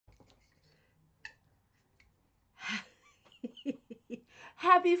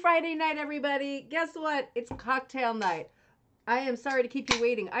Happy Friday night, everybody. Guess what? It's cocktail night. I am sorry to keep you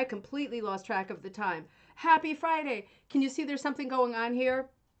waiting. I completely lost track of the time. Happy Friday. Can you see there's something going on here?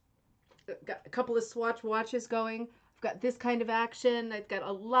 Got a couple of Swatch watches going. I've got this kind of action. I've got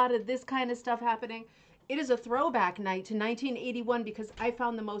a lot of this kind of stuff happening. It is a throwback night to 1981 because I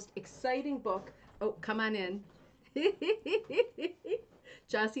found the most exciting book. Oh, come on in.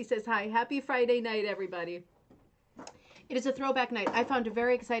 Jossie says hi. Happy Friday night, everybody. It is a throwback night. I found a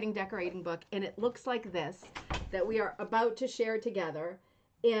very exciting decorating book, and it looks like this that we are about to share together.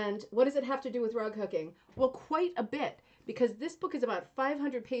 And what does it have to do with rug hooking? Well, quite a bit, because this book is about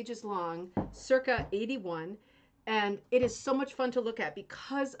 500 pages long, circa 81, and it is so much fun to look at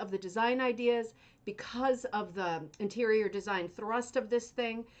because of the design ideas, because of the interior design thrust of this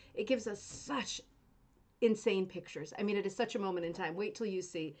thing. It gives us such insane pictures. I mean, it is such a moment in time. Wait till you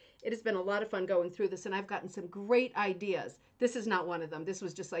see. It has been a lot of fun going through this, and I've gotten some great ideas. This is not one of them. This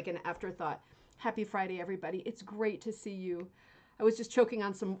was just like an afterthought. Happy Friday, everybody. It's great to see you. I was just choking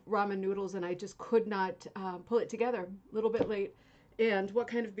on some ramen noodles, and I just could not pull it together. A little bit late. And what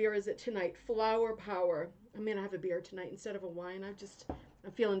kind of beer is it tonight? Flower Power. I'm going to have a beer tonight instead of a wine.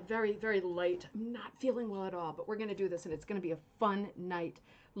 I'm feeling very, very light. I'm not feeling well at all, but we're going to do this, and it's going to be a fun night.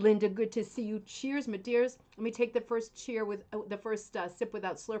 Linda, good to see you. Cheers, my dears. Let me take the first cheer with the first sip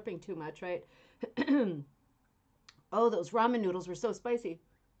without slurping too much, right? Oh, those ramen noodles were so spicy.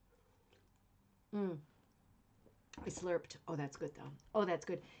 Mm. I slurped. Oh, that's good, though. Oh, that's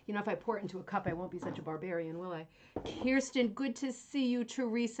good. You know, if I pour it into a cup, I won't be such a barbarian, will I? Kirsten, good to see you.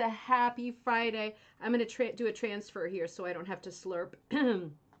 Teresa, happy Friday. I'm going to do a transfer here so I don't have to slurp.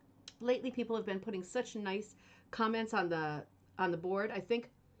 Lately, people have been putting such nice comments on the board. I think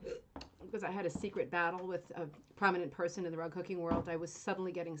because I had a secret battle with a prominent person in the rug hooking world, I was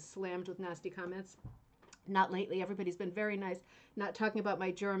suddenly getting slammed with nasty comments. Not lately. Everybody's been very nice. Not talking about my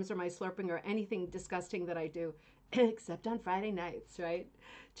germs or my slurping or anything disgusting that I do, except on Friday nights, right?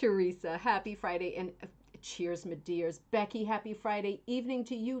 Teresa, happy Friday. And cheers, my dears. Becky, happy Friday evening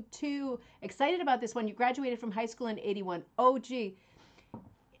to you, too. Excited about this one. You graduated from high school in 81. Oh, gee.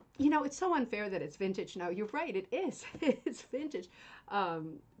 You know, it's so unfair that it's vintage now. You're right, it is. It's vintage.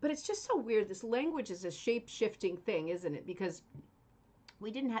 But it's just so weird. This language is a shape-shifting thing, isn't it? Because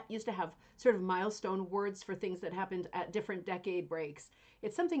we didn't used to have sort of milestone words for things that happened at different decade breaks.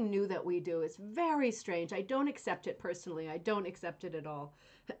 It's something new that we do. It's very strange. I don't accept it personally. I don't accept it at all.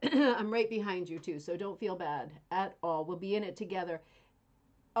 I'm right behind you, too, so don't feel bad at all. We'll be in it together.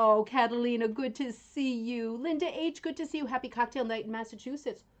 Oh, Catalina, good to see you. Linda H., good to see you. Happy cocktail night in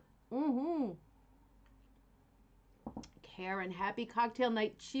Massachusetts. Mm-hmm. Karen, happy cocktail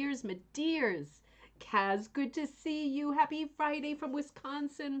night. Cheers, my dears. Kaz, good to see you. Happy Friday from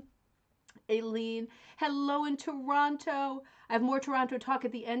Wisconsin. Aileen, hello in Toronto. I have more Toronto talk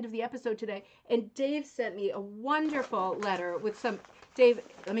at the end of the episode today. And Dave sent me a wonderful letter with some. Dave,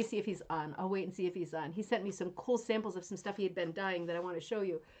 let me see if he's on. I'll wait and see if he's on. He sent me some cool samples of some stuff he had been dyeing that I want to show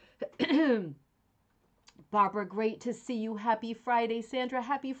you. Barbara, great to see you. Happy Friday. Sandra,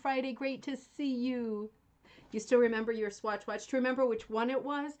 happy Friday. Great to see you. You still remember your Swatch watch? To remember which one it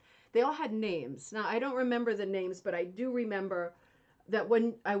was? They all had names. Now, I don't remember the names, but I do remember that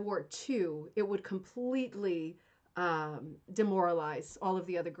when I wore two, it would completely demoralize all of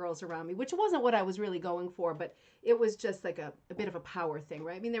the other girls around me, which wasn't what I was really going for, but it was just like a bit of a power thing,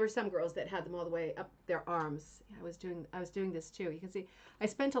 right? I mean, there were some girls that had them all the way up their arms. I was doing this too. You can see I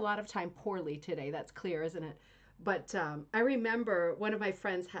spent a lot of time poorly today. That's clear, isn't it? But I remember one of my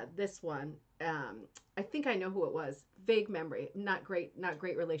friends had this one. I think I know who it was. Vague memory. Not great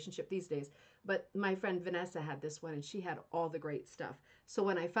relationship these days. But my friend Vanessa had this one, and she had all the great stuff. So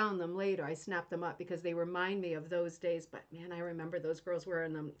when I found them later, I snapped them up because they remind me of those days. But man, I remember those girls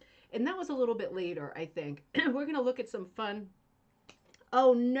wearing them. And that was a little bit later, I think. We're going to look at some fun.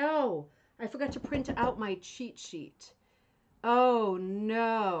 Oh no, I forgot to print out my cheat sheet. Oh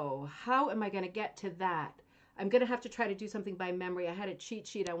no, how am I going to get to that? I'm going to have to try to do something by memory. I had a cheat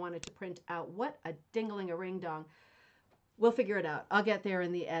sheet I wanted to print out. What a ding-a-ling-a-ring-dong. We'll figure it out. I'll get there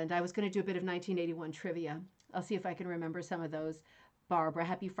in the end. I was going to do a bit of 1981 trivia. I'll see if I can remember some of those. Barbara,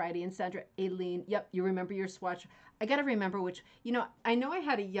 happy Friday. And Sandra, Aileen, yep, you remember your Swatch. I got to remember which, I know I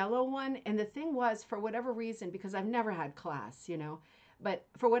had a yellow one. And the thing was, for whatever reason, because I've never had class, but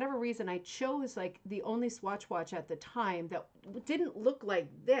for whatever reason, I chose like the only Swatch watch at the time that didn't look like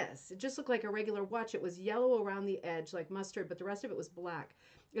this. It just looked like a regular watch. It was yellow around the edge, like mustard, but the rest of it was black.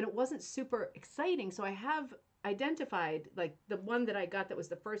 And it wasn't super exciting. So I have identified like the one that I got that was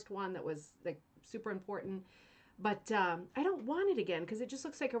the first one that was like super important. But I don't want it again because it just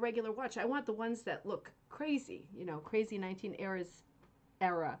looks like a regular watch. I want the ones that look crazy, crazy 19 eras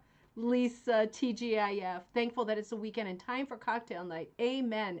era. Lisa, TGIF, thankful that it's a weekend and time for cocktail night.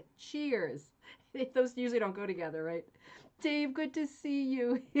 Amen. Cheers. Those usually don't go together, right? Dave, good to see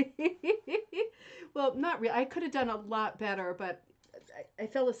you. Well, not really. I could have done a lot better, but I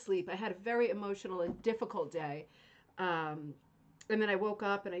fell asleep. I had a very emotional and difficult day. Um, and then I woke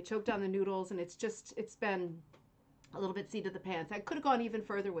up and I choked on the noodles, and it's been a little bit seat of the pants. I could have gone even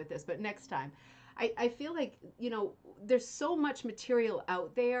further with this, but next time. I feel like, there's so much material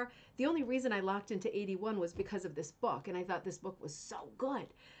out there. The only reason I locked into 81 was because of this book, and I thought this book was so good.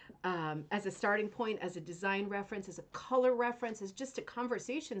 As a starting point, as a design reference, as a color reference, as just a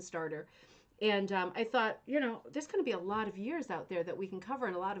conversation starter. And I thought, there's going to be a lot of years out there that we can cover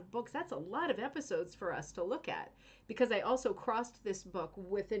and a lot of books. That's a lot of episodes for us to look at, because I also crossed this book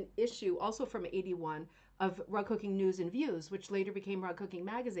with an issue also from 81 of Rug Cooking News and Views, which later became Rug Cooking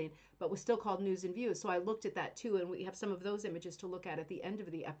Magazine, but was still called News and Views. So I looked at that too, and we have some of those images to look at the end of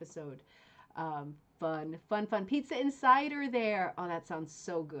the episode. Fun, fun, fun. Pizza Insider there. Oh, that sounds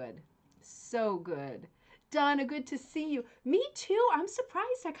so good. So good. Donna, good to see you. Me too. I'm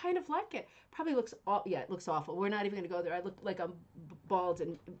surprised. I kind of like it. Probably looks, it looks awful. We're not even going to go there. I look like I'm bald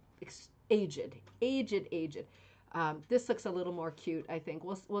and aged. This looks a little more cute, I think.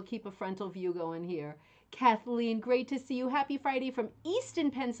 We'll keep a frontal view going here. Kathleen, great to see you. Happy Friday from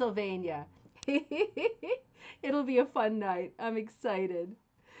Easton, Pennsylvania. It'll be a fun night. I'm excited.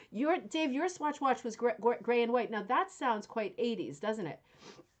 Dave, your Swatch watch was gray and white. Now that sounds quite 80s, doesn't it?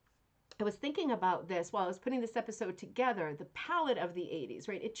 I was thinking about this while I was putting this episode together, the palette of the 80s,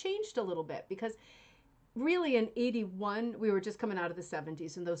 right? It changed a little bit because really in 81, we were just coming out of the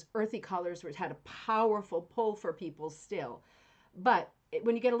 70s, and those earthy colors had a powerful pull for people still. But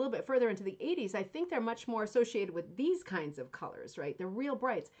when you get a little bit further into the 80s, I think they're much more associated with these kinds of colors, right? They're real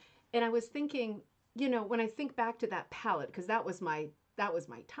brights. And I was thinking, when I think back to that palette, because that was my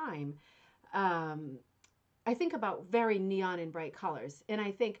time, I think about very neon and bright colors. And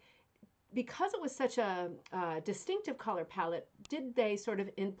I think because it was such a distinctive color palette, did they sort of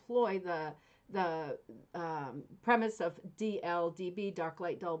employ the premise of DL, DB, dark,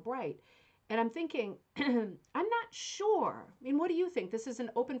 light, dull, bright? And I'm thinking, I'm not sure. I mean, what do you think? This is an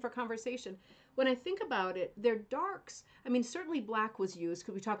open for conversation. When I think about it, they're darks. I mean, certainly black was used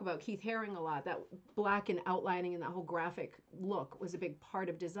because we talk about Keith Haring a lot. That black and outlining and that whole graphic look was a big part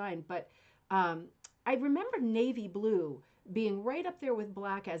of design. But I remember navy blue being right up there with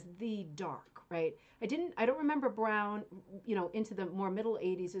black as the dark, right? I don't remember brown, into the more middle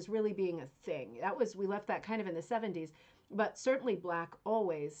 80s as really being a thing. We left that kind of in the 70s, but certainly black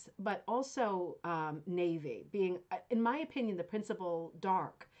always, but also navy being, in my opinion, the principal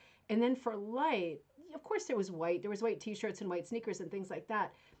dark. And then for light, of course there was white t-shirts and white sneakers and things like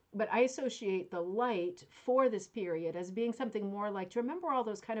that. But I associate the light for this period as being something more like, do you remember all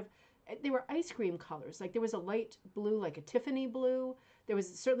those kind of, they were ice cream colors. Like there was a light blue, like a Tiffany blue. There was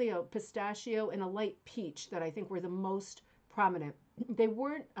certainly a pistachio and a light peach that I think were the most prominent. They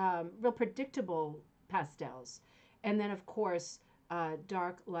weren't real predictable pastels. And then, of course,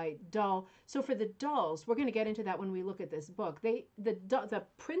 dark, light, dull. So for the dulls, we're going to get into that when we look at this book. The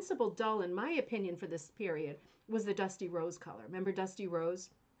principal dull, in my opinion, for this period was the dusty rose color. Remember dusty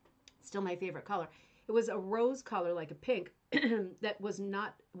rose? Still my favorite color. It was a rose color, like a pink, that was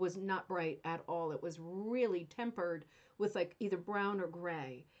not bright at all. It was really tempered with like either brown or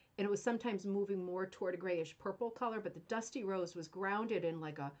gray. And it was sometimes moving more toward a grayish purple color, but the dusty rose was grounded in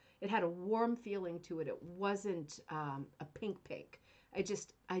it had a warm feeling to it. It wasn't a pink. I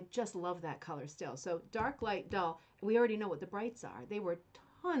just love that color still. So dark, light, dull. We already know what the brights are. They were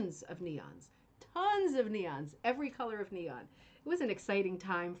tons of neons, every color of neon. It was an exciting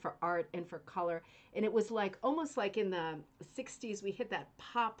time for art and for color. And it was almost like in the 60s, we hit that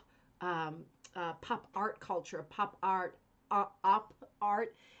pop art culture, pop art, op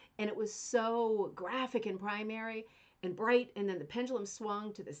art. And it was so graphic and primary and bright. And then the pendulum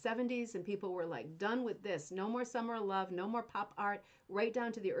swung to the 70s and people were done with this. No more summer of love, no more pop art, right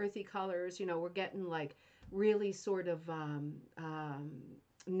down to the earthy colors. We're getting really sort of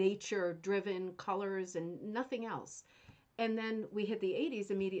nature driven colors and nothing else. And then we hit the 80s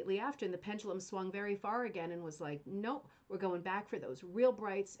immediately after, and the pendulum swung very far again and was nope, we're going back for those real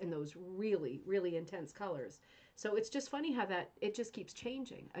brights and those really, really intense colors. So it's just funny how it just keeps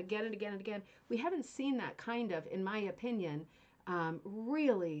changing again and again and again. We haven't seen that kind of, in my opinion,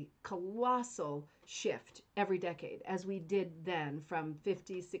 really colossal shift every decade as we did then from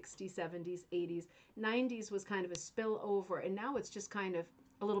 50s, 60s, 70s, 80s. 90s was kind of a spillover, and now it's just kind of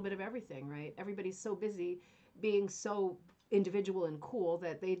a little bit of everything, right? Everybody's so busy being so individual and cool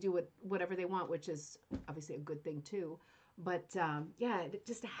that they do whatever they want, which is obviously a good thing too. But yeah, it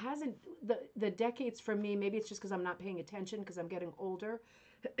just hasn't, the decades for me, maybe it's just because I'm not paying attention because I'm getting older.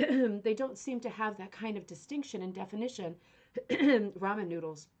 They don't seem to have that kind of distinction and definition. Ramen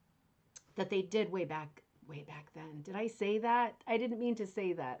noodles that they did way back then. Did I say that? I didn't mean to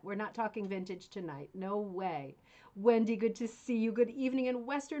say that. We're not talking vintage tonight. No way. Wendy, good to see you. Good evening in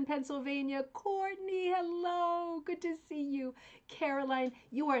Western Pennsylvania. Courtney, hello. Good to see you. Caroline,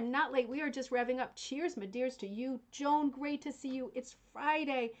 you are not late. We are just revving up. Cheers, my dears, to you. Joan, great to see you. It's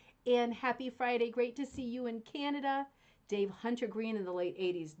Friday, and happy Friday. Great to see you in Canada. Dave, Hunter Green in the late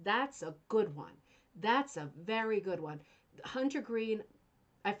 80s. That's a good one. That's a very good one. Hunter Green,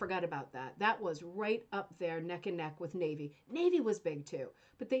 I forgot about that. That was right up there, neck and neck with Navy. Navy was big too,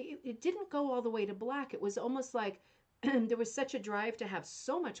 but it didn't go all the way to black. It was almost like there was such a drive to have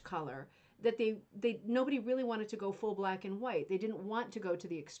so much color that they nobody really wanted to go full black and white. They didn't want to go to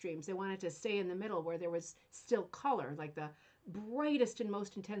the extremes. They wanted to stay in the middle where there was still color, like the brightest and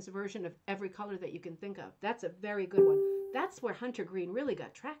most intense version of every color that you can think of. That's a very good one. That's where Hunter Green really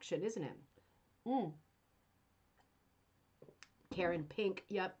got traction, isn't it? Mm. Karen, pink.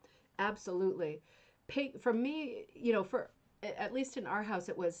 Yep, absolutely. Pink for me, for at least in our house,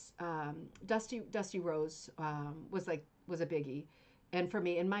 it was Dusty Rose was a biggie, and for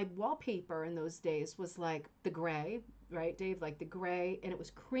me, and my wallpaper in those days was like the gray, right, Dave? Like the gray, and it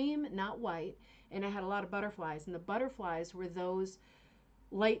was cream, not white, and it had a lot of butterflies, and the butterflies were those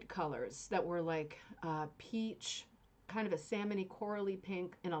light colors that were like peach, kind of a salmony corally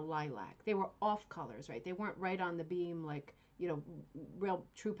pink, and a lilac. They were off colors, right? They weren't right on the beam like, real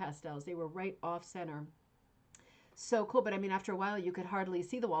true pastels. They were right off center. So cool. But I mean, after a while, you could hardly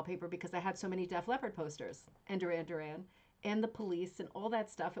see the wallpaper because I had so many Def Leppard posters and Duran Duran and the Police and all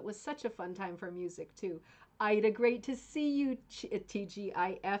that stuff. It was such a fun time for music, too. Ida, great to see you.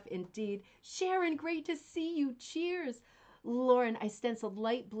 TGIF, indeed. Sharon, great to see you. Cheers. Lauren, I stenciled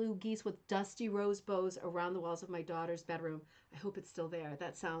light blue geese with dusty rose bows around the walls of my daughter's bedroom. I hope it's still there.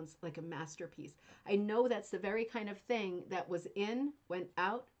 That sounds like a masterpiece. I know that's the very kind of thing that was in, went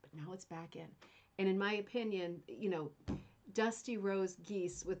out, but now it's back in. And in my opinion, dusty rose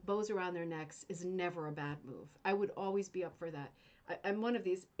geese with bows around their necks is never a bad move. I would always be up for that. I'm one of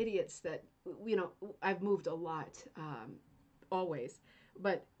these idiots that, I've moved a lot, always.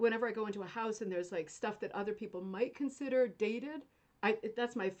 But whenever I go into a house and there's like stuff that other people might consider dated,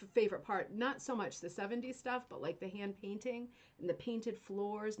 that's my favorite part. Not so much the 70s stuff, but like the hand painting and the painted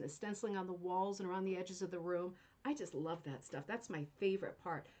floors and the stenciling on the walls and around the edges of the room. I just love that stuff. That's my favorite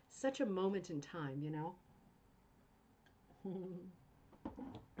part. Such a moment in time,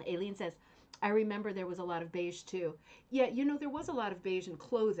 Aileen says, I remember there was a lot of beige too. Yeah, there was a lot of beige in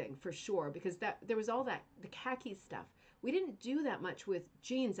clothing for sure, because there was all that, the khaki stuff. We didn't do that much with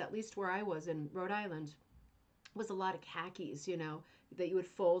jeans, at least where I was in Rhode Island. It was a lot of khakis, that you would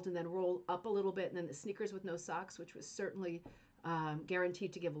fold and then roll up a little bit, and then the sneakers with no socks, which was certainly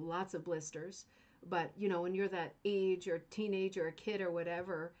guaranteed to give lots of blisters. But, when you're that age or teenage or a kid or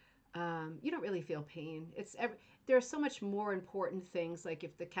whatever, you don't really feel pain. There are so much more important things, like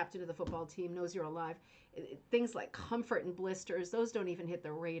if the captain of the football team knows you're alive, things like comfort and blisters, those don't even hit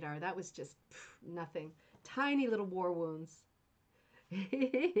the radar. That was just nothing. Tiny little war wounds.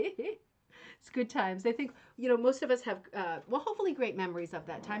 It's good times. I think, most of us have, hopefully great memories of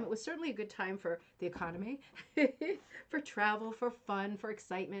that time. It was certainly a good time for the economy, for travel, for fun, for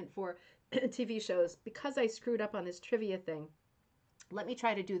excitement, for TV shows. Because I screwed up on this trivia thing, let me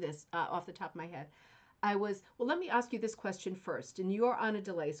try to do this off the top of my head. Let me ask you this question first, and you're on a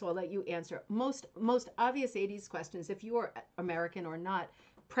delay, so I'll let you answer. Most obvious 80s questions, if you are American or not,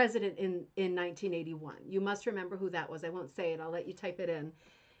 president in 1981. You must remember who that was. I won't say it. I'll let you type it in.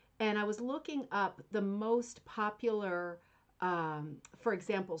 And I was looking up the most popular, for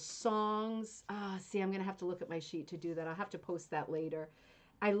example, songs. See, I'm going to have to look at my sheet to do that. I'll have to post that later.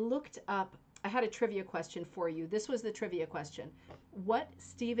 I looked up, I had a trivia question for you. This was the trivia question. What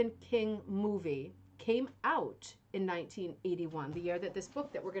Stephen King movie came out in 1981, the year that this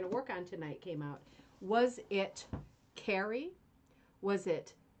book that we're going to work on tonight came out? Was it Carrie? Was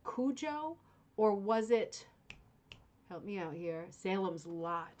it Cujo? Or was it, help me out here, Salem's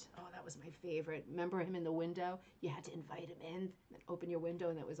Lot? Oh, that was my favorite. Remember him in the window? You had to invite him in, and open your window,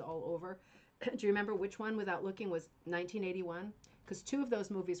 and it was all over. Do you remember which one, without looking, was 1981? Because two of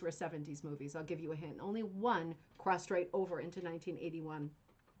those movies were 70s movies. I'll give you a hint. Only one crossed right over into 1981.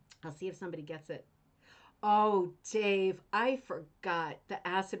 I'll see if somebody gets it. Oh, Dave, I forgot the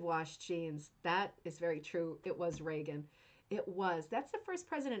acid wash jeans. That is very true. It was Reagan. It was. That's the first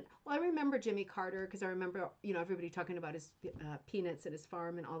president. Well, I remember Jimmy Carter because I remember, everybody talking about his peanuts at his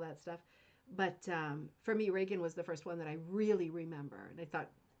farm and all that stuff. But for me, Reagan was the first one that I really remember, and I thought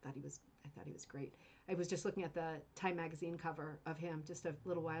he was great. I was just looking at the Time magazine cover of him just a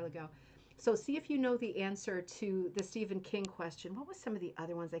little while ago. So see if you know the answer to the Stephen King question. What was some of the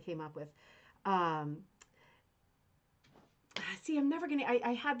other ones I came up with? Um, See, I'm never gonna.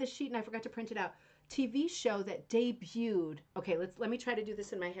 I had this sheet and I forgot to print it out. TV show that debuted. Okay, let me try to do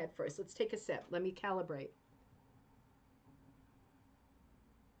this in my head first. Let's take a sip. Let me calibrate.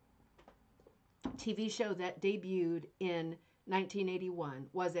 TV show that debuted in 1981.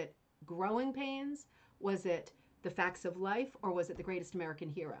 Was it Growing Pains? Was it The Facts of Life? Or was it The Greatest American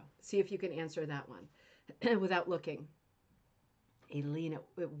Hero? See if you can answer that one without looking. Aileen,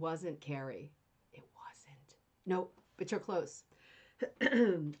 it wasn't Carrie. It wasn't. Nope, but you're close.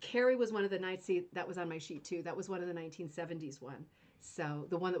 Carrie was one of the nights, see, that was on my sheet too. That was one of the 1970s one. So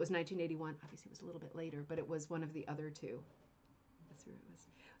the one that was 1981, obviously it was a little bit later, but it was one of the other two. That's who it was.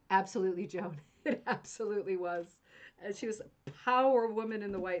 Absolutely, Joan. It absolutely was. And she was a power woman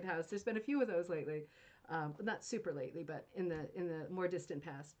in the White House. There's been a few of those lately. Not super lately, but in the more distant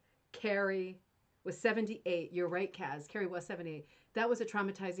past. Carrie was 78. You're right, Kaz. Carrie was 78. That was a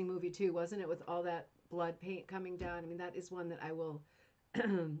traumatizing movie too, wasn't it? With all that blood paint coming down. I mean, that is one that I will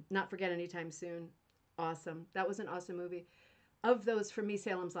not forget anytime soon. Awesome. That was an awesome movie. Of those, for me,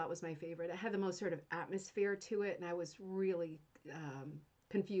 Salem's Lot was my favorite. It had the most sort of atmosphere to it, and I was really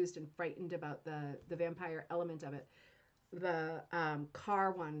confused and frightened about the vampire element of it. The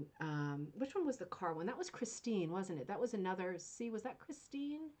car one, which one was the car one? That was Christine, wasn't it? That was another, was that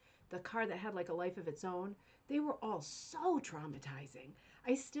Christine? The car that had like a life of its own. They were all so traumatizing.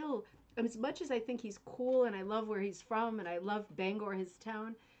 I still, as much as I think he's cool and I love where he's from and I love Bangor, his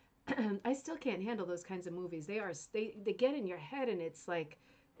town, I still can't handle those kinds of movies. They get in your head and it's like,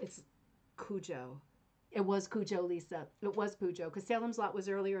 it's Cujo. It was Cujo, Lisa. It was Cujo, because Salem's Lot was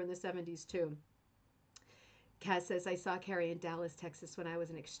earlier in the 70s too. Kaz says, I saw Carrie in Dallas, Texas when I was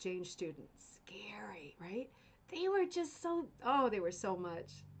an exchange student. Scary, right? They were just so, oh, they were so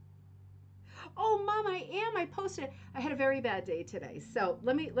much. Oh, Mom, I am. I posted. I had a very bad day today. So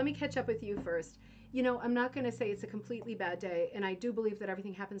let me catch up with you first. You know, I'm not going to say it's a completely bad day, and I do believe that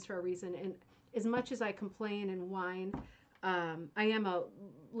everything happens for a reason. And as much as I complain and whine, I am a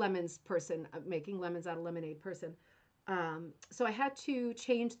lemons person, making lemons out of lemonade person. So I had to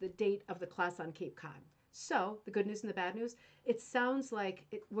change the date of the class on Cape Cod. So the good news and the bad news, it sounds like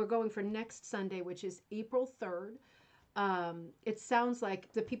we're going for next Sunday, which is April 3rd. It sounds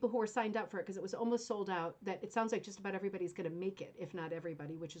like the people who are signed up for it, because it was almost sold out, that it sounds like just about everybody's going to make it, if not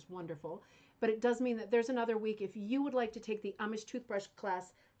everybody, which is wonderful. But it does mean that there's another week. If you would like to take the Amish toothbrush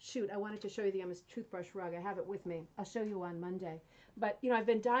class, shoot, I wanted to show you the Amish toothbrush rug. I have it with me. I'll show you on Monday. But, you know, I've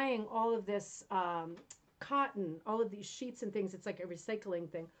been dyeing all of this cotton, all of these sheets and things. It's like a recycling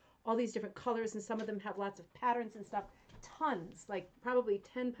thing. All these different colors, and some of them have lots of patterns and stuff. Tons, like probably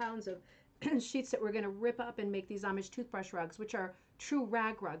 10 pounds of sheets that we're going to rip up and make these Amish toothbrush rugs, which are true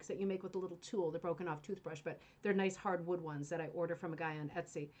rag rugs that you make with a little tool, the broken off toothbrush, but they're nice hardwood ones that I order from a guy on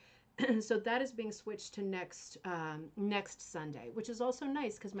Etsy. So that is being switched to next Sunday, which is also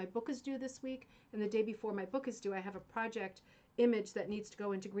nice because my book is due this week, and the day before my book is due, I have a project image that needs to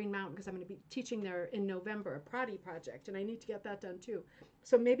go into Green Mountain because I'm going to be teaching there in November, a Prati project, and I need to get that done too.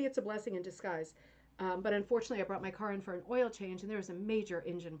 So maybe it's a blessing in disguise. But unfortunately, I brought my car in for an oil change, and there was a major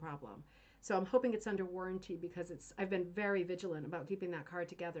engine problem. So I'm hoping it's under warranty because I've been very vigilant about keeping that car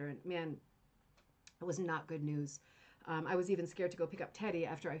together. And man, it was not good news. I was even scared to go pick up Teddy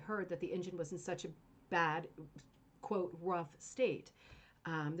after I heard that the engine was in such a bad, quote, rough state.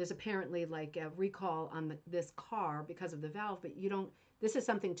 There's apparently like a recall on this car because of the valve, but this is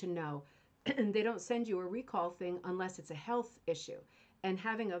something to know. They don't send you a recall thing unless it's a health issue. And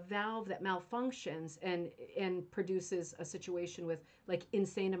having a valve that malfunctions and produces a situation with like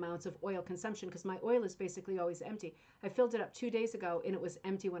insane amounts of oil consumption, because my oil is basically always empty. I filled it up 2 days ago and it was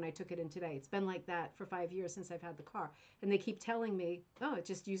empty when I took it in today. It's been like that for 5 years since I've had the car. And they keep telling me, oh, it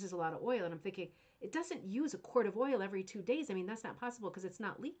just uses a lot of oil. And I'm thinking, it doesn't use a quart of oil every 2 days. I mean, that's not possible because it's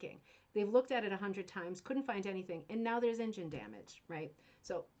not leaking. They've looked at it 100 times, couldn't find anything. And now there's engine damage, right?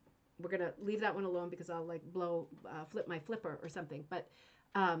 So we're going to leave that one alone because I'll like flip my flipper or something. But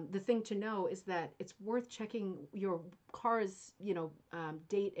the thing to know is that it's worth checking your car's,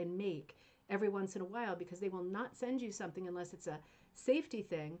 date and make every once in a while, because they will not send you something unless it's a safety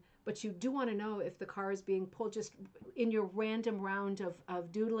thing. But you do want to know if the car is being pulled just in your random round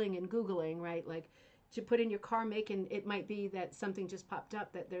of doodling and Googling, right? Like to put in your car make, and it might be that something just popped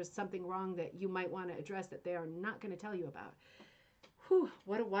up, that there's something wrong that you might want to address that they are not going to tell you about. Whew,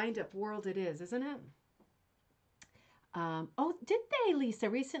 what a wind-up world it is, isn't it? Oh, did they, Lisa,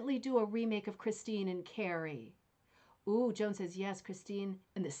 recently do a remake of Christine and Carrie? Ooh, Joan says, yes, Christine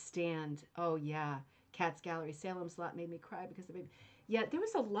and The Stand. Oh, yeah. Cats Gallery, Salem's Lot made me cry because the baby. Yeah, there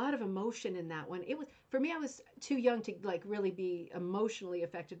was a lot of emotion in that one. It was, for me, I was too young to like really be emotionally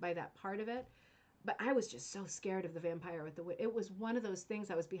affected by that part of it. But I was just so scared of the vampire at the. It was one of those things.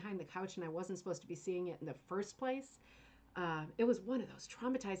 I was behind the couch and I wasn't supposed to be seeing it in the first place. It was one of those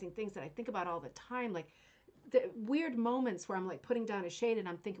traumatizing things that I think about all the time. Like the weird moments where I'm like putting down a shade and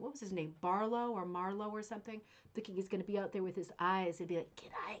I'm thinking, what was his name? Barlow or Marlowe or something? Thinking he's going to be out there with his eyes and be like,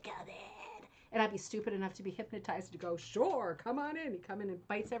 can I come in? And I'd be stupid enough to be hypnotized to go, sure, come on in. He come in and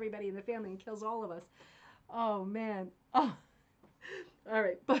bites everybody in the family and kills all of us. Oh, man. Oh, all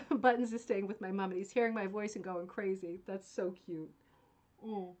right. Buttons is staying with my mom and he's hearing my voice and going crazy. That's so cute.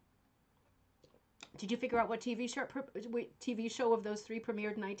 Mm. Did you figure out what TV show of those three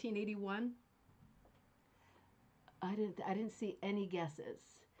premiered in 1981? I didn't see any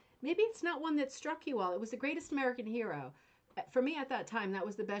guesses. Maybe it's not one that struck you all. It was The Greatest American Hero. For me at that time, that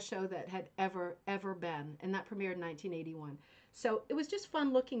was the best show that had ever been, and that premiered in 1981. So it was just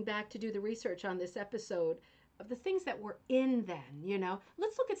fun looking back to do the research on this episode of the things that were in then.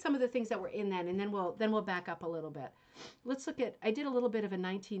 Let's look at some of the things that were in then, and then we'll back up a little bit. Let's look at. I did a little bit of a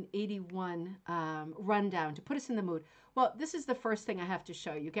 1981 rundown to put us in the mood. Well, this is the first thing I have to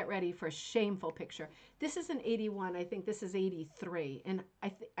show you. Get ready for a shameful picture. This is an 81. I think this is 83. And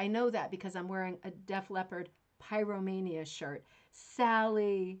I know that because I'm wearing a Def Leppard Pyromania shirt.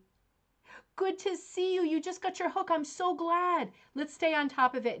 Sally, good to see you. You just got your hook. I'm so glad. Let's stay on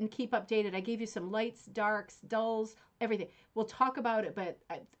top of it and keep updated. I gave you some lights, darks, dulls, everything. We'll talk about it, but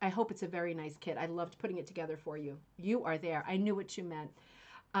I hope it's a very nice kit. I loved putting it together for you. You are there. I knew what you meant.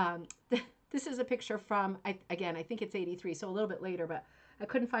 Um, this is a picture from, I think it's 83, so a little bit later, but I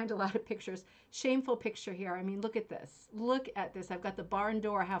couldn't find a lot of pictures. Shameful picture here. I mean, look at this. Look at this. I've got the barn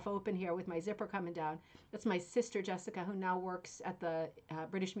door half open here with my zipper coming down. That's my sister, Jessica, who now works at the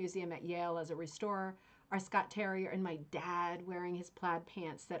British Museum at Yale as a restorer. Our Scott Terrier and my dad wearing his plaid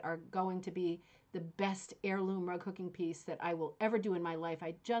pants that are going to be the best heirloom rug hooking piece that I will ever do in my life.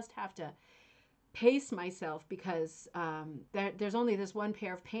 I just have to pace myself because there's only this one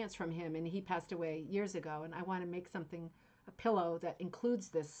pair of pants from him and he passed away years ago, and I want to make something, a pillow that includes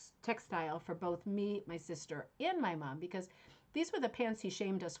this textile for both me, my sister, and my mom, because these were the pants he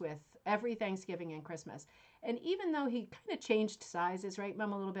shamed us with every Thanksgiving and Christmas. And even though he kind of changed sizes, right,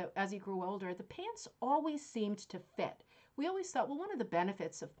 Mom, a little bit as he grew older, the pants always seemed to fit. We always thought, well, one of the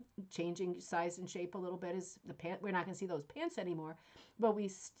benefits of changing size and shape a little bit is the pant. We're not going to see those pants anymore, but we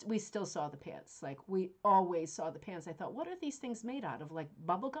still saw the pants. Like we always saw the pants. I thought, what are these things made out of? Like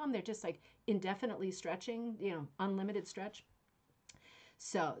bubble gum? They're just like indefinitely stretching, unlimited stretch.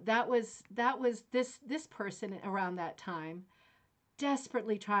 So that was this person around that time,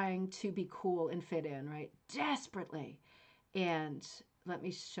 desperately trying to be cool and fit in, right? Desperately. And let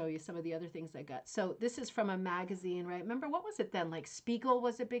me show you some of the other things I got. So this is from a magazine, right? Remember, what was it then? Like Spiegel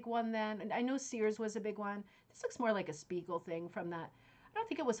was a big one then. And I know Sears was a big one. This looks more like a Spiegel thing from that. I don't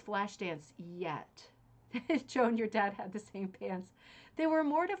think it was Flashdance yet. Joan, your dad had the same pants. They were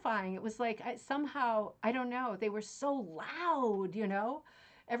mortifying. It was like somehow, I don't know, they were so loud,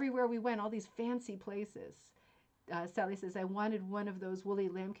 everywhere we went, all these fancy places. Sally says, I wanted one of those woolly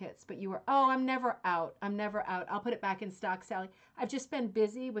lamb kits, but you were, I'm never out. I'm never out. I'll put it back in stock, Sally. I've just been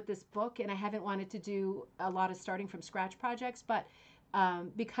busy with this book and I haven't wanted to do a lot of starting from scratch projects, but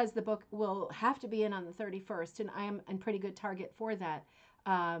because the book will have to be in on the 31st and I am in pretty good target for that.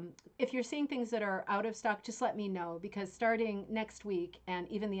 If you're seeing things that are out of stock, just let me know, because starting next week and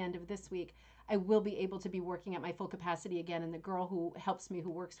even the end of this week, I will be able to be working at my full capacity again. And the girl who helps me,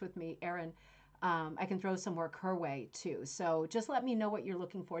 who works with me, Erin, I can throw some work her way too. So just let me know what you're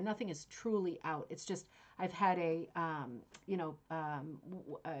looking for. Nothing is truly out. It's just I've had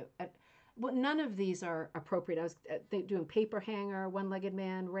well, none of these are appropriate. I was doing paper hanger, one-legged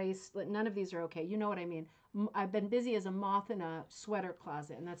man, race. None of these are okay. You know what I mean? I've been busy as a moth in a sweater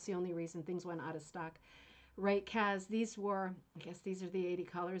closet, and that's the only reason things went out of stock. Right, Kaz? These were, I guess these are the 80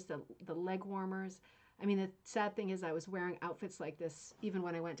 colors, the leg warmers. I mean, the sad thing is I was wearing outfits like this even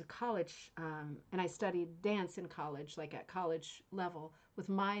when I went to college, and I studied dance in college, like at college level, with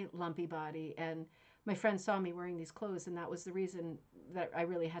my lumpy body. And my friends saw me wearing these clothes, and that was the reason that I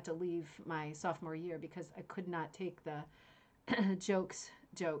really had to leave my sophomore year, because I could not take the jokes,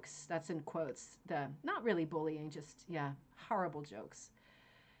 that's in quotes, the not really bullying, just, yeah, horrible jokes.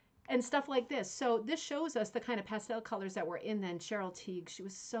 And stuff like this. So this shows us the kind of pastel colors that were in then. Cheryl Teague, she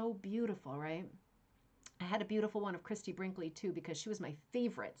was so beautiful, right? I had a beautiful one of Christy Brinkley too, because she was my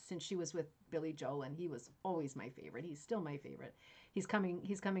favorite since she was with Billy Joel, and he was always my favorite. He's still my favorite. He's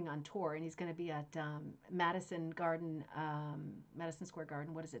coming on tour, and he's going to be at Madison Square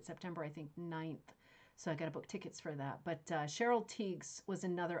Garden. What is it? September, I think, 9th. So I got to book tickets for that. But Cheryl Tiegs was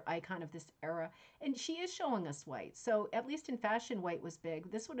another icon of this era, and she is showing us white. So at least in fashion, white was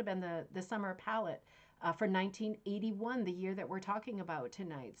big. This would have been the summer palette for 1981, the year that we're talking about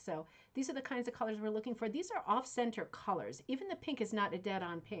tonight. So these are the kinds of colors we're looking for. These are off-center colors. Even the pink is not a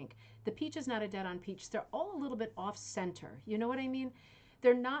dead-on pink. The peach is not a dead-on peach. They're all a little bit off-center. You know what I mean?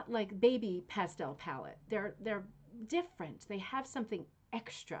 They're not like baby pastel palette. They're different. They have something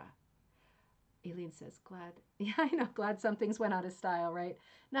extra. Aileen says, glad. Yeah, I know. Glad some things went out of style, right?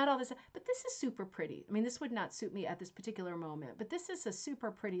 Not all this. But this is super pretty. I mean, this would not suit me at this particular moment. But this is a super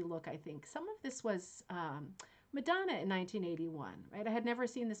pretty look, I think. Some of this was Madonna in 1981, right? I had never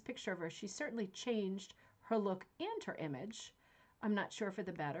seen this picture of her. She certainly changed her look and her image. I'm not sure for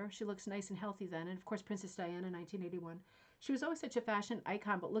the better. She looks nice and healthy then. And, of course, Princess Diana, 1981. She was always such a fashion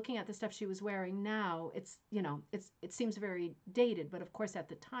icon, but looking at the stuff she was wearing now, it seems very dated. But of course, at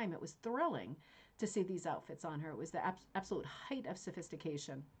the time, it was thrilling to see these outfits on her. It was the absolute height of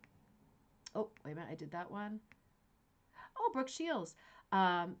sophistication. Oh, wait a minute, I did that one. Oh, Brooke Shields.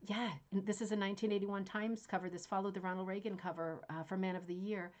 Yeah, this is a 1981 Times cover. This followed the Ronald Reagan cover for Man of the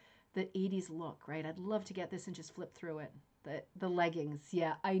Year. The 80s look, right? I'd love to get this and just flip through it. The leggings.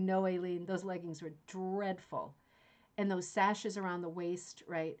 Yeah, I know, Aileen. Those leggings were dreadful. And those sashes around the waist,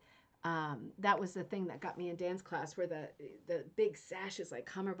 right? That was the thing that got me in dance class, where the big sashes, like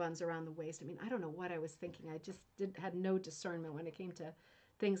cummerbunds around the waist. I mean, I don't know what I was thinking. I just had no discernment when it came to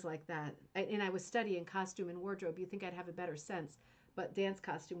things like that. And I was studying costume and wardrobe. You'd think I'd have a better sense, but dance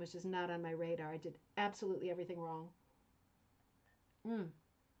costume was just not on my radar. I did absolutely everything wrong.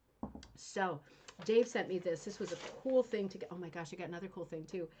 So Dave sent me this. This was a cool thing to get. Oh my gosh, I got another cool thing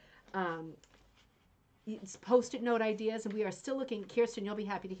too. It's Post-it note ideas, and we are still looking. Kirsten, you'll be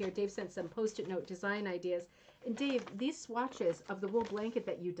happy to hear Dave sent some Post-it note design ideas. And Dave, these swatches of the wool blanket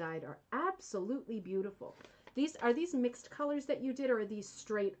that you dyed are absolutely beautiful. Are these mixed colors that you did, or are these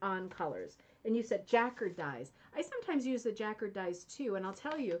straight on colors? And you said jacquard dyes. I sometimes use the jacquard dyes too, and I'll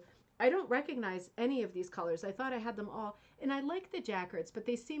tell you, I don't recognize any of these colors. I thought I had them all, and I like the jacquards, but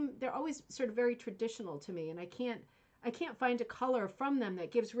they're always sort of very traditional to me, and I can't find a color from them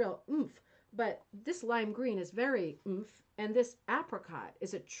that gives real oomph. But this lime green is very oomph, and this apricot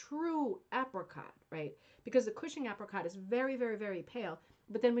is a true apricot, right? Because the Cushing apricot is very, very, very pale.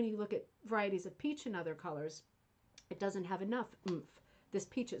 But then when you look at varieties of peach and other colors, it doesn't have enough oomph. This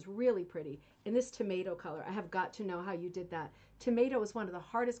peach is really pretty. And this tomato color, I have got to know how you did that. Tomato is one of the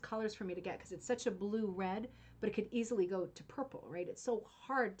hardest colors for me to get because it's such a blue-red, but it could easily go to purple, right? It's so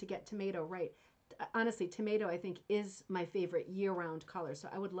hard to get tomato right. Honestly, tomato, I think, is my favorite year-round color. So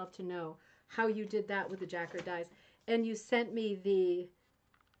I would love to know how you did that with the jacquard dyes. And you sent me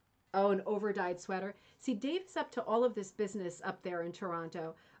an over-dyed sweater. See, Dave's up to all of this business up there in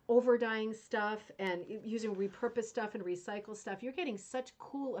Toronto, over-dyeing stuff and using repurposed stuff and recycled stuff. You're getting such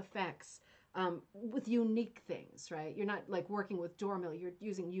cool effects with unique things, right? You're not like working with Dormill. You're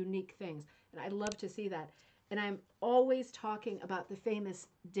using unique things. And I love to see that. And I'm always talking about the famous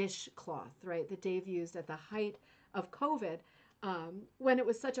dishcloth, right, that Dave used at the height of COVID, when it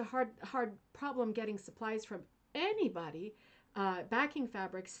was such a hard problem getting supplies from anybody. Backing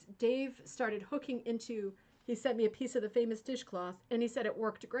fabrics, Dave started hooking into, he sent me a piece of the famous dishcloth, and he said it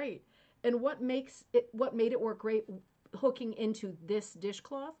worked great. And what made it work great hooking into this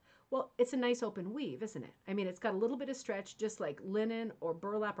dishcloth? Well, it's a nice open weave, isn't it? I mean, it's got a little bit of stretch, just like linen or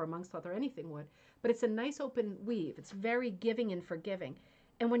burlap or monk's cloth or anything would, but it's a nice open weave. It's very giving and forgiving.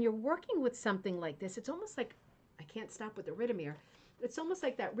 And when you're working with something like this, it's almost like, I can't stop with the Ridimere. It's almost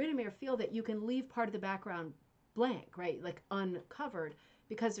like that Ridimere feel that you can leave part of the background blank, right? Like uncovered,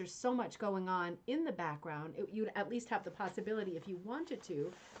 because there's so much going on in the background. You'd at least have the possibility, if you wanted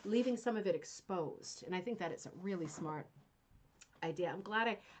to, leaving some of it exposed. And I think that it's a really smart idea. I'm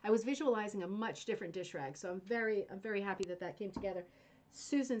glad I was visualizing a much different dish rag, so I'm very happy that came together.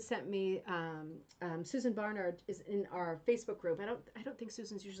 Susan sent me, Susan Barnard is in our Facebook group. I don't think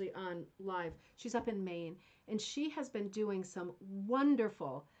Susan's usually on live. She's up in Maine, and she has been doing some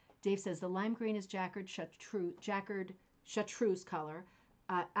wonderful, Dave says the lime green is jacquard chartreuse color.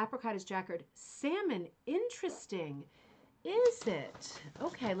 Apricot is jacquard. Salmon, interesting. Is it?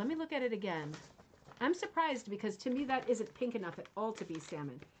 Okay, let me look at it again. I'm surprised because to me that isn't pink enough at all to be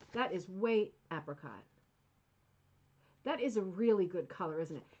salmon. That is way apricot. That is a really good color,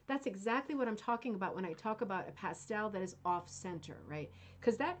 isn't it? That's exactly what I'm talking about when I talk about a pastel that is off center, right?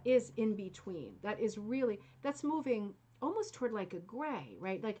 Because that is in between. That is really, that's moving almost toward like a gray,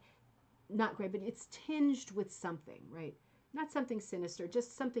 right? Like not gray, but it's tinged with something, right? Not something sinister,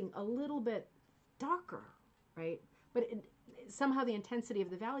 just something a little bit darker, right? But somehow the intensity of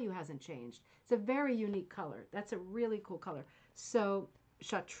the value hasn't changed. It's a very unique color. That's a really cool color. So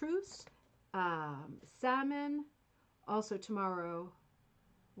chartreuse, salmon, also tomorrow,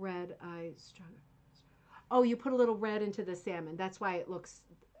 red eyes stronger. Oh, you put a little red into the salmon. That's why it looks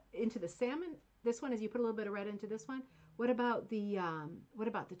into the salmon. This one is you put a little bit of red into this one. What about the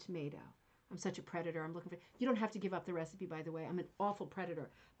tomato? I'm such a predator. I'm looking for. You don't have to give up the recipe, by the way. I'm an awful predator,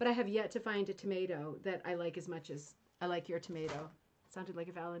 but I have yet to find a tomato that I like as much as I like your tomato. Sounded like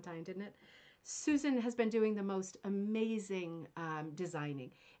a Valentine, didn't it? Susan has been doing the most amazing designing,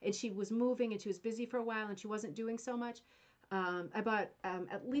 and she was moving, and she was busy for a while, and she wasn't doing so much. I bought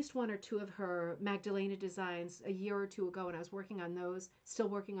at least one or two of her Magdalena designs a year or two ago, and I was working on those, still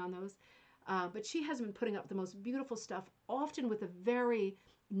working on those. But she has been putting up the most beautiful stuff, often with a very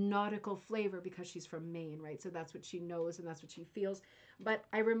nautical flavor because she's from Maine, right? So that's what she knows and that's what she feels. But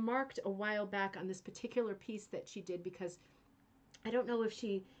I remarked a while back on this particular piece that she did because I don't know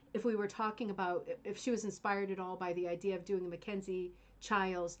if we were talking about, if she was inspired at all by the idea of doing a Mackenzie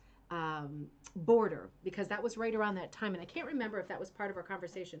Childs border, because that was right around that time. And I can't remember if that was part of our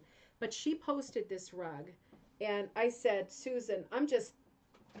conversation, but she posted this rug and I said, Susan, I'm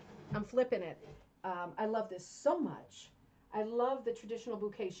flipping it. I love this so much. I love the traditional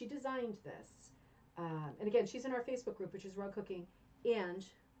bouquet. She designed this. And again, she's in our Facebook group, which is Rug Cooking and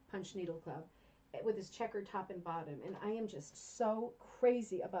Punch Needle Club, with this checkered top and bottom. And I am just so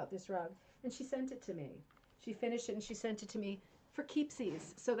crazy about this rug. And she sent it to me. She finished it and she sent it to me for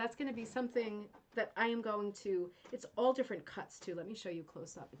keepsies. So that's going to be something that I am going to, it's all different cuts too. Let me show you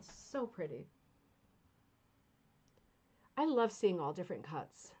close up. It's so pretty. I love seeing all different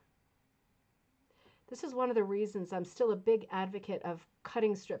cuts. This is one of the reasons I'm still a big advocate of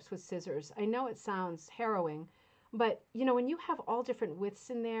cutting strips with scissors. I know it sounds harrowing, but you know, when you have all different widths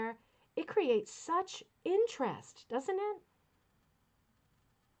in there, it creates such interest, doesn't it?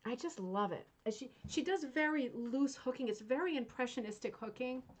 I just love it. And she does very loose hooking. It's very impressionistic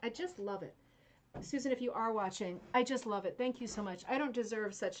hooking. I just love it. Susan, if you are watching, I just love it. Thank you so much. I don't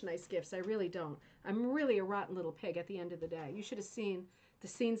deserve such nice gifts. I really don't. I'm really a rotten little pig at the end of the day. You should have seen the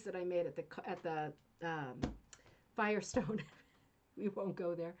scenes that I made at the Firestone. We won't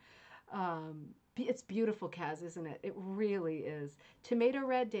go there. It's beautiful, Kaz, isn't it? It really is. Tomato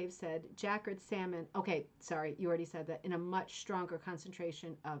red, Dave said. Jacquard salmon. Okay, sorry, you already said that. In a much stronger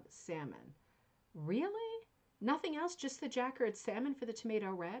concentration of salmon. Really? Nothing else? Just the Jacquard salmon for the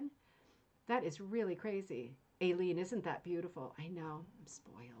tomato red? That is really crazy. Aileen, isn't that beautiful? I know. I'm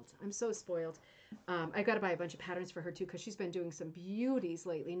spoiled. I'm so spoiled. I got to buy a bunch of patterns for her too because she's been doing some beauties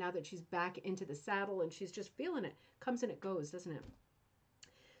lately now that she's back into the saddle and she's just feeling it. Comes and it goes, doesn't it?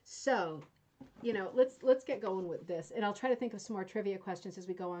 So, you know, let's get going with this. And I'll try to think of some more trivia questions as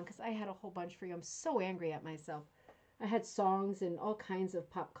we go on because I had a whole bunch for you. I'm so angry at myself. I had songs and all kinds of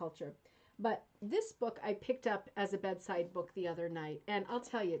pop culture. But this book I picked up as a bedside book the other night. And I'll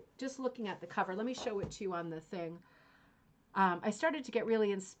tell you, just looking at the cover, let me show it to you on the thing. I started to get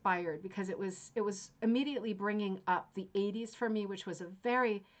really inspired because it was immediately bringing up the 80s for me, which was a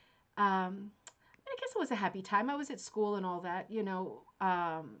very, I guess it was a happy time. I was at school and all that, you know,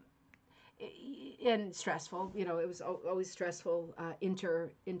 and stressful. You know, it was always stressful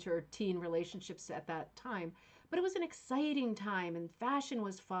inter-teen relationships at that time. But it was an exciting time, and fashion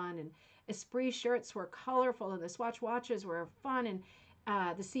was fun, and Esprit shirts were colorful, and the Swatch watches were fun, and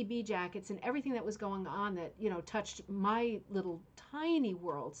the CB jackets and everything that was going on that, you know, touched my little tiny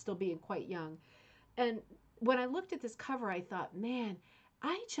world, still being quite young. And when I looked at this cover, I thought, man,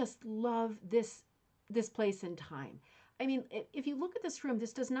 I just love this place and time. I mean, if you look at this room,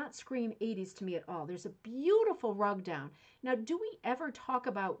 this does not scream 80s to me at all. There's a beautiful rug down. Now, do we ever talk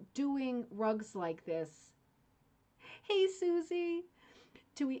about doing rugs like this? Hey, Susie.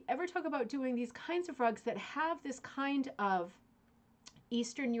 Do we ever talk about doing these kinds of rugs that have this kind of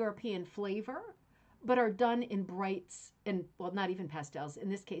Eastern European flavor, but are done in brights and, well, not even pastels, in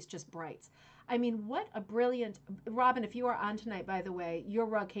this case, just brights. I mean, what a brilliant, Robin, if you are on tonight, by the way, your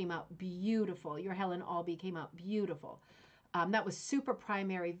rug came out beautiful. Your Helen Albee came out beautiful. That was super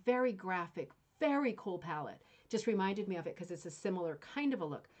primary, very graphic, very cool palette. Just reminded me of it because it's a similar kind of a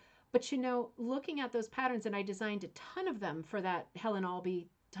look. But you know, looking at those patterns, and I designed a ton of them for that Helen Albee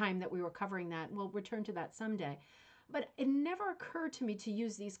time that we were covering that. We'll return to that someday. But it never occurred to me to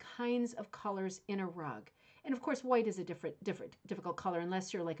use these kinds of colors in a rug. And of course, white is a difficult color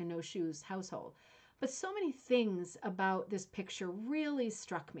unless you're like a no shoes household. But so many things about this picture really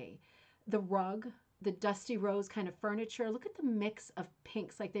struck me. The rug, the dusty rose kind of furniture. Look at the mix of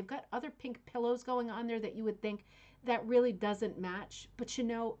pinks. Like they've got other pink pillows going on there that you would think that really doesn't match. But you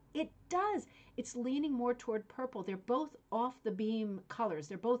know, it does. It's leaning more toward purple. They're both off the beam colors.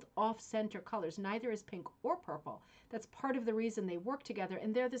 They're both off center colors. Neither is pink or purple. That's part of the reason they work together.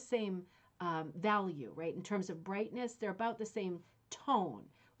 And they're the same value, right? In terms of brightness, they're about the same tone.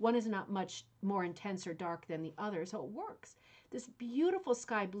 One is not much more intense or dark than the other, so it works. This beautiful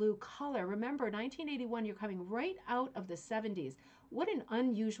sky blue color. Remember, 1981, you're coming right out of the 70s. What an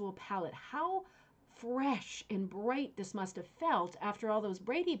unusual palette. How fresh and bright this must have felt after all those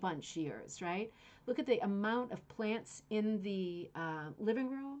Brady Bunch years, right? Look at the amount of plants in the living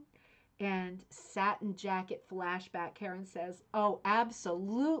room. And satin jacket flashback, Karen says. Oh,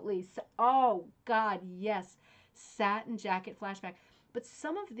 absolutely. Oh, God, yes. Satin jacket flashback. But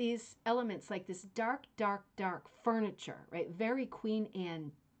some of these elements, like this dark, dark, dark furniture, right? Very Queen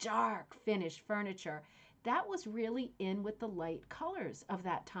Anne, dark finished furniture, that was really in with the light colors of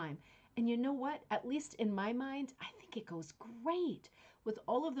that time. And you know what? At least in my mind, I think it goes great with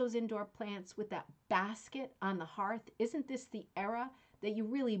all of those indoor plants, with that basket on the hearth. Isn't this the era that you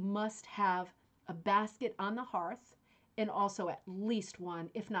really must have a basket on the hearth and also at least one,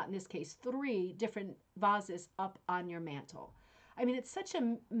 if not in this case, 3 different vases up on your mantle? I mean, it's such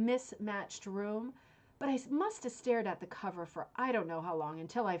a mismatched room, but I must have stared at the cover for I don't know how long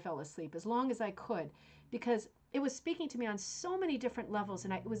until I fell asleep, as long as I could, because it was speaking to me on so many different levels,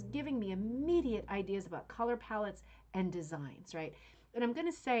 and it was giving me immediate ideas about color palettes and designs, right? And I'm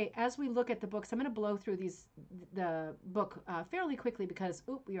going to say, as we look at the books, I'm going to blow through the book fairly quickly because,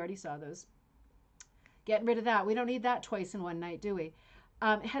 we already saw those. Getting rid of that. We don't need that twice in one night, do we?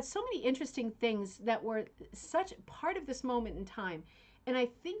 It had so many interesting things that were such part of this moment in time. And I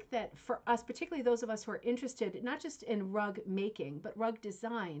think that for us, particularly those of us who are interested, not just in rug making, but rug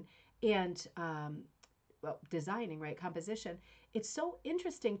design and designing, right, composition, it's so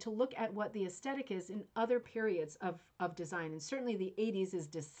interesting to look at what the aesthetic is in other periods of design. And certainly the 80s is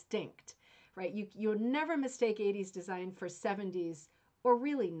distinct, right? You'll never mistake 80s design for 70s or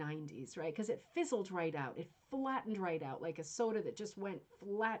really 90s, right? Because it fizzled right out. It flattened right out like a soda that just went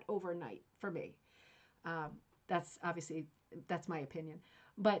flat overnight for me. That's my opinion.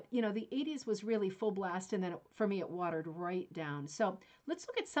 But, you know, the 80s was really full blast, and then for me, it watered right down. So let's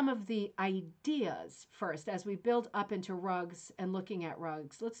look at some of the ideas first as we build up into rugs and looking at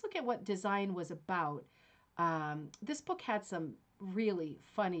rugs. Let's look at what design was about. This book had some really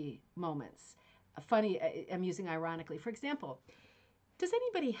funny moments. Funny, I'm using ironically. For example, does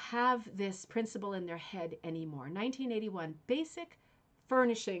anybody have this principle in their head anymore? 1981, basic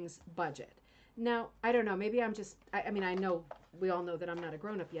furnishings budget. Now, I don't know, maybe I'm just, I mean, I know, we all know that I'm not a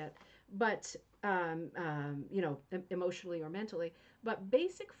grown-up yet, but, you know, emotionally or mentally, but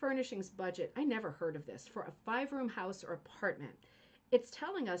basic furnishings budget, I never heard of this, for a 5-room house or apartment. It's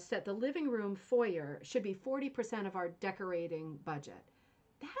telling us that the living room foyer should be 40% of our decorating budget.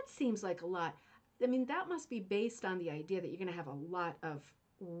 That seems like a lot. I mean, that must be based on the idea that you're going to have a lot of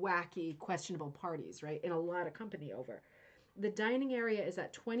wacky, questionable parties, right? And a lot of company over. The dining area is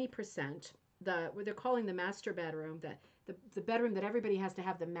at 20%. What they're calling the master bedroom, the bedroom that everybody has to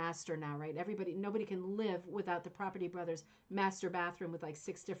have the master now, right? Nobody can live without the Property Brothers master bathroom with like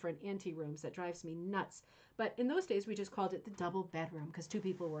 6 different ante rooms. That drives me nuts. But in those days, we just called it the double bedroom because 2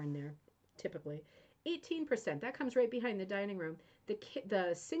 people were in there, typically. 18%, that comes right behind the dining room.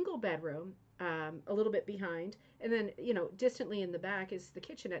 The single bedroom, a little bit behind, and then, you know, distantly in the back is the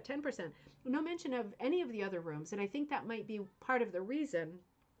kitchen at 10%. No mention of any of the other rooms, and I think that might be part of the reason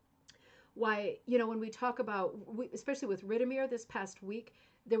why, you know, when we talk about, especially with Riddermere this past week,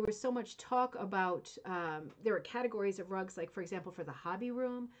 there was so much talk about, there were categories of rugs, like, for example, for the hobby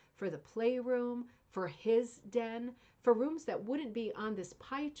room, for the playroom, for his den, for rooms that wouldn't be on this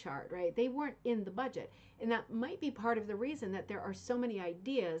pie chart, right? They weren't in the budget. And that might be part of the reason that there are so many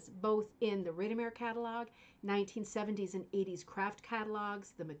ideas, both in the Riddermere catalog, 1970s and 80s craft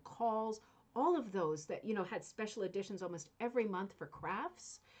catalogs, the McCalls, all of those that, you know, had special editions almost every month for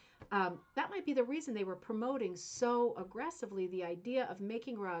crafts. That might be the reason they were promoting so aggressively the idea of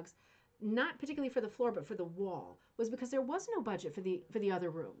making rugs, not particularly for the floor, but for the wall, was because there was no budget for the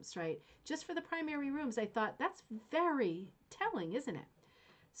other rooms, right? Just for the primary rooms, I thought that's very telling, isn't it?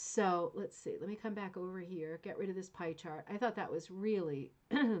 So let's see. Let me come back over here, get rid of this pie chart. I thought that was really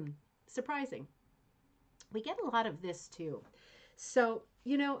surprising. We get a lot of this too. So,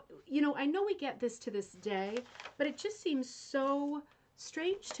 you know, I know we get this to this day, but it just seems so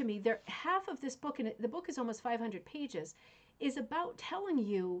strange to me. Half of this book, and the book is almost 500 pages, is about telling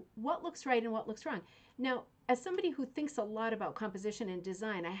you what looks right and what looks wrong. Now, as somebody who thinks a lot about composition and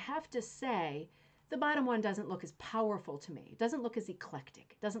design, I have to say the bottom one doesn't look as powerful to me. It doesn't look as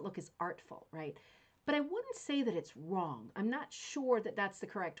eclectic. It doesn't look as artful, right? But I wouldn't say that it's wrong. I'm not sure that that's the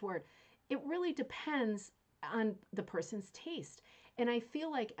correct word. It really depends on the person's taste. And I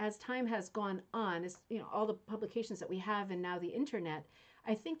feel like as time has gone on, as you know, all the publications that we have and now the internet,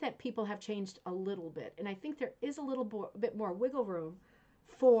 I think that people have changed a little bit. And I think there is a little bit more wiggle room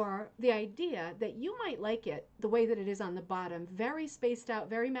for the idea that you might like it the way that it is on the bottom, very spaced out,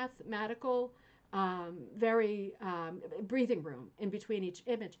 very mathematical, very breathing room in between each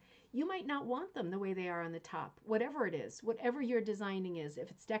image. You might not want them the way they are on the top, whatever it is, whatever your designing is,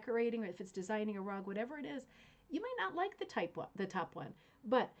 if it's decorating or if it's designing a rug, whatever it is, you might not like the top one.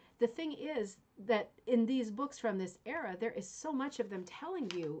 But the thing is that in these books from this era, there is so much of them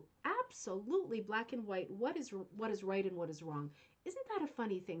telling you absolutely black and white what is right and what is wrong. Isn't that a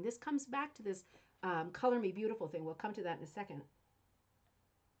funny thing? This comes back to this color me beautiful thing. We'll come to that in a second.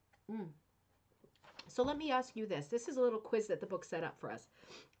 So let me ask you this. This is a little quiz that the book set up for us.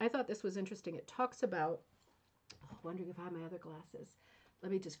 I thought this was interesting. It talks about, wondering if I have my other glasses.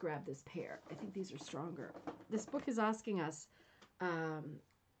 Let me just grab this pair. I think these are stronger. This book is asking us,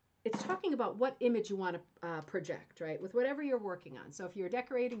 it's talking about what image you want to project, right? With whatever you're working on. So if you're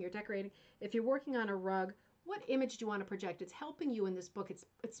decorating, you're decorating. If you're working on a rug, what image do you want to project? It's helping you in this book.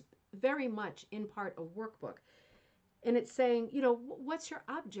 It's very much in part a workbook. And it's saying, you know, what's your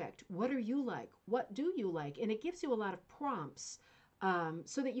object? What are you like? What do you like? And it gives you a lot of prompts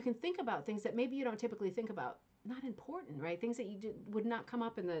so that you can think about things that maybe you don't typically think about. Not important, right? Things that would not come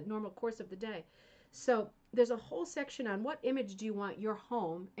up in the normal course of the day. So there's a whole section on what image do you want your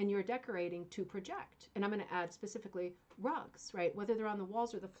home and your decorating to project. And I'm going to add specifically rugs, right? Whether they're on the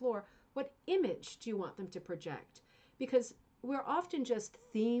walls or the floor, what image do you want them to project? Because we're often just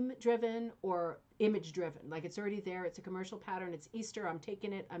theme driven or image driven. Like it's already there. It's a commercial pattern. It's Easter. I'm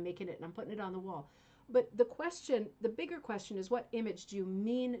taking it, I'm making it, and I'm putting it on the wall. But the bigger question is what image do you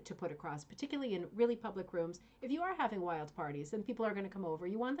mean to put across, particularly in really public rooms? If you are having wild parties and people are going to come over,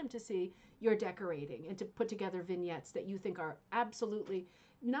 you want them to see your decorating and to put together vignettes that you think are absolutely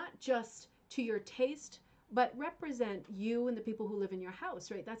not just to your taste, but represent you and the people who live in your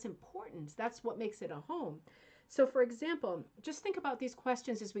house, right? That's important. That's what makes it a home. So for example, just think about these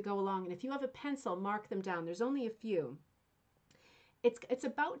questions as we go along. And if you have a pencil, mark them down. There's only a few. It's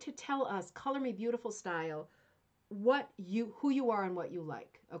about to tell us, color me beautiful style, who you are and what you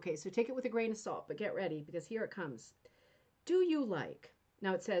like. Okay, so take it with a grain of salt, but get ready because here it comes. Do you like?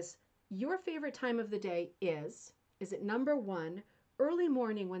 Now it says, your favorite time of the day is it number 1, early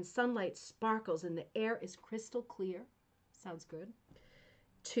morning when sunlight sparkles and the air is crystal clear? Sounds good.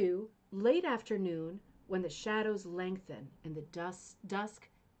 2, late afternoon when the shadows lengthen and the dusk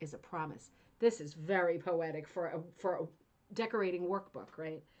is a promise. This is very poetic for a decorating workbook,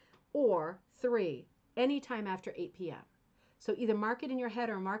 right? Or 3, anytime after 8 p.m. So either mark it in your head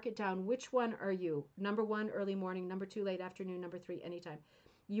or mark it down. Which one are you? Number 1, early morning. Number 2, late afternoon. Number 3, anytime.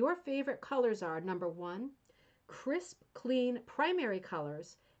 Your favorite colors are number 1, crisp, clean primary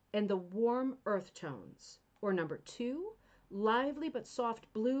colors and the warm earth tones. Or number 2, lively but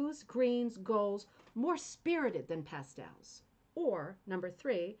soft blues, greens, golds, more spirited than pastels. Or number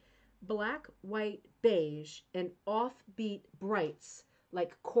 3, black, white, beige, and offbeat brights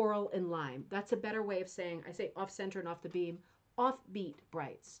like coral and lime. That's a better way of saying, I say off center and off the beam, offbeat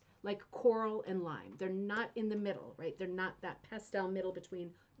brights like coral and lime. They're not in the middle, right? They're not that pastel middle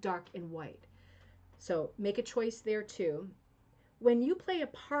between dark and white. So make a choice there too. When you plan a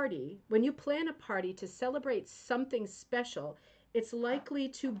party to celebrate something special, it's likely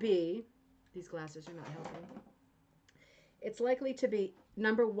to be, these glasses are not helping. It's likely to be,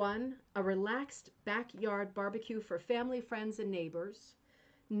 number 1, a relaxed backyard barbecue for family, friends, and neighbors.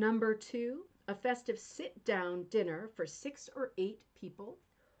 Number 2, a festive sit-down dinner for 6 or 8 people.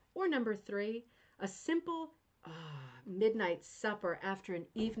 Or number 3, a simple midnight supper after an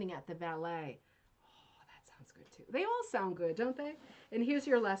evening at the ballet. Oh, that sounds good too. They all sound good, don't they? And here's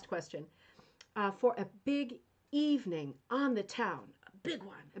your last question. For a big evening on the town, a big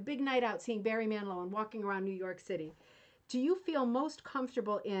one, a big night out seeing Barry Manilow and walking around New York City, do you feel most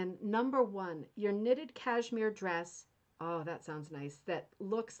comfortable in, number 1, your knitted cashmere dress? Oh, that sounds nice. That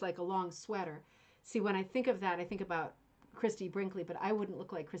looks like a long sweater. See, when I think of that, I think about Christy Brinkley, but I wouldn't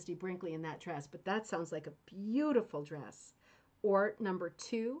look like Christy Brinkley in that dress, but that sounds like a beautiful dress. Or number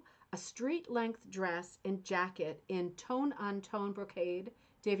 2, a street-length dress and jacket in tone-on-tone brocade.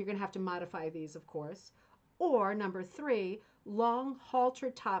 Dave, you're going to have to modify these, of course. Or number 3, long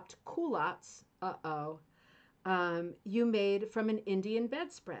halter-topped culottes, you made from an Indian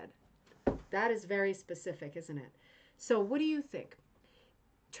bedspread. That is very specific, isn't it? So what do you think?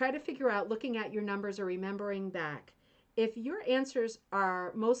 Try to figure out, looking at your numbers or remembering back, if your answers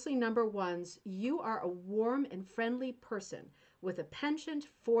are mostly number ones, you are a warm and friendly person with a penchant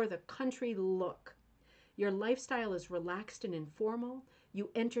for the country look. Your lifestyle is relaxed and informal. You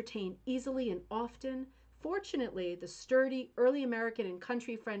entertain easily and often. Fortunately, the sturdy early American and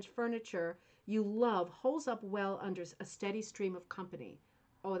country French furniture you love holds up well under a steady stream of company.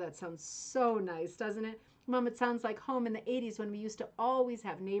 Oh, that sounds so nice, doesn't it? Mom, it sounds like home in the 80s when we used to always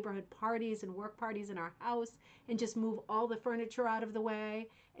have neighborhood parties and work parties in our house and just move all the furniture out of the way,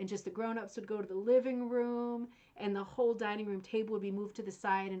 and just the grown-ups would go to the living room and the whole dining room table would be moved to the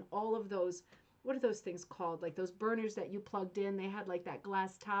side, and all of those, what are those things called? Like those burners that you plugged in, they had like that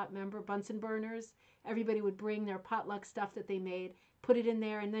glass top, remember? Bunsen burners. Everybody would bring their potluck stuff that they made, put it in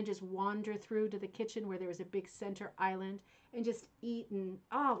there, and then just wander through to the kitchen where there was a big center island and just eat. And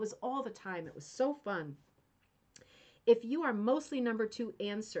it was all the time. It was so fun. If you are mostly number two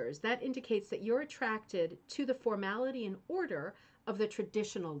answers, that indicates that you're attracted to the formality and order of the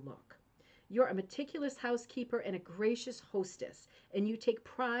traditional look. You're a meticulous housekeeper and a gracious hostess, and you take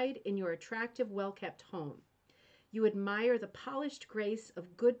pride in your attractive, well-kept home. You admire the polished grace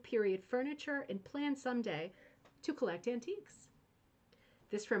of good period furniture and plan someday to collect antiques.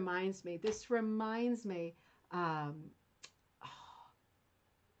 This reminds me, um,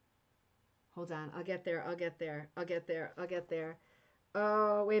 hold on, I'll get there.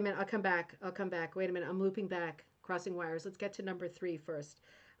 Oh, wait a minute, I'll come back. Wait a minute, I'm looping back, crossing wires. Let's get to number 3 first.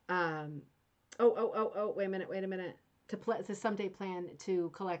 Wait a minute. To someday plan to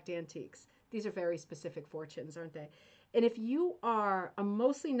collect antiques. These are very specific fortunes, aren't they? And if you are a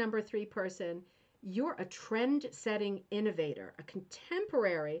mostly number 3 person, you're a trend-setting innovator. A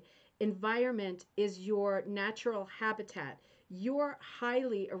contemporary environment is your natural habitat. You're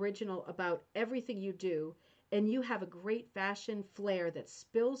highly original about everything you do, and you have a great fashion flair that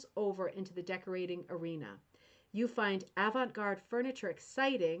spills over into the decorating arena. You find avant-garde furniture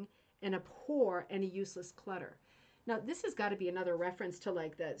exciting and abhor any useless clutter. Now, this has got to be another reference to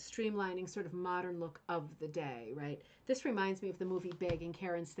like the streamlining sort of modern look of the day, right? This reminds me of the movie Big and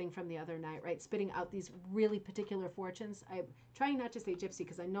Karen's thing from the other night, right? Spitting out these really particular fortunes. I'm trying not to say gypsy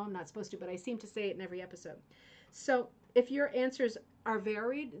because I know I'm not supposed to, but I seem to say it in every episode. So if your answers are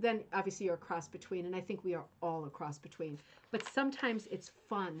varied, then obviously you're a cross between, and I think we are all a cross between. But sometimes it's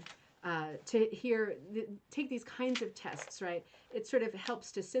fun to take these kinds of tests, right? It sort of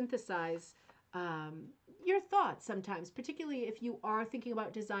helps to synthesize your thoughts sometimes, particularly if you are thinking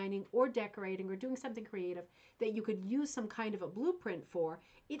about designing or decorating or doing something creative that you could use some kind of a blueprint for.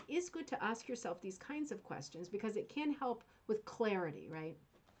 It is good to ask yourself these kinds of questions because it can help with clarity, right?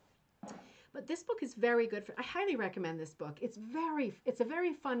 But this book is very good. I highly recommend this book. It's a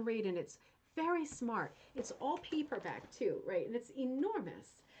very fun read, and it's very smart. It's all paperback too, right? And it's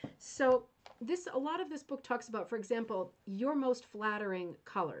enormous. So a lot of this book talks about, for example, your most flattering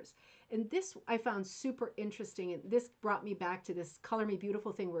colors. And this I found super interesting. And this brought me back to this Color Me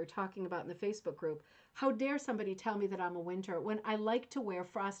Beautiful thing we were talking about in the Facebook group. How dare somebody tell me that I'm a winter when I like to wear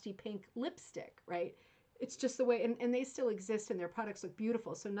frosty pink lipstick, right? It's just the way, and they still exist and their products look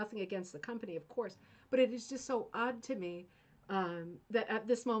beautiful. So nothing against the company, of course. But it is just so odd to me that at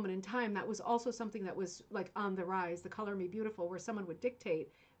this moment in time, that was also something that was like on the rise, the Color Me Beautiful, where someone would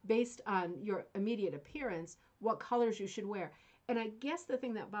dictate based on your immediate appearance what colors you should wear. And I guess the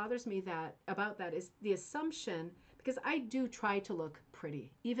thing that bothers me about that is the assumption, because I do try to look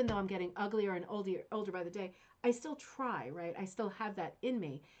pretty, even though I'm getting uglier and older by the day. I still try, right? I still have that in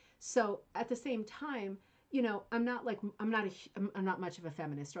me. So at the same time, I'm not much of a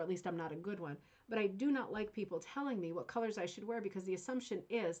feminist, or at least I'm not a good one. But I do not like people telling me what colors I should wear, because the assumption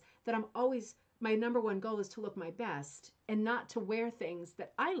is that my number one goal is to look my best and not to wear things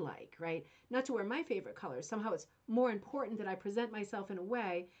that I like, right? Not to wear my favorite colors. Somehow it's more important that I present myself in a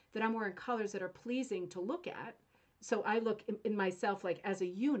way that I'm wearing colors that are pleasing to look at. So I look in myself like as a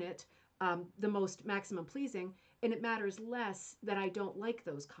unit, the most maximum pleasing, and it matters less that I don't like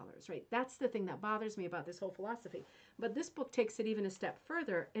those colors, right? That's the thing that bothers me about this whole philosophy. But this book takes it even a step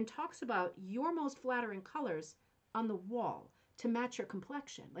further and talks about your most flattering colors on the wall to match your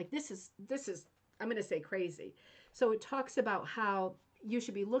complexion. Like this is I'm going to say crazy. So it talks about how you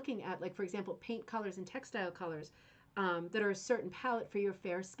should be looking at, like, for example, paint colors and textile colors that are a certain palette for your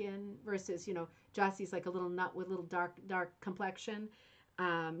fair skin versus, Jossie's like a little nut with a little dark complexion,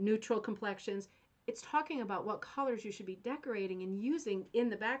 neutral complexions. It's talking about what colors you should be decorating and using in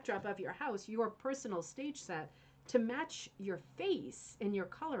the backdrop of your house, your personal stage set, to match your face and your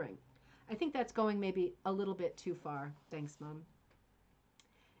coloring. I think that's going maybe a little bit too far. Thanks, Mom.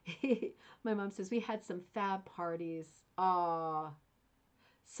 My mom says we had some fab parties.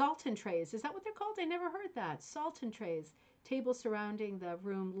 Sultan trays. Is that what they're called? I never heard that. Sultan trays. Table surrounding the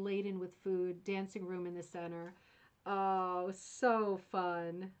room laden with food. Dancing room in the center. Oh, so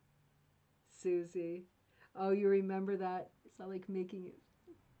fun. Susie. Oh, you remember that? It's not like making it.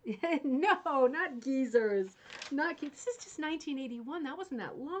 No, not geezers. This is just 1981. That wasn't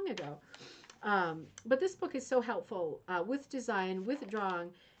that long ago. But this book is so helpful with design, with drawing.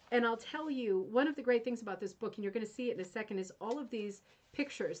 And I'll tell you, one of the great things about this book, and you're going to see it in a second, is all of these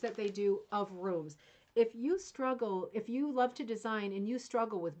pictures that they do of rooms. If you struggle, if you love to design and you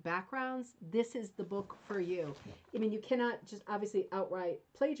struggle with backgrounds, this is the book for you. I mean, you cannot just obviously outright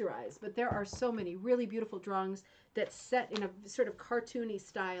plagiarize, but there are so many really beautiful drawings that set in a sort of cartoony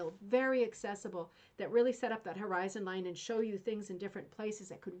style, very accessible, that really set up that horizon line and show you things in different places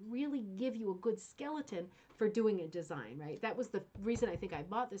that could really give you a good skeleton for doing a design, right? That was the reason I think I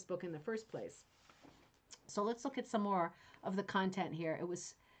bought this book in the first place. So let's look at some more of the content here.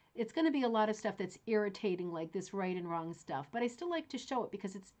 It's going to be a lot of stuff that's irritating, like this right and wrong stuff, but I still like to show it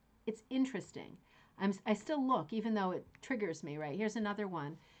because it's interesting. I still look, even though it triggers me, right? Here's another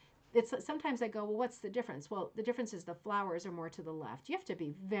one. Sometimes I go, well, what's the difference? Well, the difference is the flowers are more to the left. You have to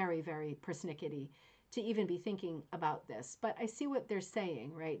be very, very persnickety to even be thinking about this. But I see what they're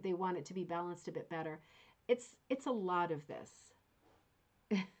saying, right? They want it to be balanced a bit better. It's a lot of this.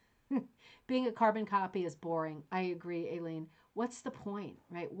 Being a carbon copy is boring. I agree, Aileen. What's the point,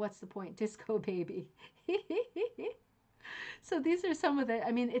 right? What's the point? Disco baby. So these are some of the,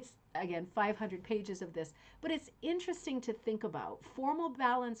 I mean, it's, again, 500 pages of this, but it's interesting to think about formal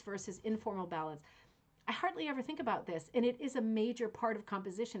balance versus informal balance. I hardly ever think about this, and it is a major part of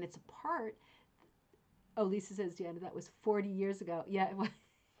composition. It's a part, oh, Lisa says, Deanna, that was 40 years ago. Yeah, it was.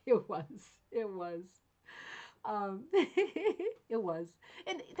 It was. It was. It was.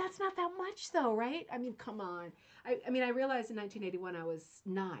 And that's not that much, though, right? I mean, come on. I mean, I realized in 1981 I was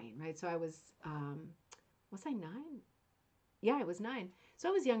 9, right? So I was I 9? Yeah, I was 9. So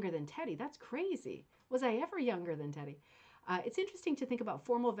I was younger than Teddy. That's crazy. Was I ever younger than Teddy? It's interesting to think about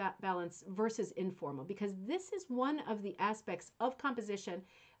formal balance versus informal, because this is one of the aspects of composition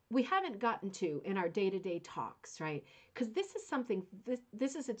we haven't gotten to in our day-to-day talks, right? Because this is something,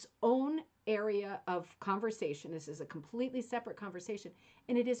 this is its own area of conversation. This is a completely separate conversation,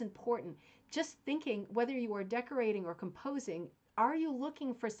 and it is important. Just thinking, whether you are decorating or composing, are you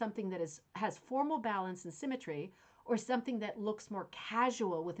looking for something that has formal balance and symmetry, or something that looks more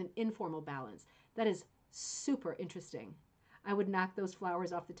casual with an informal balance? That is super interesting. I would knock those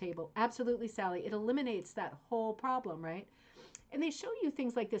flowers off the table. Absolutely, Sally. It eliminates that whole problem, right? And they show you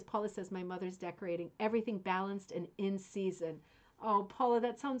things like this. Paula says, my mother's decorating, everything balanced and in season. Oh, Paula,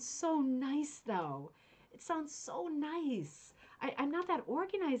 that sounds so nice, though. It sounds so nice. I'm not that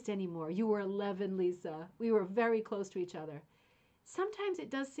organized anymore. You were 11, Lisa. We were very close to each other. Sometimes it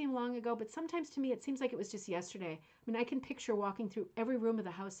does seem long ago, but sometimes to me it seems like it was just yesterday. I mean, I can picture walking through every room of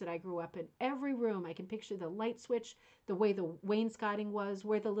the house that I grew up in. Every room, I can picture the light switch, the way the wainscoting was,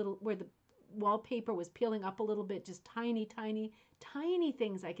 where the wallpaper was peeling up a little bit, just tiny, tiny, tiny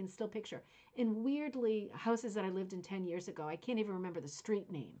things I can still picture. And weirdly, houses that I lived in 10 years ago, I can't even remember the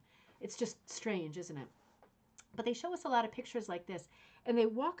street name. It's just strange, isn't it? But they show us a lot of pictures like this, and they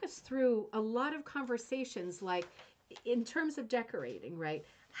walk us through a lot of conversations, like in terms of decorating, right?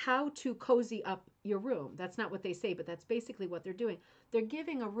 How to cozy up your room. That's not what they say, but that's basically what they're doing. They're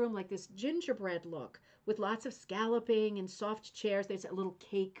giving a room like this gingerbread look with lots of scalloping and soft chairs. There's a little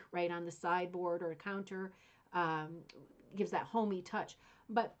cake right on the sideboard or a counter. Gives that homey touch.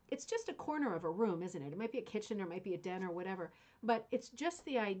 But it's just a corner of a room, isn't it? It might be a kitchen or it might be a den or whatever. But it's just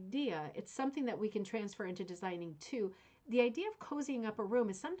the idea. It's something that we can transfer into designing too. The idea of cozying up a room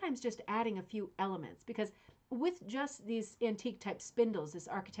is sometimes just adding a few elements, because with just these antique type spindles, this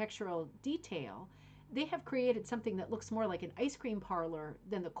architectural detail, they have created something that looks more like an ice cream parlor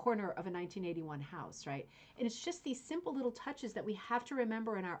than the corner of a 1981 house, right? And it's just these simple little touches that we have to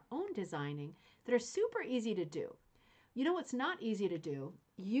remember in our own designing that are super easy to do. You know what's not easy to do?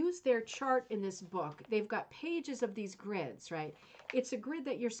 Use their chart in this book. They've got pages of these grids, right? It's a grid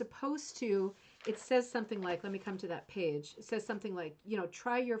that you're supposed to, it says something like, let me come to that page. It says something like, you know,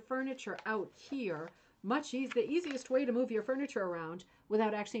 try your furniture out here. The easiest way to move your furniture around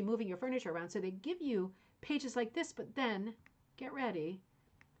without actually moving your furniture around. So they give you pages like this, but then, get ready,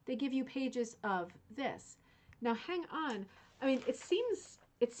 they give you pages of this. Now hang on. I mean, it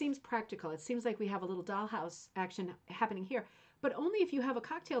seems practical. It seems like we have a little dollhouse action happening here. but only if you have a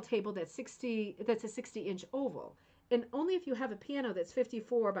cocktail table that's a 60-inch oval. And only if you have a piano that's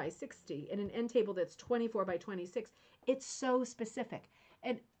 54 by 60 and an end table that's 24 by 26. It's so specific.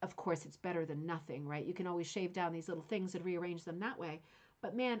 And of course, it's better than nothing, right? You can always shave down these little things and rearrange them that way.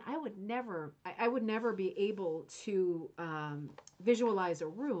 But man, I would never be able to visualize a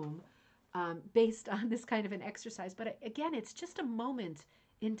room based on this kind of an exercise. But again, it's just a moment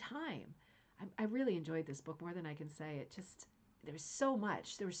in time. I really enjoyed this book more than I can say. It just, there's so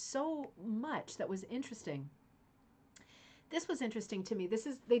much. There was so much that was interesting. This was interesting to me.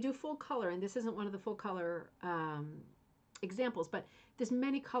 They do full color, and this isn't one of the full color examples, but there's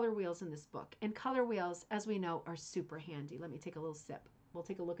many color wheels in this book. And color wheels, as we know, are super handy. Let me take a little sip. We'll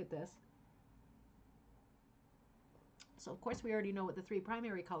take a look at this. So, of course, we already know what the 3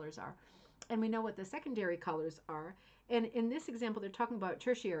 primary colors are, and we know what the secondary colors are. And in this example, they're talking about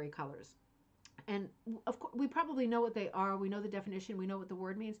tertiary colors. And of course, we probably know what they are. We know the definition. We know what the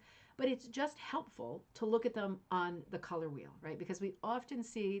word means. But it's just helpful to look at them on the color wheel, right? Because we often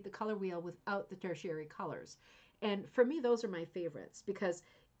see the color wheel without the tertiary colors. And for me, those are my favorites because,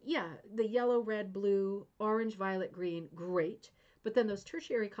 yeah, the yellow, red, blue, orange, violet, green, great. But then those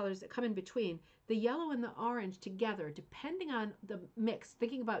tertiary colors that come in between, the yellow and the orange together, depending on the mix,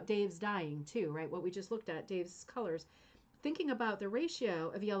 thinking about Dave's dyeing too, right? What we just looked at, Dave's colors, thinking about the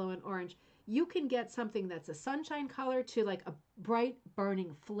ratio of yellow and orange, you can get something that's a sunshine color to like a bright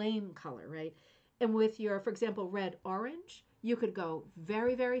burning flame color, right? And with your, for example, red orange, you could go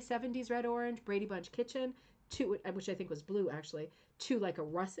very, very 70s red orange, Brady Bunch Kitchen, to, which I think was blue actually, to like a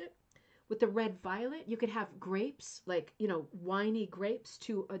russet. With the red violet, you could have grapes, like, you know, winey grapes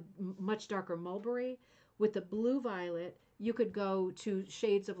to a much darker mulberry. With the blue violet, you could go to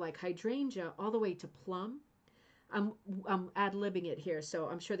shades of like hydrangea all the way to plum. I'm ad-libbing it here, so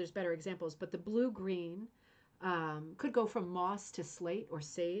I'm sure there's better examples. But the blue-green could go from moss to slate or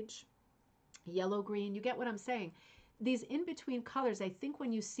sage. Yellow-green, you get what I'm saying. These in-between colors, I think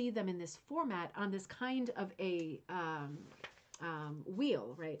when you see them in this format on this kind of a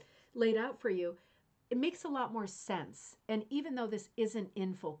wheel, right, laid out for you, it makes a lot more sense. And even though this isn't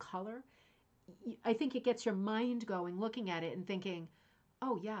in full color, I think it gets your mind going, looking at it and thinking,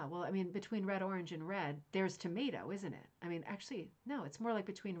 oh, yeah, well, I mean, between red, orange, and red, there's tomato, isn't it? I mean, actually, no, it's more like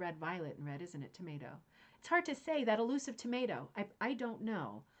between red, violet, and red, isn't it? Tomato. It's hard to say, that elusive tomato. I don't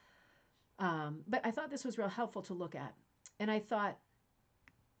know. But I thought this was real helpful to look at. And I thought,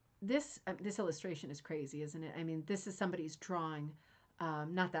 this illustration is crazy, isn't it? I mean, this is somebody's drawing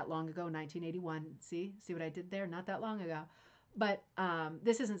not that long ago, 1981. See what I did there? Not that long ago. But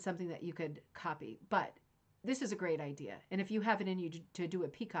this isn't something that you could copy. But this is a great idea. And if you have it in you to do a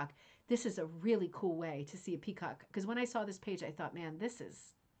peacock, this is a really cool way to see a peacock. Because when I saw this page, I thought, man, this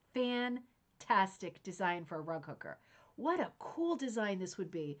is fantastic design for a rug hooker. What a cool design this would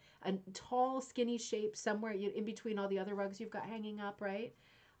be. A tall, skinny shape somewhere in between all the other rugs you've got hanging up, right?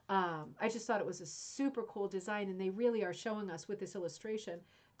 I just thought it was a super cool design. And they really are showing us with this illustration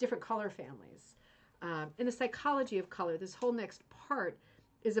different color families. And the psychology of color. This whole next part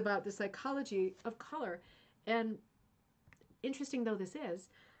is about the psychology of color. And interesting though this is,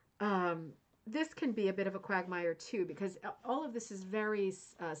 this can be a bit of a quagmire too, because all of this is very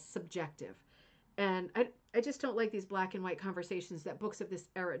subjective. And I just don't like these black and white conversations that books of this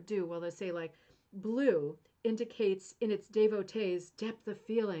era do. Well, they say like, blue indicates in its devotees depth of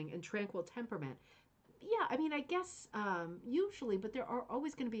feeling and tranquil temperament. Yeah, I mean, I guess usually, but there are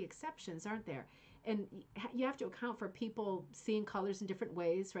always going to be exceptions, aren't there? And you have to account for people seeing colors in different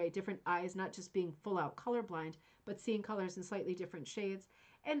ways, right? Different eyes, not just being full out colorblind, but seeing colors in slightly different shades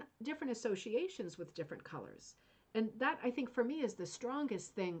and different associations with different colors. And that, I think, for me is the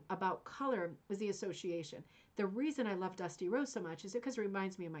strongest thing about color is the association. The reason I love Dusty Rose so much is because it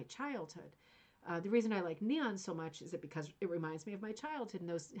reminds me of my childhood. The reason I like neon so much is because it reminds me of my childhood in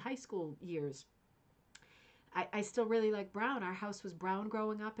those high school years. I still really like brown. Our house was brown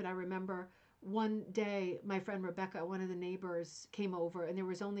growing up, and I remember one day my friend Rebecca, one of the neighbors, came over, and there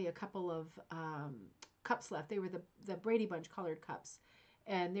was only a couple of cups left. They were the Brady Bunch colored cups,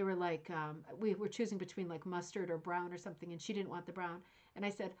 and they were like, we were choosing between like mustard or brown or something, and she didn't want the brown. And I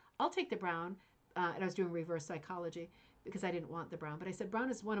said, I'll take the brown, and I was doing reverse psychology because I didn't want the brown. But I said,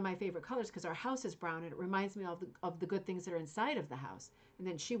 brown is one of my favorite colors because our house is brown, and it reminds me of the good things that are inside of the house. And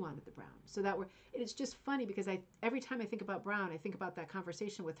then she wanted the brown. So it's just funny because every time I think about brown, I think about that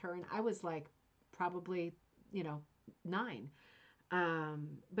conversation with her, and I was like probably, 9.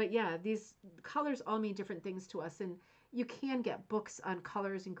 But yeah, these colors all mean different things to us, and you can get books on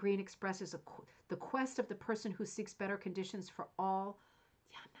colors, and green expresses the quest of the person who seeks better conditions for all.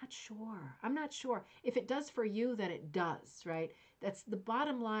 Yeah, I'm not not sure. I'm not sure. If it does for you, then it does, right? That's the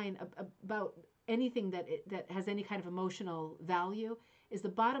bottom line about anything that has any kind of emotional value. Is the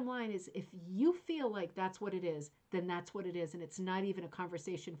bottom line is if you feel like that's what it is, then that's what it is, and it's not even a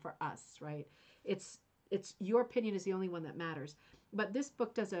conversation for us, right? It's your opinion is the only one that matters. But this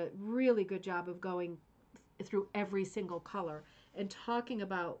book does a really good job of going through every single color and talking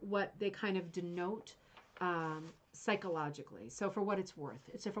about what they kind of denote psychologically. So for what it's worth,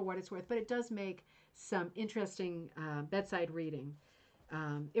 but it does make some interesting bedside reading.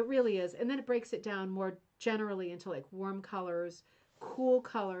 It really is. And then it breaks it down more generally into like warm colors, cool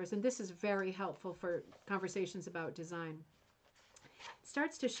colors, and this is very helpful for conversations about design. It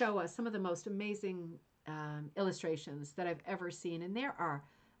starts to show us some of the most amazing illustrations that I've ever seen, and there are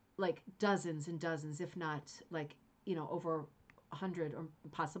like dozens and dozens, if not like, over 100 or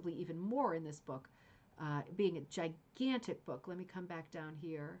possibly even more in this book, being a gigantic book. Let me come back down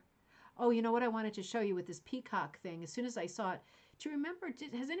here. Oh, you know what I wanted to show you with this peacock thing? As soon as I saw it, do you remember,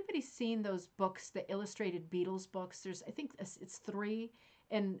 has anybody seen those books, the illustrated Beatles books? I think it's 3,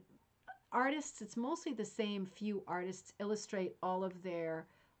 and artists, it's mostly the same few artists illustrate all of their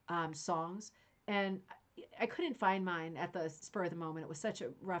songs, and I couldn't find mine at the spur of the moment. It was such a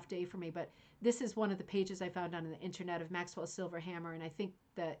rough day for me, but this is one of the pages I found on the internet of Maxwell Silverhammer, and I think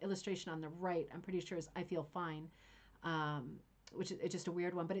the illustration on the right, I'm pretty sure, is I Feel Fine, which is just a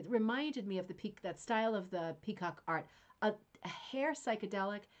weird one, but it reminded me of that style of the peacock art. A hair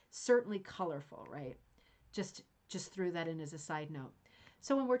psychedelic, certainly colorful, right? Just threw that in as a side note.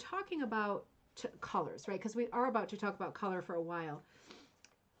 So when we're talking about colors, right, because we are about to talk about color for a while,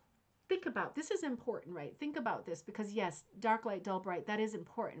 think about, this is important, right? Think about this, because yes, dark, light, dull, bright, that is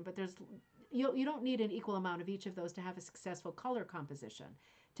important, but you don't need an equal amount of each of those to have a successful color composition,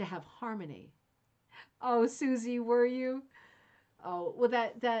 to have harmony. Oh, Susie, were you? Oh, well,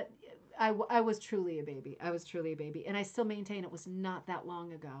 I was truly a baby. I was truly a baby. And I still maintain it was not that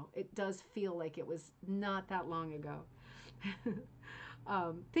long ago. It does feel like it was not that long ago.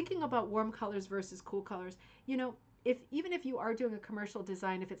 Thinking about warm colors versus cool colors, even if you are doing a commercial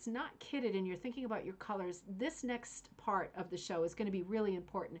design, if it's not kitted and you're thinking about your colors, this next part of the show is going to be really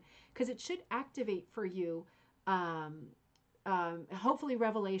important because it should activate for you, hopefully,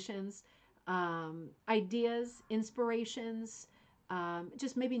 revelations, ideas, inspirations,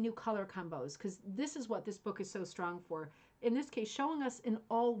 just maybe new color combos, because this is what this book is so strong for. In this case, showing us an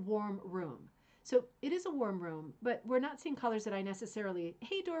all warm room. So it is a warm room, but we're not seeing colors that I necessarily,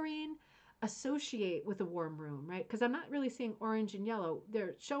 hey Doreen, associate with a warm room, right? Because I'm not really seeing orange and yellow.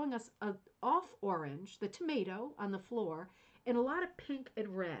 They're showing us a off orange, the tomato on the floor, and a lot of pink and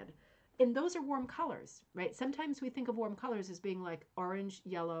red. And those are warm colors, right? Sometimes we think of warm colors as being like orange,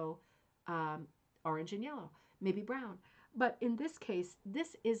 yellow, orange and yellow, maybe brown. But in this case,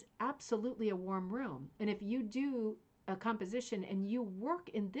 this is absolutely a warm room. And if you do a composition and you work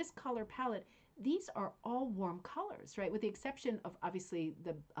in this color palette, these are all warm colors, right? With the exception of obviously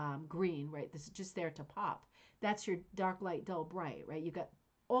the green, right? This is just there to pop. That's your dark, light, dull, bright, right? You got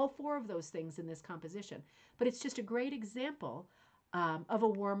all 4 of those things in this composition. But it's just a great example of a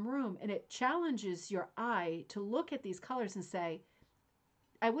warm room. And it challenges your eye to look at these colors and say,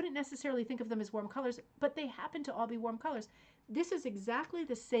 I wouldn't necessarily think of them as warm colors, but they happen to all be warm colors. This is exactly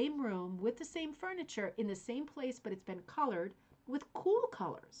the same room with the same furniture in the same place, but it's been colored with cool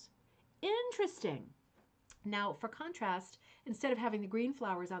colors. Interesting. Now, for contrast, instead of having the green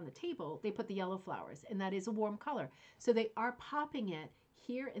flowers on the table, they put the yellow flowers, and that is a warm color. So they are popping it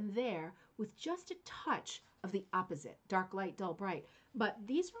here and there with just a touch of the opposite, dark, light, dull, bright. But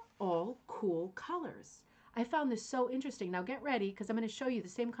these are all cool colors. I found this so interesting. Now get ready, because I'm going to show you the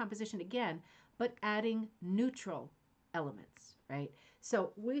same composition again, but adding neutral elements, right?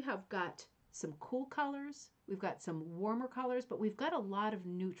 So we have got some cool colors, we've got some warmer colors, but we've got a lot of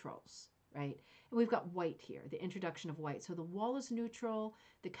neutrals, right? And we've got white here, the introduction of white. So the wall is neutral,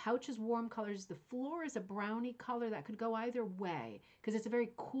 the couch is warm colors, the floor is a browny color that could go either way, because it's a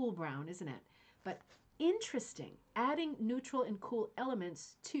very cool brown, isn't it? But interesting, adding neutral and cool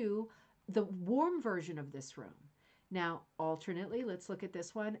elements to the warm version of this room. Now, alternately, let's look at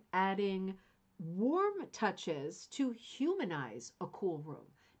this one, adding warm touches to humanize a cool room.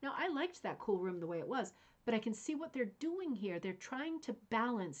 Now, I liked that cool room the way it was, but I can see what they're doing here. They're trying to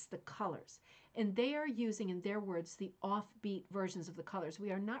balance the colors, and they are using, in their words, the offbeat versions of the colors.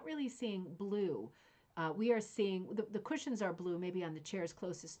 We are not really seeing blue. We are seeing, the cushions are blue, maybe on the chairs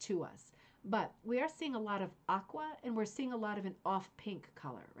closest to us, but we are seeing a lot of aqua, and we're seeing a lot of an off pink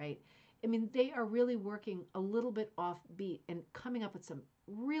color, right? I mean, they are really working a little bit offbeat and coming up with some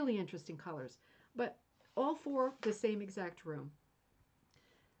really interesting colors, but all 4 the same exact room.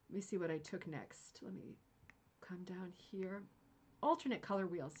 Let me see what I took next. Let me come down here. Alternate color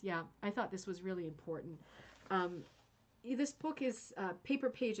wheels. Yeah, I thought this was really important. This book is paper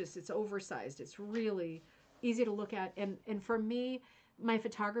pages. It's oversized. It's really easy to look at. And for me, my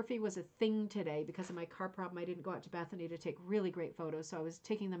photography was a thing today because of my car problem. I didn't go out to Bethany to take really great photos, so I was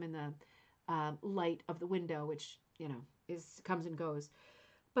taking them in the light of the window, which comes and goes.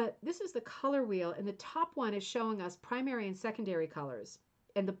 But this is the color wheel, and the top one is showing us primary and secondary colors,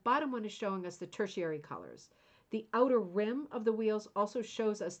 and the bottom one is showing us the tertiary colors. The outer rim of the wheels also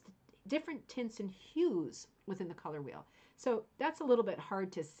shows us different tints and hues within the color wheel. So that's a little bit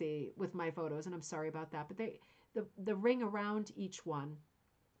hard to see with my photos, and I'm sorry about that. But the ring around each one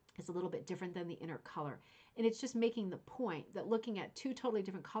is a little bit different than the inner color. And it's just making the point that looking at two totally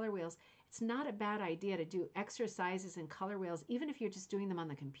different color wheels, it's not a bad idea to do exercises in color wheels, even if you're just doing them on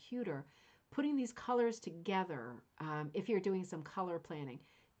the computer, putting these colors together if you're doing some color planning.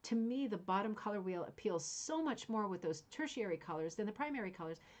 To me, the bottom color wheel appeals so much more with those tertiary colors than the primary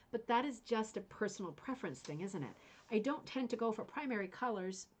colors, but that is just a personal preference thing, isn't it? I don't tend to go for primary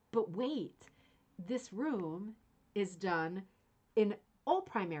colors, but wait, this room is done in all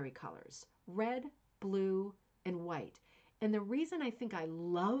primary colors, red, blue, and white. And the reason I think I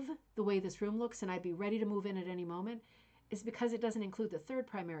love the way this room looks and I'd be ready to move in at any moment is because it doesn't include the third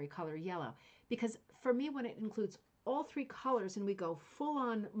primary color, yellow. Because for me, when it includes all three colors and we go full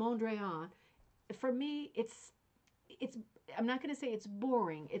on Mondrian, for me, it's I'm not going to say it's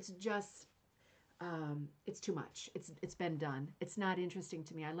boring. It's just, it's too much. It's been done. It's not interesting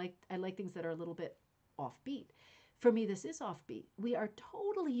to me. I like things that are a little bit offbeat. For me, this is offbeat. We are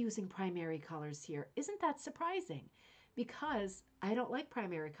totally using primary colors here. Isn't that surprising? Because I don't like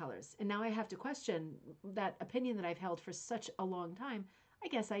primary colors. And now I have to question that opinion that I've held for such a long time. I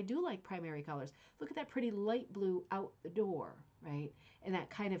guess I do like primary colors. Look at that pretty light blue out the door, right? And that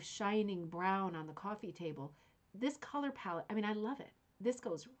kind of shining brown on the coffee table. This color palette, I mean, I love it. This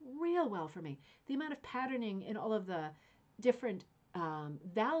goes real well for me. The amount of patterning in all of the different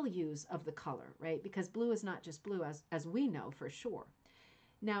values of the color, right? Because blue is not just blue, as we know for sure.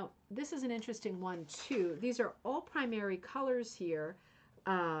 Now, this is an interesting one too. These are all primary colors here,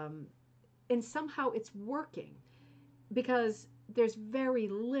 and somehow it's working because there's very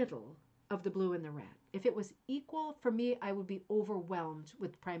little of the blue and the red. If it was equal, for me, I would be overwhelmed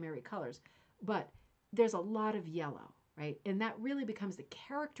with primary colors. But there's a lot of yellow, right? And that really becomes the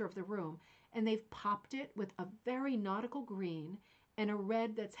character of the room. And they've popped it with a very nautical green and a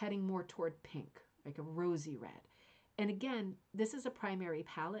red that's heading more toward pink, like a rosy red. And again, this is a primary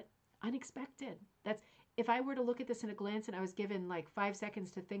palette, unexpected. That's, if I were to look at this in a glance and I was given like 5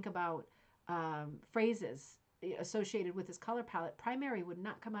 seconds to think about phrases associated with this color palette, primary would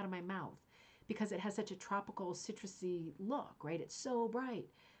not come out of my mouth because it has such a tropical citrusy look, right? It's so bright,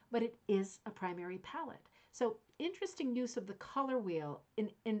 but it is a primary palette. So interesting use of the color wheel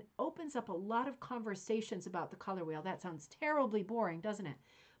and opens up a lot of conversations about the color wheel. That sounds terribly boring, doesn't it?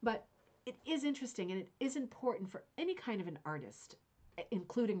 But it is interesting and it is important for any kind of an artist,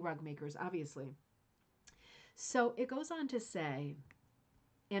 including rug makers, obviously. So it goes on to say,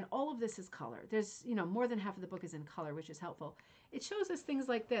 and all of this is color. There's, more than half of the book is in color, which is helpful. It shows us things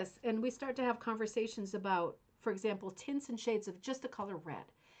like this, and we start to have conversations about, for example, tints and shades of just the color red.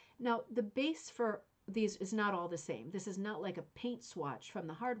 Now, the base for these is not all the same. This is not like a paint swatch from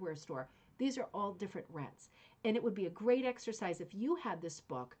the hardware store. These are all different reds. And it would be a great exercise if you had this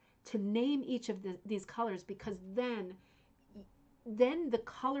book to name each of these colors, because then the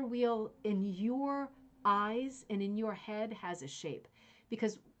color wheel in your eyes and in your head has a shape.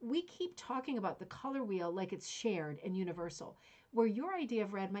 Because we keep talking about the color wheel like it's shared and universal, where your idea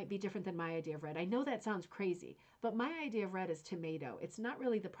of red might be different than my idea of red. I know that sounds crazy, but my idea of red is tomato. It's not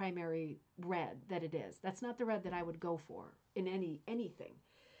really the primary red that it is. That's not the red that I would go for in anything.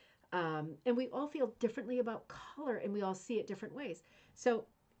 And we all feel differently about color, and we all see it different ways. So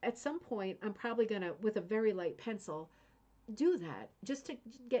at some point, I'm probably going to, with a very light pencil, do that just to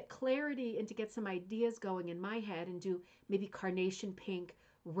get clarity and to get some ideas going in my head, and do maybe carnation pink,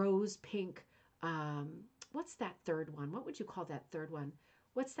 rose pink. What's that third one? What would you call that third one?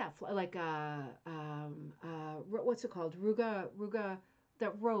 What's that? Like, what's it called? Ruga,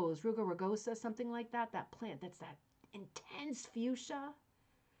 that rose, Ruga rugosa, something like that. That plant, that's that intense fuchsia.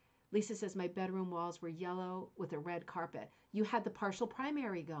 Lisa says, my bedroom walls were yellow with a red carpet. You had the partial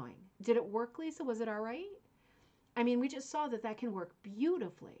primary going. Did it work, Lisa? Was it all right? I mean, we just saw that can work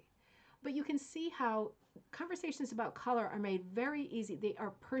beautifully. But you can see how conversations about color are made very easy. They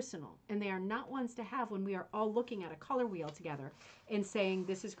are personal, and they are not ones to have when we are all looking at a color wheel together and saying,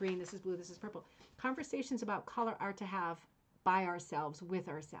 this is green, this is blue, this is purple. Conversations about color are to have by ourselves, with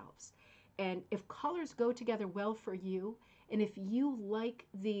ourselves. And if colors go together well for you, and if you like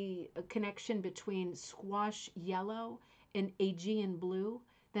the connection between squash yellow and Aegean blue,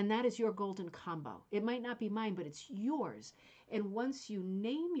 then that is your golden combo. It might not be mine, but it's yours. And once you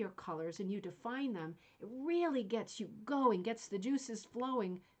name your colors and you define them, it really gets you going, gets the juices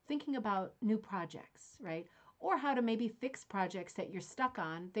flowing, thinking about new projects, right? Or how to maybe fix projects that you're stuck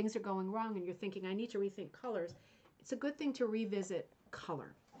on. Things are going wrong and you're thinking, I need to rethink colors. It's a good thing to revisit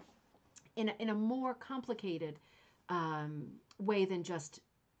color in a more complicated way than just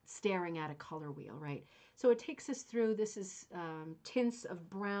staring at a color wheel, right? So it takes us through, this is tints of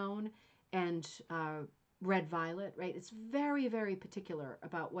brown and red violet, right? It's very, very particular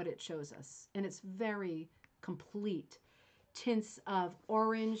about what it shows us, and it's very complete. Tints of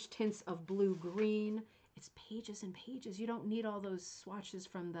orange, tints of blue green. It's pages and pages. You don't need all those swatches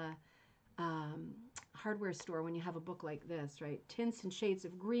from the hardware store when you have a book like this, right? Tints and shades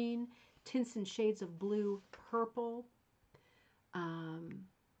of green, tints and shades of blue, purple.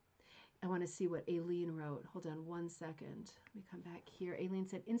 I want to see what Aileen wrote. Hold on one second. Let me come back here. Aileen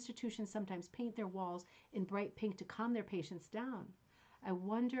said, institutions sometimes paint their walls in bright pink to calm their patients down. I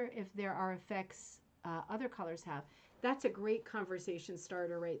wonder if there are effects other colors have. That's a great conversation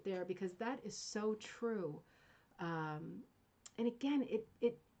starter right there, because that is so true. And again,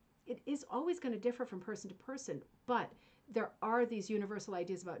 it is always going to differ from person to person, but there are these universal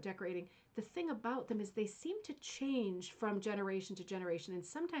ideas about decorating. The thing about them is they seem to change from generation to generation and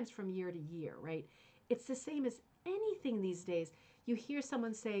sometimes from year to year, right? It's the same as anything these days. You hear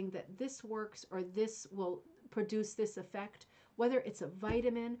someone saying that this works or this will produce this effect, whether it's a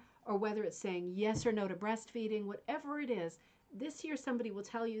vitamin or whether it's saying yes or no to breastfeeding, whatever it is. This year somebody will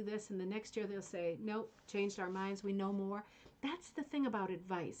tell you this and the next year they'll say, nope, changed our minds, we know more. That's the thing about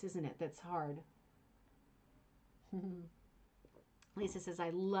advice, isn't it? That's hard. Lisa says,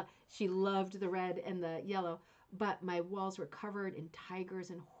 she loved the red and the yellow, but my walls were covered in tigers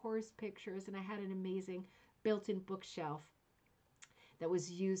and horse pictures, and I had an amazing built-in bookshelf that was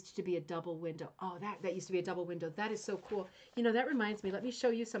used to be a double window. Oh, that used to be a double window. That is so cool. You know, that reminds me, let me show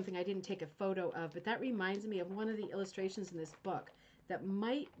you something I didn't take a photo of, but that reminds me of one of the illustrations in this book that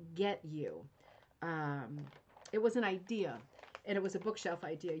might get you. It was an idea, and it was a bookshelf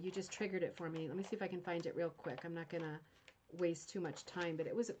idea. You just triggered it for me. Let me see if I can find it real quick. I'm not going to waste too much time, but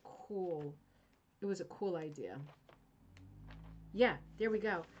it was a cool idea. Yeah, there we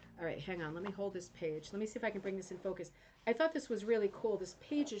go. All right, hang on. Let me hold this page. Let me see if I can bring this in focus. I thought this was really cool. This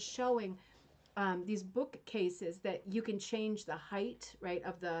page is showing these bookcases that you can change the height, right,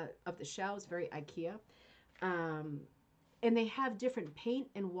 of the shelves. Very IKEA. And they have different paint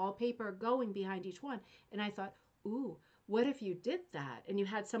and wallpaper going behind each one. And I thought, ooh, what if you did that? And you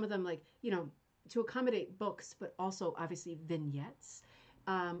had some of them like, you know, to accommodate books, but also obviously vignettes.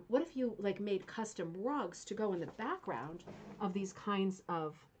 What if you like made custom rugs to go in the background of these kinds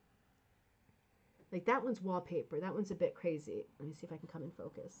of, like that one's wallpaper. That one's a bit crazy. Let me see if I can come in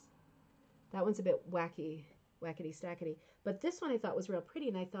focus. That one's a bit wacky, wackety stackety. But this one I thought was real pretty,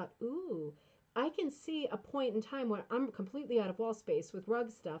 and I thought, ooh, I can see a point in time when I'm completely out of wall space with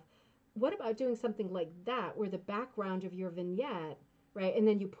rug stuff. What about doing something like that, where the background of your vignette, right, and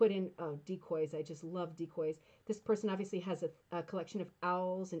then you put in, oh, decoys. I just love decoys. This person obviously has a collection of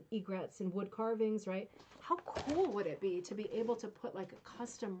owls and egrets and wood carvings, right? How cool would it be to be able to put like a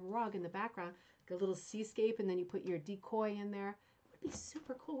custom rug in the background, like a little seascape, and then you put your decoy in there? It would be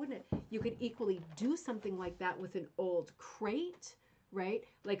super cool, wouldn't it? You could equally do something like that with an old crate, right?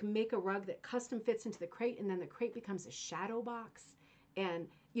 Like make a rug that custom fits into the crate, and then the crate becomes a shadow box, and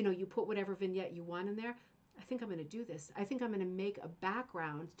you know, you put whatever vignette you want in there. I think I'm going to do this. I think I'm going to make a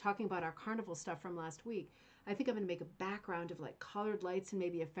background, talking about our carnival stuff from last week. I think I'm going to make a background of like colored lights and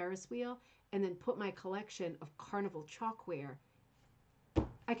maybe a Ferris wheel, and then put my collection of carnival chalkware.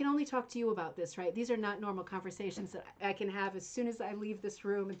 I can only talk to you about this, right? These are not normal conversations that I can have as soon as I leave this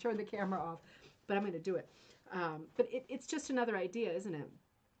room and turn the camera off, but I'm going to do it. But it's just another idea, isn't it?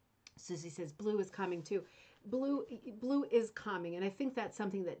 Susie says blue is coming too. Blue is calming, and I think that's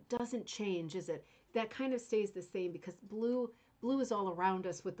something that doesn't change, is it? That kind of stays the same, because blue is all around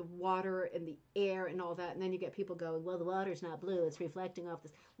us with the water and the air and all that, and then you get people go, well, the water's not blue, it's reflecting off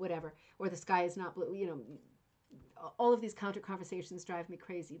this, whatever, or the sky is not blue. You know, all of these counter conversations drive me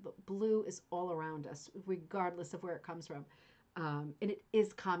crazy, but blue is all around us, regardless of where it comes from. And it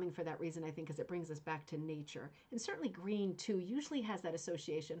is calming for that reason, I think, because it brings us back to nature. And certainly green, too, usually has that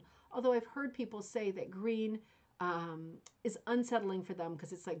association. Although I've heard people say that green is unsettling for them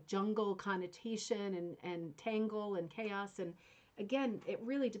because it's like jungle connotation and tangle and chaos. And again, it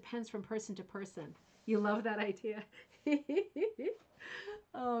really depends from person to person. You love that idea?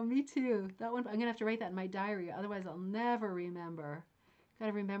 Oh, me too. That one I'm gonna have to write that in my diary, otherwise I'll never remember.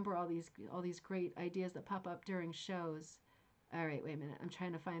 Gotta remember all these great ideas that pop up during shows. All right, wait a minute. I'm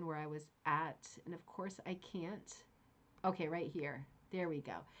trying to find where I was at, and of course I can't. Okay, right here. There we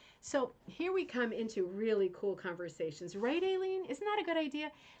go. So here we come into really cool conversations, right, Aileen? Isn't that a good idea?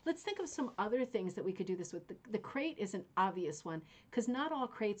 Let's think of some other things that we could do this with. The crate is an obvious one because not all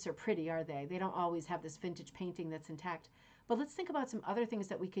crates are pretty, are they? They don't always have this vintage painting that's intact. But let's think about some other things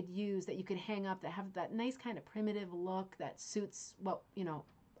that we could use that you could hang up that have that nice kind of primitive look that suits what,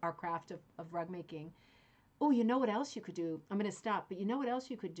 our craft of rug making. Oh, you know what else you could do? I'm going to stop, but you know what else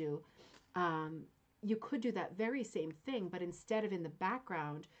you could do? Um, you could do that very same thing, but instead of in the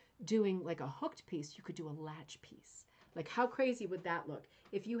background doing like a hooked piece, you could do a latch piece. Like, how crazy would that look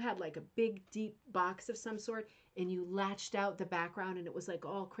if you had like a big, deep box of some sort and you latched out the background and it was like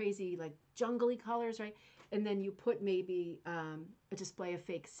all crazy, like jungly colors, right? And then you put maybe a display of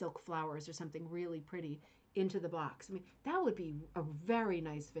fake silk flowers or something really pretty into the box. I mean, that would be a very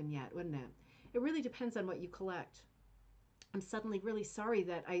nice vignette, wouldn't it? It really depends on what you collect. I'm suddenly really sorry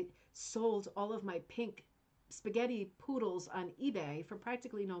that I sold all of my pink spaghetti poodles on eBay for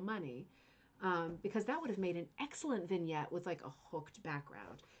practically no money, because that would have made an excellent vignette with like a hooked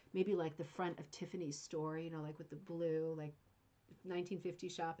background. Maybe like the front of Tiffany's store, like with the blue, like 1950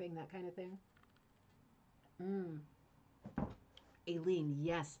 shopping, that kind of thing. Mm. Aileen,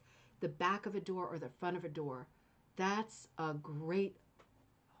 yes. The back of a door or the front of a door. That's a great,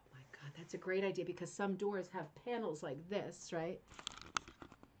 oh my God, that's a great idea because some doors have panels like this, right?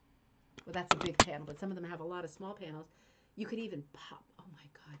 Well, that's a big panel, but some of them have a lot of small panels. You could even pop, oh my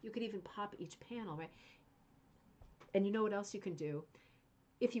God, you could even pop each panel, right? And you know what else you can do?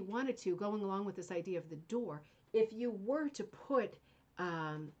 If you wanted to, going along with this idea of the door, if you were to put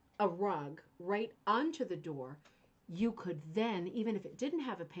a rug right onto the door, you could then, even if it didn't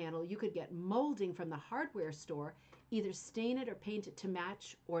have a panel, you could get molding from the hardware store, either stain it or paint it to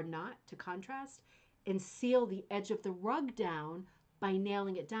match or not, to contrast, and seal the edge of the rug down by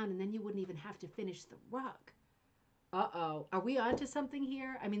nailing it down, and then you wouldn't even have to finish the rug. Uh-oh. Are we onto something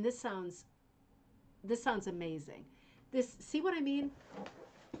here? I mean, this sounds amazing. See what I mean?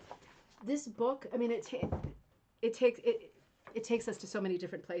 This book, I mean, it takes it takes us to so many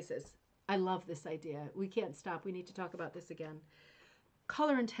different places. I love this idea. We can't stop. We need to talk about this again.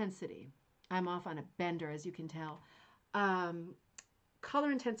 Color intensity. I'm off on a bender, as you can tell. Um,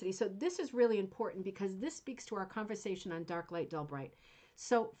 Color intensity. So this is really important because this speaks to our conversation on dark, light, dull, bright.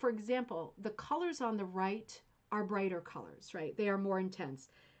 So, for example, the colors on the right are brighter colors, right? They are more intense.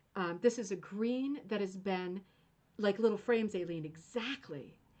 This is a green that has been like little frames, Aileen,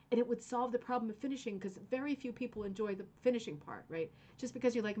 exactly. And it would solve the problem of finishing because very few people enjoy the finishing part, right? Just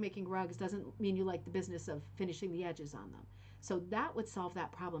because you like making rugs doesn't mean you like the business of finishing the edges on them. So that would solve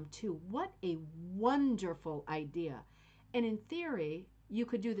that problem too. What a wonderful idea. And in theory, you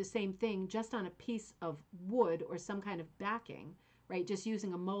could do the same thing just on a piece of wood or some kind of backing, right? Just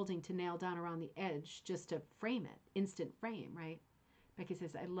using a molding to nail down around the edge just to frame it, instant frame, right? Becky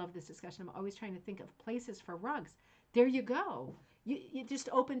says, I love this discussion. I'm always trying to think of places for rugs. There you go. You just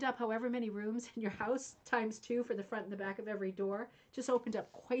opened up however many rooms in your house, times two for the front and the back of every door. Just opened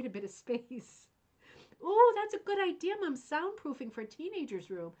up quite a bit of space. Oh, that's a good idea, Mom. Soundproofing for a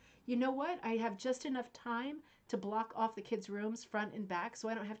teenager's room. You know what? I have just enough time to block off the kids' rooms front and back so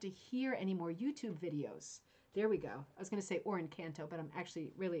I don't have to hear any more YouTube videos. There we go. I was going to say or Encanto, but I'm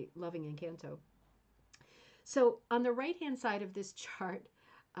actually really loving Encanto. So on the right-hand side of this chart,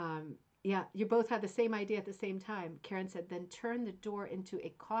 yeah, you both had the same idea at the same time. Karen said, then turn the door into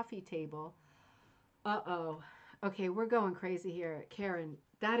a coffee table. Uh-oh. Okay, we're going crazy here. Karen,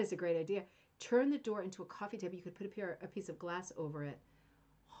 that is a great idea. Turn the door into a coffee table. You could put a piece of glass over it.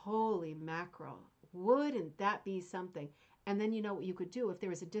 Holy mackerel. Wouldn't that be something? And then you know what you could do if there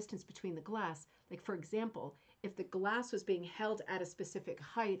was a distance between the glass. Like, for example, if the glass was being held at a specific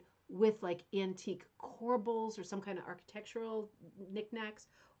height with like antique corbels or some kind of architectural knickknacks,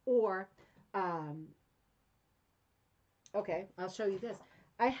 or, okay, I'll show you this.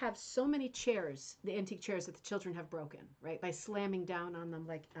 I have so many chairs, the antique chairs that the children have broken, right, by slamming down on them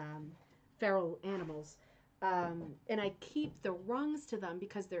like feral animals. And I keep the rungs to them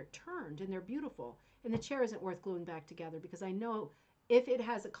because they're turned and they're beautiful. And the chair isn't worth gluing back together because I know if it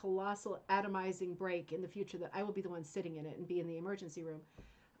has a colossal atomizing break in the future that I will be the one sitting in it and be in the emergency room.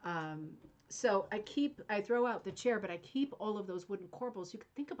 So I throw out the chair, but I keep all of those wooden corbels. You can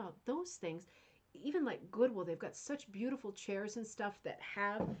think about those things. Even like Goodwill, they've got such beautiful chairs and stuff that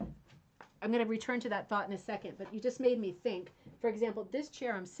have, I'm going to return to that thought in a second, but you just made me think. For example, this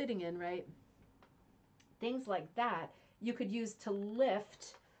chair I'm sitting in, right? things like that you could use to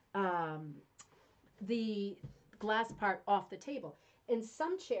lift the glass part off the table. In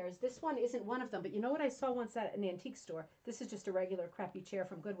some chairs, this one isn't one of them, but you know what I saw once at an antique store? This is just a regular crappy chair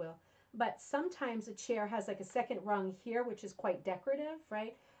from Goodwill. But sometimes a chair has like a second rung here, which is quite decorative,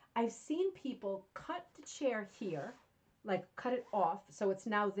 right? I've seen people cut the chair here, like cut it off so it's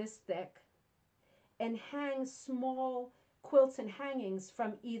now this thick, and hang small quilts and hangings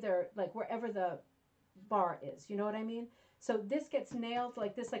from either, like wherever the bar is. You know what I mean? So this gets nailed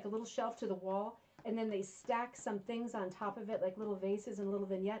like this, like a little shelf to the wall, and then they stack some things on top of it, like little vases and a little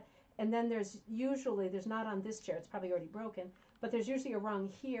vignette. And then there's not on this chair, it's probably already broken, but there's usually a rung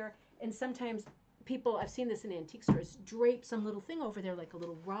here, and sometimes people, I've seen this in antique stores, drape some little thing over there, like a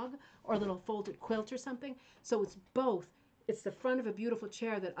little rug or a little folded quilt or something. So it's both. It's the front of a beautiful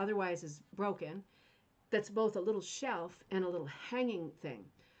chair that otherwise is broken, that's both a little shelf and a little hanging thing.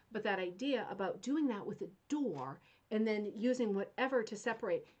 But that idea about doing that with a door and then using whatever to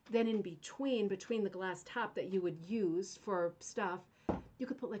separate, then in between the glass top that you would use for stuff, you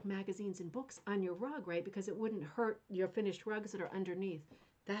could put like magazines and books on your rug, right? Because it wouldn't hurt your finished rugs that are underneath.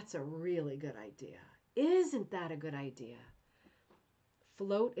 That's a really good idea. Isn't that a good idea?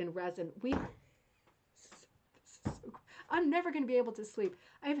 Float in resin. I'm never going to be able to sleep.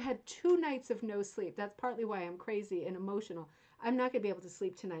 I've had 2 nights of no sleep. That's partly why I'm crazy and emotional. I'm not going to be able to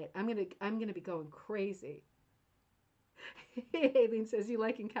sleep tonight. I'm going to be going crazy. Aileen says, you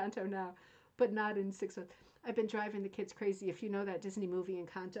like Encanto now, but not in 6 months. I've been driving the kids crazy. If you know that Disney movie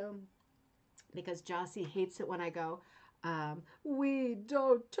Encanto, because Jossie hates it when I go, we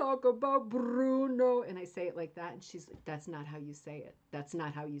don't talk about Bruno. And I say it like that. And she's like, that's not how you say it. That's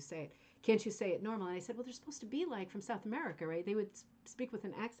not how you say it. Can't you say it normal? And I said, well, they're supposed to be like from South America, right? They would speak with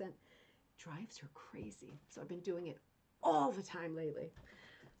an accent. It drives her crazy. So I've been doing it all the time lately.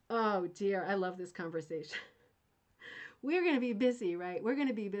 Oh, dear. I love this conversation. We're going to be busy, right? We're going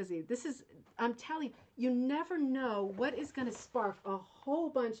to be busy. I'm telling you, you never know what is going to spark a whole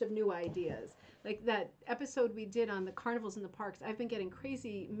bunch of new ideas. Like that episode we did on the carnivals in the parks, I've been getting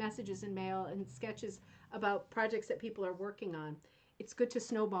crazy messages in mail and sketches about projects that people are working on. It's good to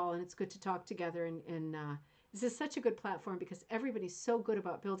snowball and it's good to talk together. And this is such a good platform because everybody's so good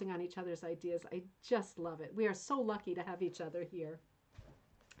about building on each other's ideas. I just love it. We are so lucky to have each other here.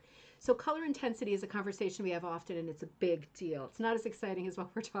 So color intensity is a conversation we have often, and it's a big deal. It's not as exciting as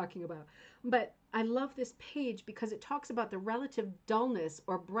what we're talking about. But I love this page because it talks about the relative dullness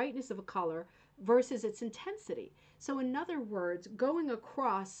or brightness of a color versus its intensity. So in other words, going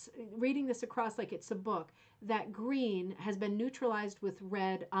across, reading this across like it's a book, that green has been neutralized with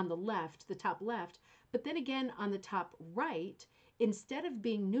red on the left, the top left, but then again on the top right, instead of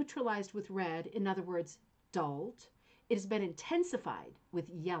being neutralized with red, in other words, dulled, it has been intensified with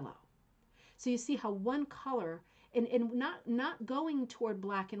yellow. So you see how one color, and not going toward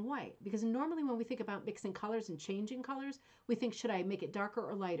black and white, because normally when we think about mixing colors and changing colors, we think, should I make it darker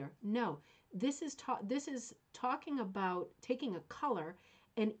or lighter? No, this is talking about taking a color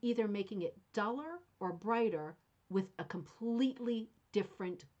and either making it duller or brighter with a completely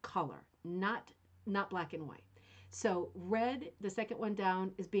different color, not black and white. So red, the second one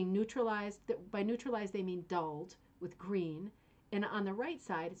down, is being neutralized. By neutralized, they mean dulled with green. And on the right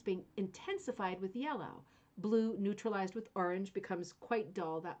side, it's being intensified with yellow. Blue neutralized with orange becomes quite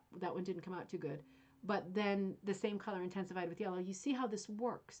dull. That one didn't come out too good. But then the same color intensified with yellow. You see how this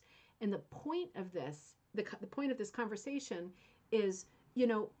works. And the point of this, the point of this conversation is,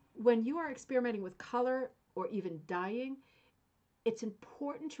 when you are experimenting with color or even dyeing, it's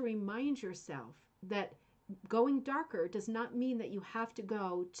important to remind yourself that going darker does not mean that you have to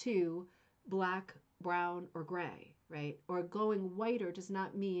go to black, brown, or gray, right? Or going whiter does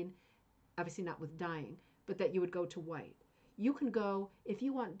not mean, obviously not with dyeing, but that you would go to white. You can go, if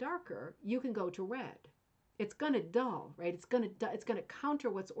you want darker, you can go to red. It's going to dull, right? It's going to counter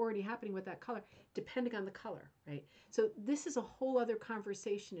what's already happening with that color, depending on the color, right? So this is a whole other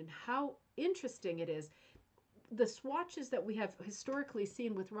conversation, and how interesting it is. The swatches that we have historically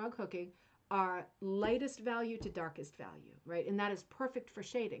seen with rug hooking are lightest value to darkest value, right? And that is perfect for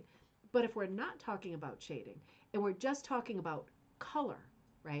shading. But if we're not talking about shading and we're just talking about color,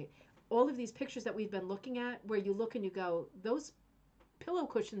 right? All of these pictures that we've been looking at where you look and you go, those pillow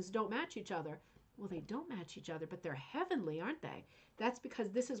cushions don't match each other. Well, they don't match each other, but they're heavenly, aren't they? That's because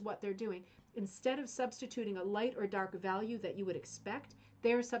this is what they're doing. Instead of substituting a light or dark value that you would expect,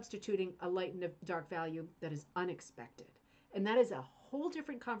 they're substituting a light and a dark value that is unexpected. And that is a whole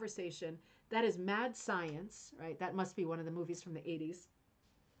different conversation. That is mad science, right? That must be one of the movies from the 80s.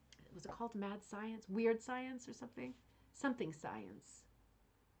 Was it called Mad Science? Weird Science or something? Something Science.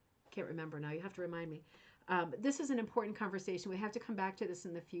 Can't remember now. You have to remind me. This is an important conversation. We have to come back to this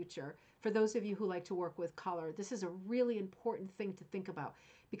in the future. For those of you who like to work with color, this is a really important thing to think about,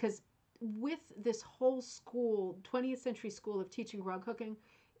 because with this whole school, 20th century school of teaching rug hooking,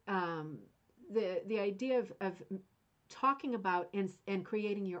 the idea of talking about and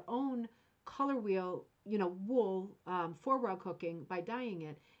creating your own color wheel, wool for rug hooking by dyeing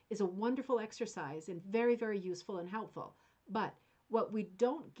it is a wonderful exercise and very, very useful and helpful. But what we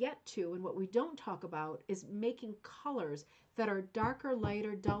don't get to and what we don't talk about is making colors that are darker,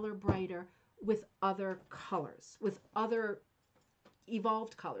 lighter, duller, brighter with other colors, with other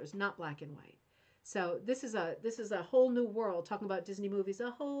evolved colors, not black and white. So this is a whole new world, talking about Disney movies,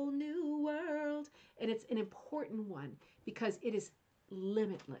 a whole new world. And it's an important one because it is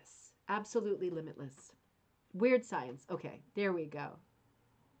limitless, absolutely limitless. Weird science. Okay, there we go.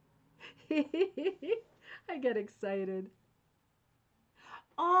 I get excited.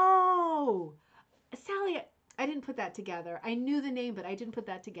 Oh, Sally, I didn't put that together. I knew the name, but I didn't put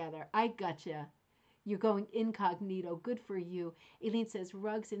that together. I gotcha. You're going incognito. Good for you. Aileen says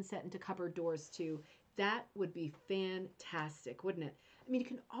rugs inset into cupboard doors too. That would be fantastic, wouldn't it? I mean, you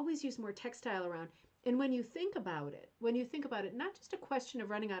can always use more textile around. And when you think about it, not just a question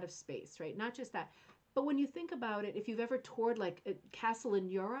of running out of space, right? Not just that. But when you think about it, if you've ever toured like a castle in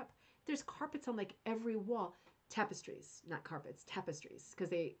Europe, there's carpets on like every wall. Tapestries, not carpets, tapestries,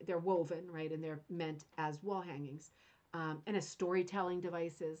 because they're woven, right? And they're meant as wall hangings and as storytelling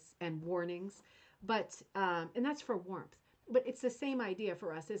devices and warnings. But, and that's for warmth. But it's the same idea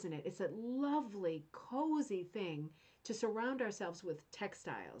for us, isn't it? It's a lovely, cozy thing to surround ourselves with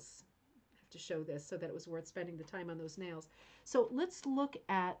textiles. I have to show this so that it was worth spending the time on those nails. So let's look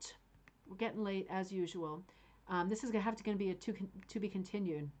at, we're getting late as usual. This is going to be a to be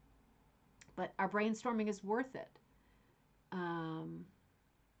continued. But our brainstorming is worth it.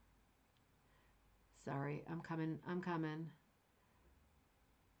 Sorry, I'm coming.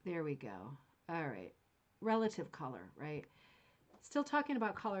 There we go. All right. Relative color, right? Still talking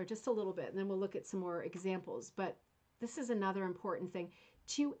about color just a little bit, and then we'll look at some more examples. But this is another important thing.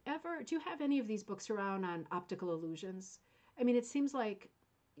 Do you have any of these books around on optical illusions? I mean, it seems like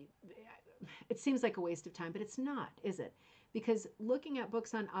a waste of time, but it's not, is it? Because looking at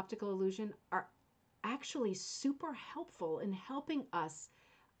books on optical illusion are actually super helpful in helping us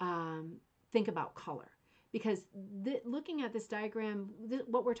think about color. Because looking at this diagram,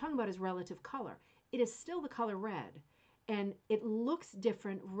 what we're talking about is relative color. It is still the color red, and it looks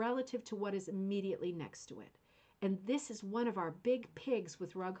different relative to what is immediately next to it. And this is one of our big pigs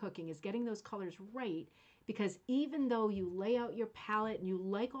with rug hooking, is getting those colors right, because even though you lay out your palette and you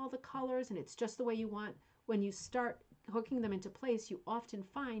like all the colors and it's just the way you want, when you start hooking them into place, you often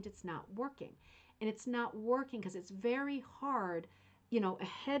find it's not working. And it's not working because it's very hard,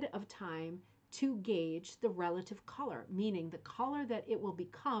 ahead of time to gauge the relative color, meaning the color that it will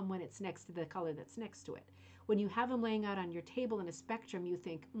become when it's next to the color that's next to it. When you have them laying out on your table in a spectrum, you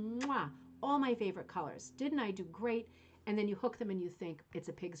think, mwah, all my favorite colors. Didn't I do great? And then you hook them and you think, it's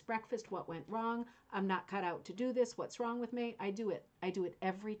a pig's breakfast. What went wrong? I'm not cut out to do this. What's wrong with me? I do it. I do it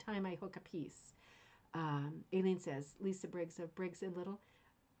every time I hook a piece. Aileen says, Lisa Briggs of Briggs and Little.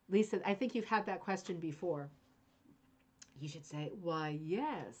 Lisa, I think you've had that question before. You should say, why,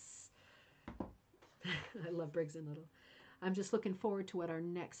 yes. I love Briggs and Little. I'm just looking forward to what our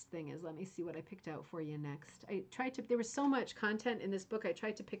next thing is. Let me see what I picked out for you next. There was so much content in this book. I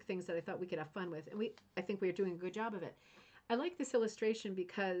tried to pick things that I thought we could have fun with. And I think we are doing a good job of it. I like this illustration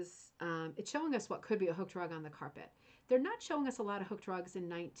because it's showing us what could be a hooked rug on the carpet. They're not showing us a lot of hooked rugs in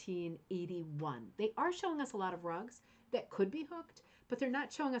 1981. They are showing us a lot of rugs that could be hooked, but they're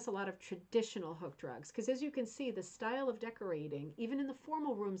not showing us a lot of traditional hooked rugs. Because as you can see, the style of decorating, even in the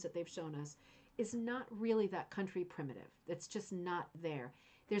formal rooms that they've shown us, is not really that country primitive. It's just not there.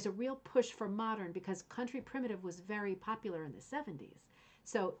 There's a real push for modern because country primitive was very popular in the 70s.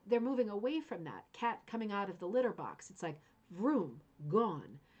 So they're moving away from that. Cat coming out of the litter box. It's like, vroom,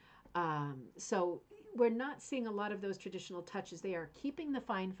 gone. So we're not seeing a lot of those traditional touches. They are keeping the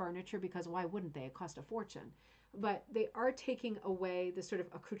fine furniture because why wouldn't they? It cost a fortune. But they are taking away the sort of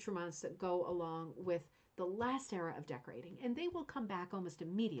accoutrements that go along with the last era of decorating. And they will come back almost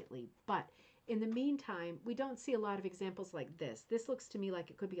immediately. But in the meantime, we don't see a lot of examples like this. This looks to me like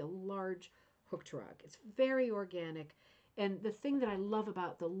it could be a large hooked rug. It's very organic. And the thing that I love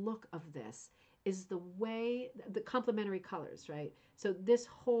about the look of this is the way, the complementary colors, right? So this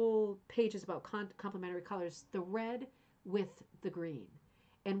whole page is about complementary colors, the red with the green.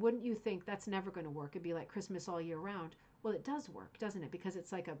 And wouldn't you think that's never going to work? It'd be like Christmas all year round. Well, it does work, doesn't it? Because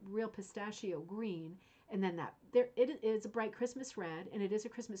it's like a real pistachio green, and then that there it is a bright Christmas red, and it is a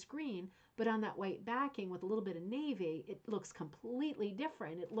Christmas green, but on that white backing with a little bit of navy, it looks completely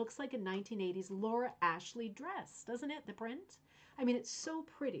different. It looks like a 1980s Laura Ashley dress, doesn't it? The print. I mean, it's so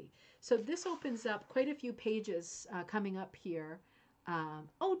pretty. So this opens up quite a few pages coming up here.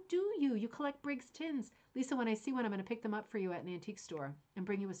 Oh, do you? You collect Briggs tins. Lisa, when I see one, I'm going to pick them up for you at an antique store and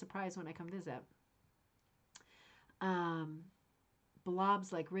bring you a surprise when I come visit.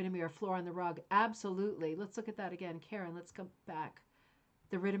 Blobs like Ridimere floor on the rug. Absolutely. Let's look at that again. Karen, let's come back.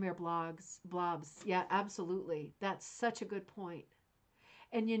 The Ridimere blobs. Yeah, absolutely. That's such a good point.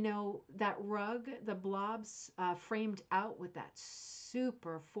 And you know, that rug, the blobs framed out with that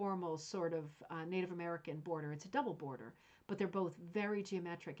super formal sort of Native American border. It's a double border, but they're both very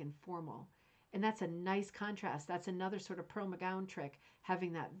geometric and formal. And that's a nice contrast. That's another sort of Pearl McGown trick,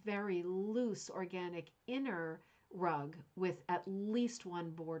 having that very loose, organic inner rug with at least one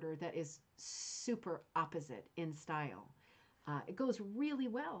border that is super opposite in style. It goes really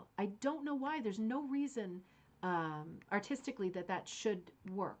well. I don't know why. There's no reason artistically that should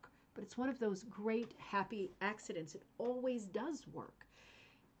work, but it's one of those great happy accidents. It always does work.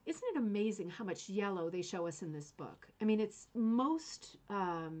 Isn't it amazing how much yellow they show us in this book? I mean, it's most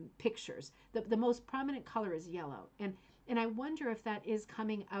pictures. The most prominent color is yellow. And I wonder if that is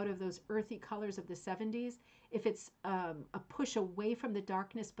coming out of those earthy colors of the 70s, if it's a push away from the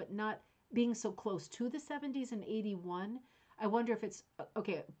darkness, but not being so close to the 70s in 81. I wonder if it's,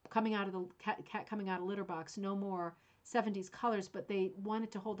 okay, coming out of the cat coming out of litter box, no more 70s colors, but they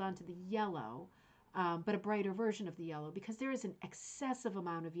wanted to hold on to the yellow, but a brighter version of the yellow, because there is an excessive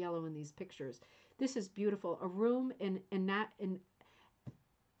amount of yellow in these pictures. This is beautiful. A room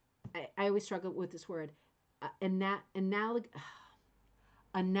I always struggle with this word,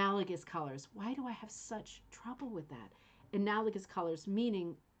 analogous colors. Why do I have such trouble with that? Analogous colors,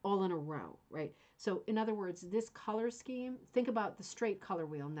 meaning all in a row, right? So in other words, this color scheme, think about the straight color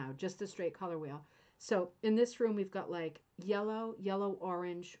wheel now, just the straight color wheel. So in this room, we've got like yellow, yellow,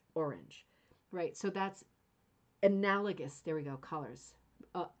 orange, orange, right? So that's analogous. There we go, colors,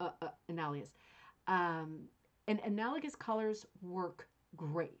 analogous. And analogous colors work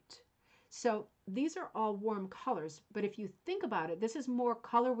great. So these are all warm colors, but if you think about it, this is more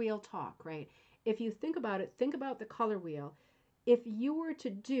color wheel talk, right? If you think about it, think about the color wheel. If you were to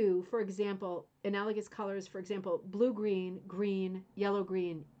do, for example, analogous colors, for example, blue, green, green,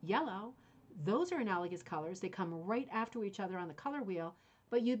 yellow, those are analogous colors. They come right after each other on the color wheel,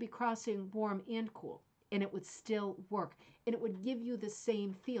 but you'd be crossing warm and cool, and it would still work, and it would give you the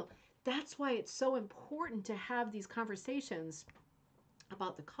same feel. That's why it's so important to have these conversations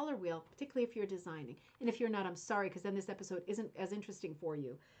about the color wheel, particularly if you're designing. And if you're not, I'm sorry, because then this episode isn't as interesting for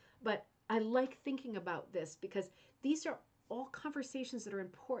you. But I like thinking about this because these are all conversations that are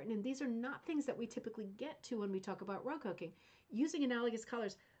important, and these are not things that we typically get to when we talk about rug hooking. Using analogous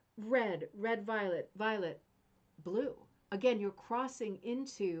colors, red, red, violet, violet, blue. Again, you're crossing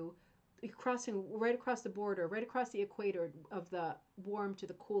right across the border, right across the equator of the warm to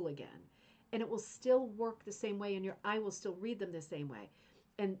the cool again. And it will still work the same way, and your eye will still read them the same way.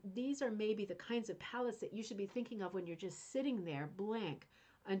 And these are maybe the kinds of palettes that you should be thinking of when you're just sitting there blank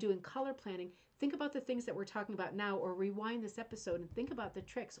and doing color planning. Think about the things that we're talking about now, or rewind this episode and think about the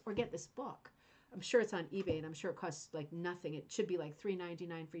tricks, or get this book. I'm sure it's on eBay, and I'm sure it costs like nothing. It should be like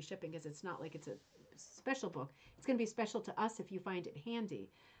 $3.99 free shipping, because it's not like it's a special book. It's going to be special to us if you find it handy.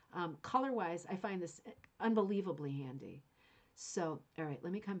 Color-wise, I find this unbelievably handy. So, all right,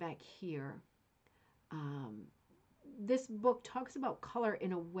 let me come back here. This book talks about color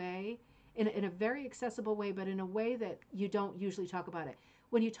in a way, in a very accessible way, but in a way that you don't usually talk about it.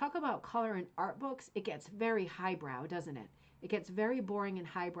 When you talk about color in art books, it gets very highbrow, doesn't it? It gets very boring and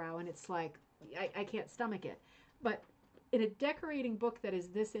highbrow, and it's like, I can't stomach it. But in a decorating book that is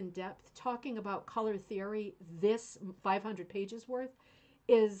this in-depth, talking about color theory, this 500 pages worth,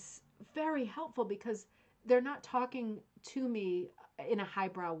 is very helpful, because they're not talking to me in a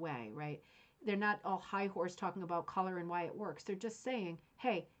highbrow way, right? They're not all high horse talking about color and why it works. They're just saying,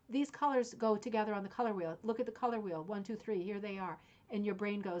 hey, these colors go together on the color wheel. Look at the color wheel. 1, 2, 3, here they are. And your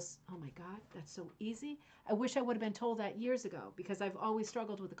brain goes, oh my God, that's so easy. I wish I would have been told that years ago, because I've always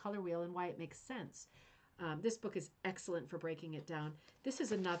struggled with the color wheel and why it makes sense. This book is excellent for breaking it down. This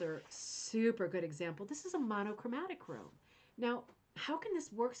is another super good example. This is a monochromatic room. Now, how can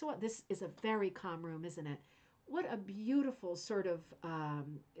this work so well? This is a very calm room, isn't it? What a beautiful sort of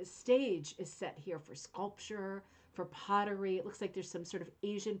stage is set here for sculpture, for pottery. It looks like there's some sort of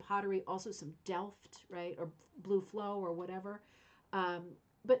Asian pottery, also some Delft, right, or Blue Flow or whatever.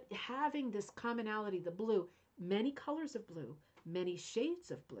 but having this commonality, the blue, many colors of blue, many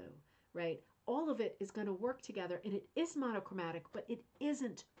shades of blue, right? All of it is going to work together, and it is monochromatic, but it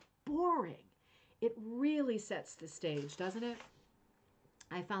isn't boring. It really sets the stage, doesn't it?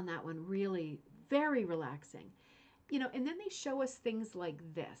 I found that one really very relaxing. And then they show us things like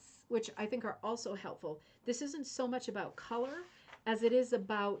this, which I think are also helpful. This isn't so much about color as it is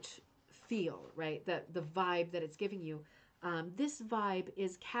about feel, right? The vibe that it's giving you. This vibe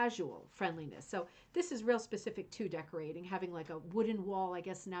is casual friendliness. So this is real specific to decorating, having like a wooden wall, I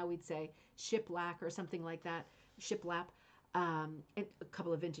guess now we'd say shiplap or something like that, shiplap, and a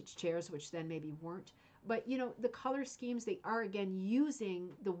couple of vintage chairs, which then maybe weren't. But the color schemes, they are again using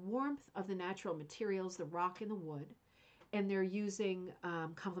the warmth of the natural materials, the rock and the wood, and they're using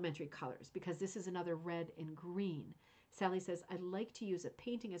complementary colors because this is another red and green. Sally says, I like to use a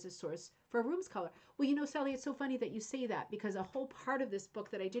painting as a source for a room's color. Well, Sally, it's so funny that you say that because a whole part of this book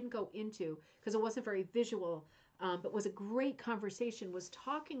that I didn't go into because it wasn't very visual, but was a great conversation, was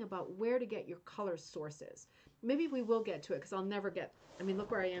talking about where to get your color sources. Maybe we will get to it because I'll never get,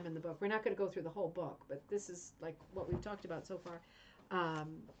 look where I am in the book. We're not going to go through the whole book, but this is like what we've talked about so far.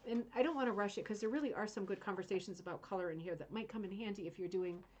 And I don't want to rush it because there really are some good conversations about color in here that might come in handy if you're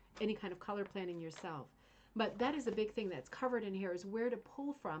doing any kind of color planning yourself. But that is a big thing that's covered in here is where to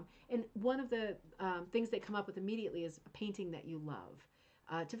pull from. And one of the things they come up with immediately is a painting that you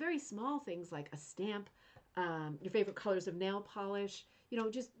love. To very small things like a stamp, your favorite colors of nail polish,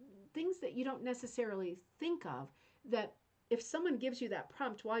 just things that you don't necessarily think of, that if someone gives you that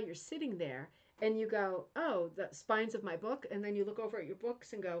prompt while you're sitting there and you go, oh, the spines of my book, and then you look over at your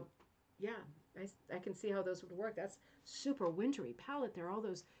books and go, yeah, I can see how those would work. That's super wintry palette. There are all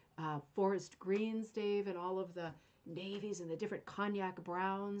those forest greens, Dave, and all of the navies and the different cognac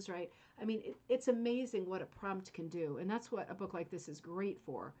browns, right? It's amazing what a prompt can do. And that's what a book like this is great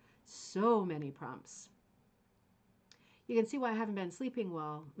for. So many prompts. You can see why I haven't been sleeping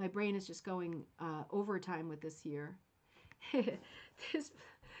well. My brain is just going overtime with this year.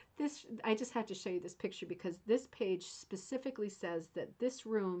 This I just had to show you this picture because this page specifically says that this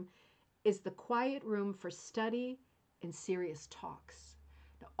room is the quiet room for study and serious talks.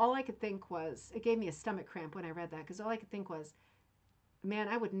 Now, all I could think was, it gave me a stomach cramp when I read that because all I could think was, man,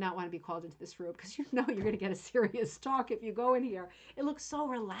 I would not want to be called into this room because you're going to get a serious talk if you go in here. It looks so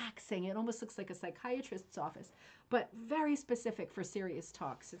relaxing. It almost looks like a psychiatrist's office, but very specific for serious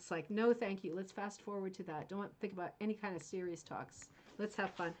talks. It's like, no, thank you. Let's fast forward to that. Don't think about any kind of serious talks. Let's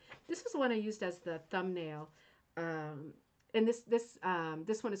have fun. This was the one I used as the thumbnail. And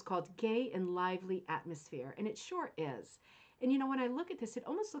this one is called Gay and Lively Atmosphere. And it sure is. And when I look at this, it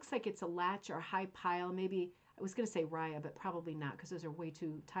almost looks like it's a latch or a high pile, maybe. I was going to say Raya, but probably not because those are way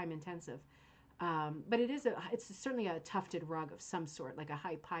too time intensive. But it's certainly a tufted rug of some sort, like a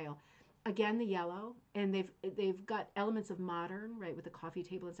high pile. Again, the yellow, and they've got elements of modern, right, with the coffee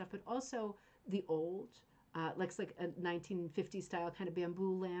table and stuff, but also the old, looks like a 1950s style kind of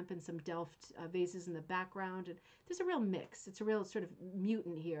bamboo lamp and some Delft vases in the background. And there's a real mix. It's a real sort of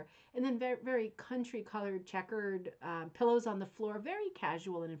mutant here. And then very, very country colored, checkered pillows on the floor, very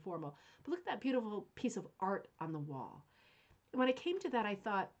casual and informal. But look at that beautiful piece of art on the wall. When I came to that, I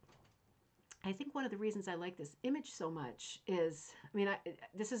thought, I think one of the reasons I like this image so much is,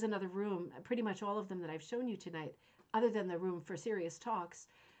 this is another room, pretty much all of them that I've shown you tonight, other than the room for serious talks.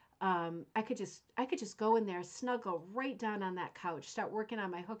 I could just go in there, snuggle right down on that couch, start working on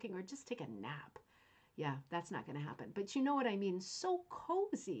my hooking, or just take a nap. Yeah, that's not going to happen. But you know what I mean? So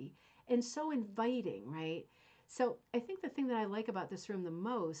cozy and so inviting, right? So I think the thing that I like about this room the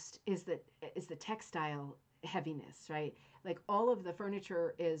most is the textile heaviness, right? Like all of the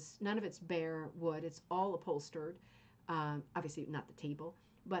furniture none of it's bare wood. It's all upholstered. Obviously not the table,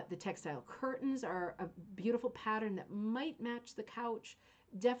 but the textile curtains are a beautiful pattern that might match the couch.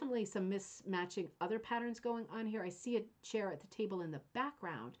 Definitely some mismatching other patterns going on here. I see a chair at the table in the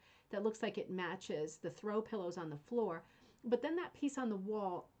background that looks like it matches the throw pillows on the floor. But then that piece on the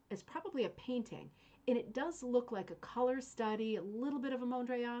wall is probably a painting. And it does look like a color study, a little bit of a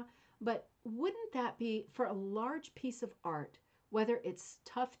Mondrian. But wouldn't that be, for a large piece of art, whether it's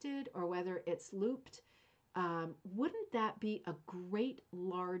tufted or whether it's looped, wouldn't that be a great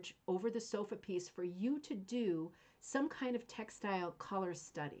large over the sofa piece for you to do some kind of textile color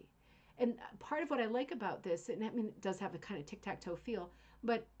study? And part of what I like about this, and it does have a kind of tic-tac-toe feel,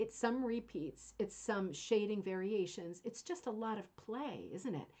 but it's some repeats, it's some shading variations, it's just a lot of play,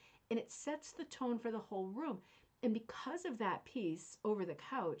 isn't it? And it sets the tone for the whole room. And because of that piece over the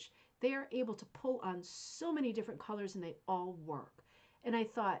couch, they are able to pull on so many different colors and they all work. And I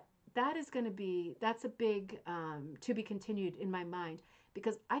thought, that's a big to be continued in my mind.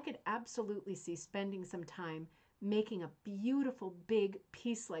 because I could absolutely see spending some time making a beautiful big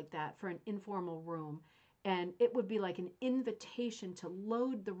piece like that for an informal room. And it would be like an invitation to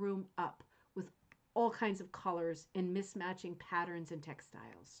load the room up with all kinds of colors and mismatching patterns and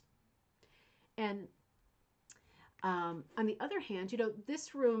textiles. And on the other hand,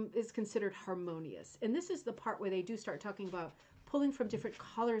 this room is considered harmonious. And this is the part where they do start talking about pulling from different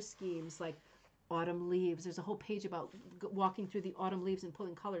color schemes, like autumn leaves. There's a whole page about walking through the autumn leaves and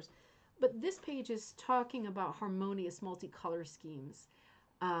pulling colors. But this page is talking about harmonious multicolor schemes.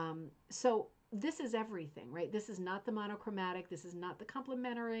 So this is everything, right? This is not the monochromatic. This is not the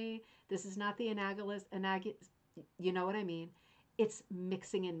complementary. This is not the analogous. You know what I mean? It's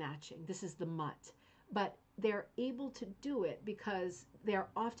mixing and matching. This is the mutt. But they're able to do it because they're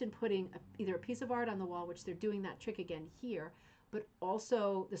often putting either a piece of art on the wall, which they're doing that trick again here, but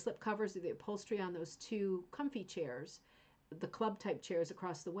also the slip covers of the upholstery on those two comfy chairs, the club type chairs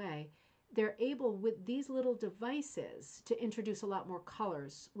across the way. They're able with these little devices to introduce a lot more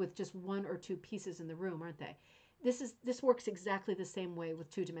colors with just one or two pieces in the room, aren't they? This works exactly the same way with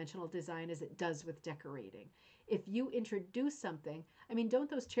two-dimensional design as it does with decorating. If you introduce something, I mean, don't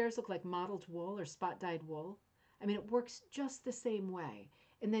those chairs look like mottled wool or spot dyed wool? I mean, it works just the same way.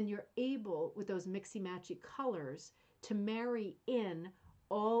 And then you're able, with those mixy-matchy colors, to marry in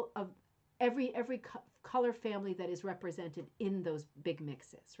all of every color family that is represented in those big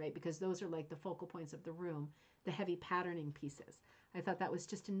mixes, right? Because those are like the focal points of the room, the heavy patterning pieces. I thought that was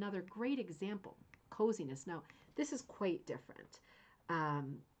just another great example. Coziness. Now, this is quite different.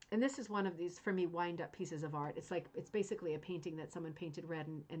 And this is one of these, for me, wind-up pieces of art. It's basically a painting that someone painted red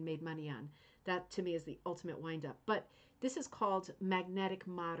and made money on. That, to me, is the ultimate wind-up. But this is called Magnetic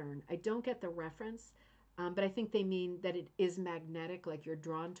Modern. I don't get the reference, but I think they mean that it is magnetic, like you're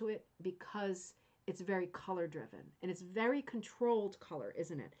drawn to it, because it's very color-driven. And it's very controlled color,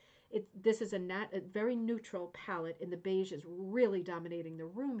 isn't it? This is a very neutral palette, and the beige is really dominating the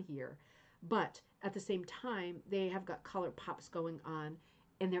room here. But at the same time, they have got color pops going on,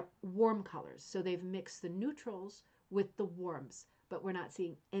 and they're warm colors. So they've mixed the neutrals with the warms, but we're not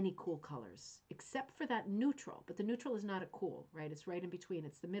seeing any cool colors except for that neutral. But the neutral is not a cool, right? It's right in between.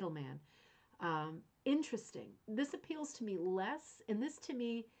 It's the middleman. Interesting. This appeals to me less, and this to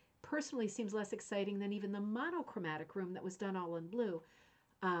me personally seems less exciting than even the monochromatic room that was done all in blue,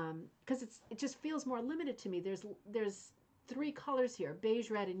 because it just feels more limited to me. There's three colors here: beige,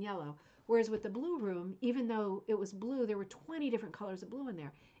 red, and yellow. Whereas with the blue room, even though it was blue, there were 20 different colors of blue in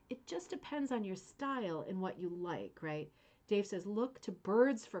there. It just depends on your style and what you like, right? Dave says, look to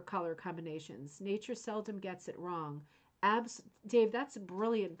birds for color combinations. Nature seldom gets it wrong. Dave, that's a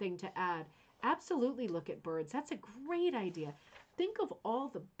brilliant thing to add. Absolutely look at birds. That's a great idea. Think of all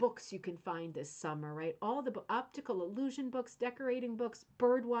the books you can find this summer, right? All the optical illusion books, decorating books,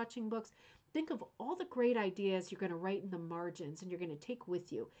 bird watching books. Think of all the great ideas you're going to write in the margins and you're going to take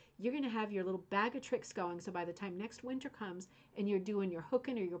with you. You're going to have your little bag of tricks going, so by the time next winter comes and you're doing your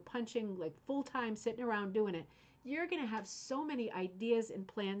hooking or you're punching like full time, sitting around doing it, you're going to have so many ideas and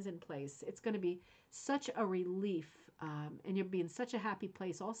plans in place. It's going to be such a relief, and you'll be in such a happy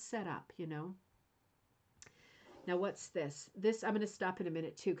place, all set up, Now, what's this? I'm going to stop in a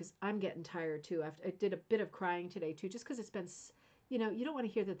minute too, because I'm getting tired too. I did a bit of crying today too, just because it's been, you don't want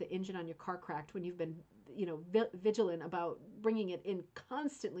to hear that the engine on your car cracked when you've been, vigilant about bringing it in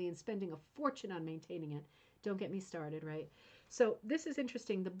constantly and spending a fortune on maintaining it. Don't get me started, right? So this is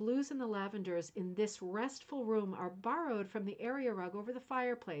interesting. The blues and the lavenders in this restful room are borrowed from the area rug over the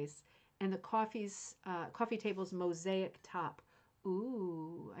fireplace and the coffee table's mosaic top.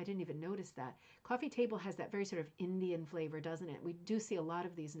 Ooh, I didn't even notice that. Coffee table has that very sort of Indian flavor, doesn't it? We do see a lot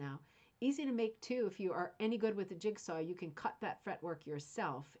of these now. Easy to make too. If you are any good with the jigsaw, you can cut that fretwork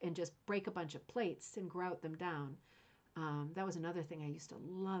yourself and just break a bunch of plates and grout them down. That was another thing I used to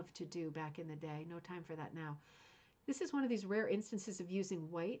love to do back in the day. No time for that now. This is one of these rare instances of using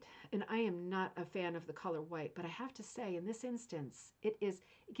white, and I am not a fan of the color white, but I have to say in this instance, it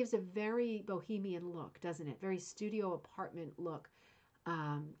gives a very bohemian look, doesn't it? Very studio apartment look,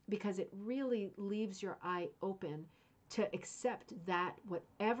 because it really leaves your eye open to accept that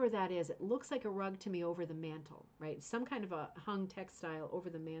whatever that is. It looks like a rug to me over the mantle, right? Some kind of a hung textile over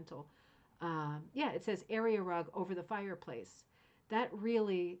the mantle. It says area rug over the fireplace.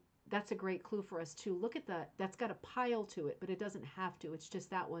 That's a great clue for us too. Look at that's got a pile to it, but it doesn't have to. It's just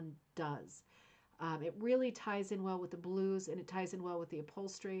that one does. It really ties in well with the blues, and it ties in well with the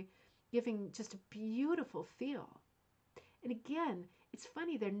upholstery, giving just a beautiful feel. And again, it's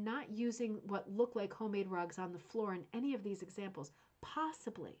funny, they're not using what look like homemade rugs on the floor in any of these examples.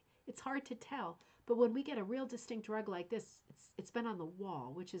 Possibly. It's hard to tell. But when we get a real distinct rug like this, it's been on the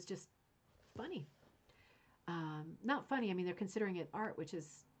wall, which is just funny. Not funny. I mean, they're considering it art, which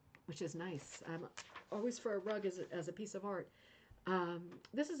is nice. Always for a rug as a piece of art.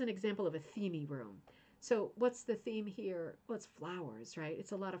 This is an example of a themey room. So what's the theme here? Well, it's flowers, right?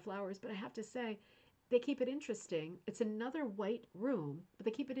 It's a lot of flowers, but I have to say, they keep it interesting. It's another white room, but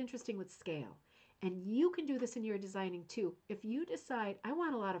they keep it interesting with scale. And you can do this in your designing too. If you decide, I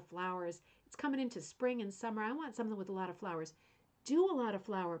want a lot of flowers, it's coming into spring and summer, I want something with a lot of flowers, do a lot of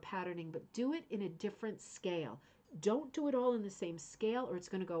flower patterning, but do it in a different scale. Don't do it all in the same scale, or it's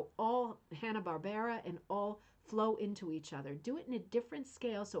going to go all Hanna-Barbera and all flow into each other. Do it in a different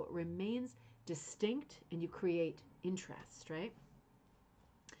scale so it remains distinct and you create interest, right?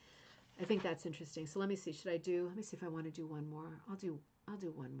 I think that's interesting. So let me see. Let me see if I want to do one more. I'll do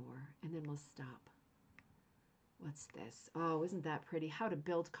one more and then we'll stop. What's this? Oh, isn't that pretty? How to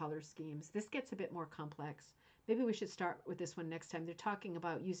build color schemes. This gets a bit more complex. Maybe we should start with this one next time. They're talking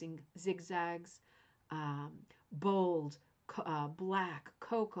about using zigzags, bold, black,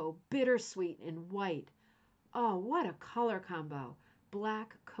 cocoa, bittersweet, and white. Oh, what a color combo.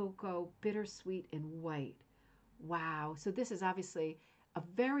 Black, cocoa, bittersweet, and white. Wow. So this is obviously a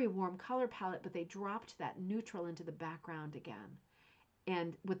very warm color palette, but they dropped that neutral into the background again.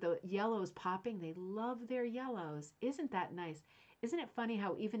 And with the yellows popping, they love their yellows. Isn't that nice? Isn't it funny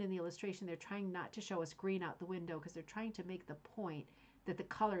how even in the illustration, they're trying not to show us green out the window because they're trying to make the point that the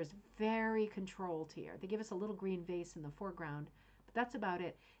color is very controlled here. They give us a little green vase in the foreground, but that's about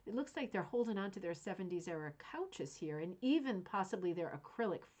it. It looks like they're holding on to their 70s era couches here and even possibly their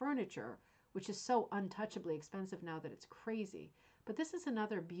acrylic furniture, which is so untouchably expensive now that it's crazy. But this is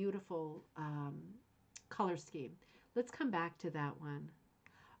another beautiful color scheme. Let's come back to that one.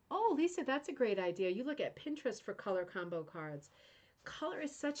 Oh, Lisa, that's a great idea. You look at Pinterest for color combo cards. Color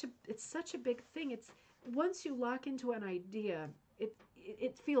is such a big thing. It's once you lock into an idea,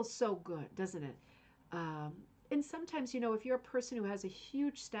 it feels so good, doesn't it? And sometimes, if you're a person who has a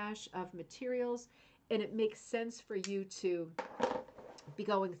huge stash of materials and it makes sense for you to be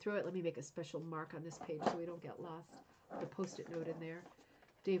going through it. Let me make a special mark on this page so we don't get lost. Put a Post-it note in there.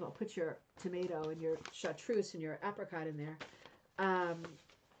 Dave, I'll put your tomato and your chartreuse and your apricot in there.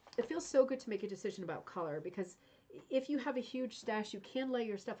 It feels so good to make a decision about color because if you have a huge stash, you can lay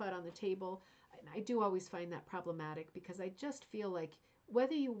your stuff out on the table. And I do always find that problematic because I just feel like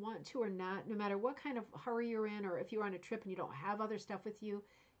whether you want to or not, no matter what kind of hurry you're in or if you're on a trip and you don't have other stuff with you,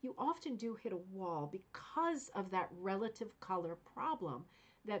 you often do hit a wall because of that relative color problem,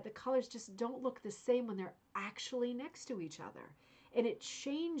 that the colors just don't look the same when they're actually next to each other. And it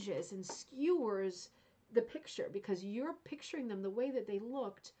changes and skewers the picture because you're picturing them the way that they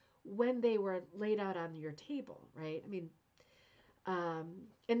looked when they were laid out on your table, right? I mean,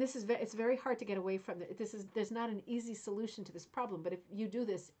 and it's very hard to get away from it. There's not an easy solution to this problem, but if you do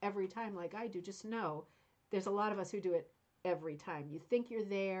this every time like I do, just know there's a lot of us who do it every time. You think you're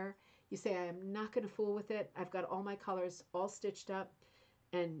there, you say, I'm not going to fool with it. I've got all my colors all stitched up,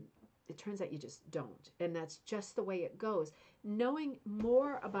 and it turns out you just don't. And that's just the way it goes. Knowing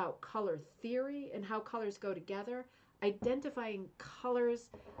more about color theory and how colors go together, identifying colors,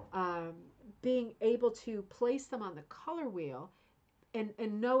 being able to place them on the color wheel,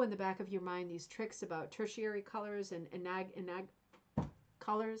 and know in the back of your mind these tricks about tertiary colors and enag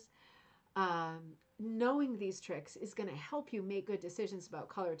colors. Knowing these tricks is going to help you make good decisions about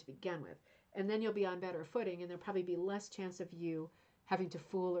color to begin with. And then you'll be on better footing, and there'll probably be less chance of you having to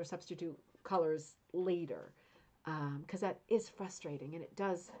fool or substitute colors later. Because that is frustrating, and it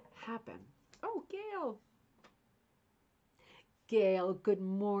does happen. Oh, Gail. Gail, good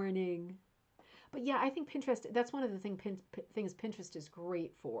morning. But yeah, I think Pinterest, that's one of the things Pinterest is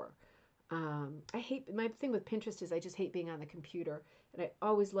great for. My thing with Pinterest is I just hate being on the computer, and I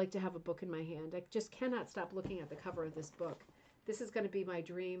always like to have a book in my hand. I just cannot stop looking at the cover of this book. This is going to be my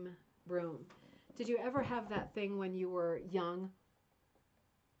dream room. Did you ever have that thing when you were young?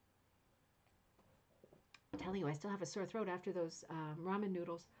 I'm telling you, I still have a sore throat after those ramen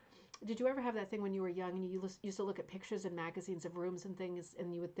noodles. Did you ever have that thing when you were young and you used to look at pictures in magazines of rooms and things,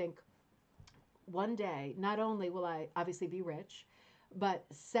 and you would think, one day, not only will I obviously be rich, but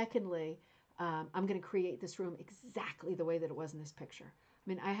secondly, I'm going to create this room exactly the way that it was in this picture. I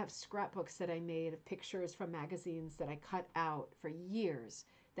mean, I have scrapbooks that I made of pictures from magazines that I cut out for years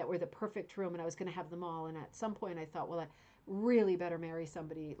that were the perfect room, and I was going to have them all. And at some point I thought, well, I really better marry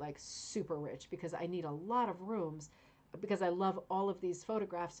somebody like super rich because I need a lot of rooms because I love all of these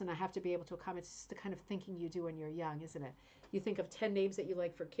photographs and I have to be able to accommodate. It's the kind of thinking you do when you're young, isn't it? You think of 10 names that you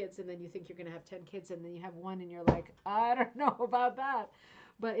like for kids, and then you think you're going to have 10 kids, and then you have one and you're like, I don't know about that.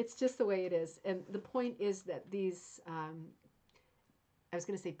 But it's just the way it is. And the point is that these, I was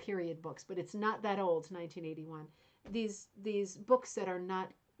going to say period books, but it's not that old, 1981. These books that are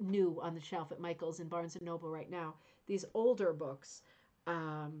not new on the shelf at Michael's and Barnes and Noble right now, these older books,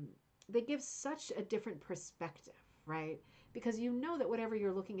 they give such a different perspective, right? Because you know that whatever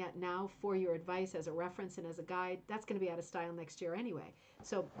you're looking at now for your advice as a reference and as a guide, that's going to be out of style next year anyway.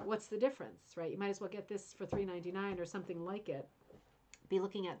 So what's the difference, right? You might as well get this for $3.99 or something like it. Be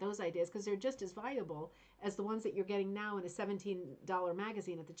looking at those ideas because they're just as viable as the ones that you're getting now in a $17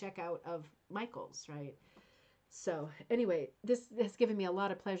 magazine at the checkout of Michael's, right? So anyway, this has given me a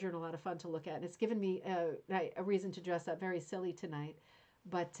lot of pleasure and a lot of fun to look at, and it's given me a reason to dress up very silly tonight.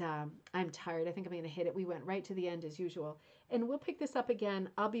 But I'm tired. I think I'm going to hit it. We went right to the end as usual, and we'll pick this up again.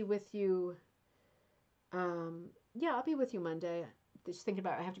 I'll be with you. Yeah, I'll be with you Monday. Just thinking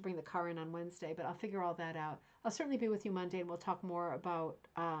about I have to bring the car in on Wednesday, but I'll figure all that out. I'll certainly be with you Monday, and we'll talk more about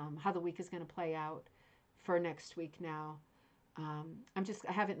how the week is going to play out for next week now. I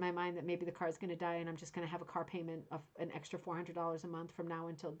have it in my mind that maybe the car is going to die, and I'm just going to have a car payment of an extra $400 a month from now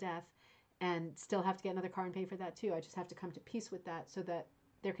until death, and still have to get another car and pay for that too. I just have to come to peace with that so that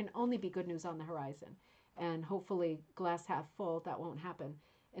there can only be good news on the horizon. And hopefully, glass half full, that won't happen.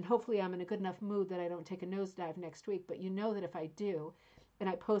 And hopefully I'm in a good enough mood that I don't take a nosedive next week. But you know that if I do, and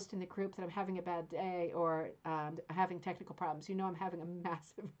I post in the group that I'm having a bad day or having technical problems, you know I'm having a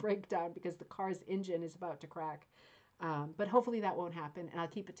massive breakdown because the car's engine is about to crack. But hopefully that won't happen, and I'll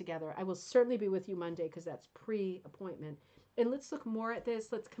keep it together. I will certainly be with you Monday because that's pre-appointment. And let's look more at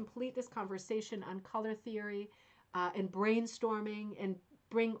this. Let's complete this conversation on color theory and brainstorming and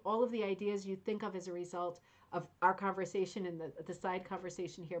bring all of the ideas you think of as a result of our conversation and the side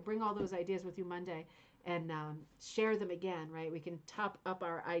conversation here. Bring all those ideas with you Monday and share them again, right? We can top up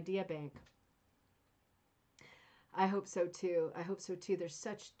our idea bank. I hope so too. I hope so too. They're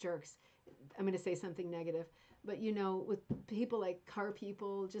such jerks. I'm going to say something negative, but you know, with people like car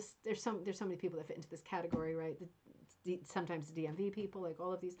people, just there's so many people that fit into this category, right? Sometimes the DMV people, like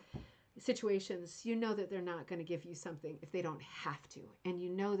all of these situations, you know that they're not going to give you something if they don't have to, and you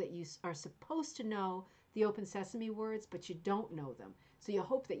know that you are supposed to know the open sesame words, but you don't know them. So you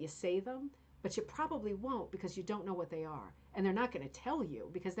hope that you say them, but you probably won't because you don't know what they are. And they're not going to tell you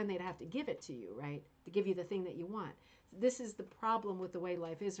because then they'd have to give it to you, right? To give you the thing that you want. This is the problem with the way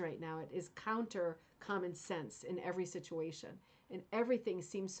life is right now. It is counter common sense in every situation. And everything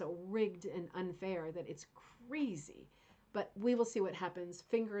seems so rigged and unfair that it's crazy. But we will see what happens.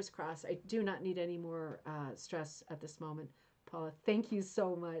 Fingers crossed. I do not need any more stress at this moment. Paula, thank you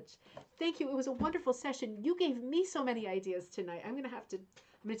so much. Thank you. It was a wonderful session. You gave me so many ideas tonight. I'm going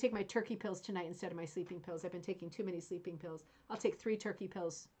to take my turkey pills tonight instead of my sleeping pills. I've been taking too many sleeping pills. I'll take 3 turkey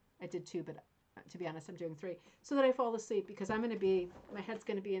pills. I did 2, but to be honest, I'm doing 3 so that I fall asleep because my head's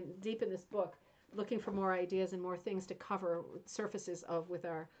going to be deep in this book looking for more ideas and more things to cover surfaces of with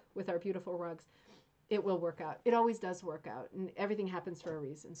our beautiful rugs. It will work out. It always does work out, and everything happens for a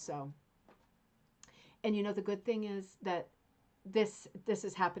reason. So, and you know, the good thing is that this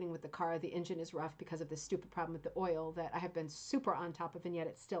is happening with the car. The engine is rough because of this stupid problem with the oil that I have been super on top of, and yet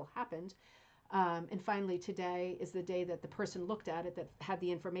it still happened. And finally, today is the day that the person looked at it that had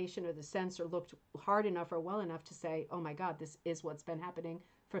the information or the sense or looked hard enough or well enough to say, oh my God, this is what's been happening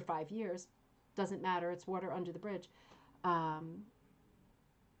for 5 years. Doesn't matter. It's water under the bridge. I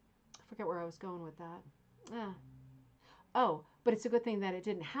forget where I was going with that. Oh, but it's a good thing that it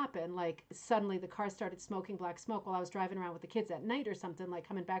didn't happen. Like suddenly the car started smoking black smoke while I was driving around with the kids at night or something, like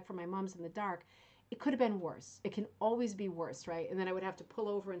coming back from my mom's in the dark. It could have been worse. It can always be worse, right? And then I would have to pull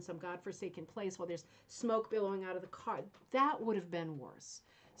over in some godforsaken place while there's smoke billowing out of the car. That would have been worse.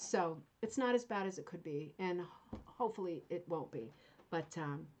 So it's not as bad as it could be, and hopefully it won't be. But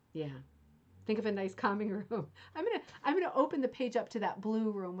yeah. Think of a nice calming room. I'm gonna open the page up to that blue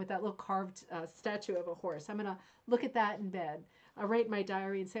room with that little carved statue of a horse. I'm gonna look at that in bed. I'll write my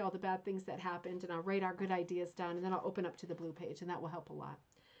diary and say all the bad things that happened, and I'll write our good ideas down, and then I'll open up to the blue page, and that will help a lot.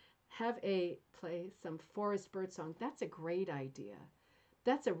 Play some Forrest Bird song. That's a great idea.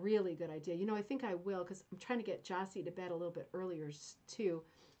 That's a really good idea. You know, I think I will because I'm trying to get Jossie to bed a little bit earlier too.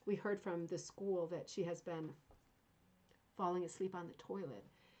 We heard from the school that she has been falling asleep on the toilet,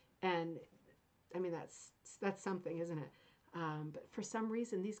 and I mean, that's something, isn't it? But for some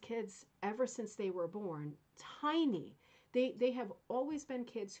reason, these kids, ever since they were born, tiny, they have always been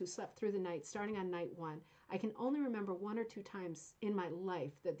kids who slept through the night, starting on night 1. I can only remember 1 or 2 times in my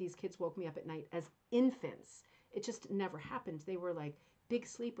life that these kids woke me up at night as infants. It just never happened. They were like big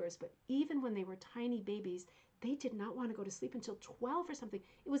sleepers, but even when they were tiny babies, they did not want to go to sleep until 12 or something.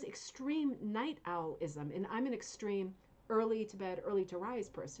 It was extreme night owlism, and I'm an extreme early to bed, early to rise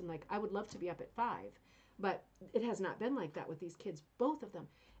person. Like I would love to be up at 5, but it has not been like that with these kids, both of them.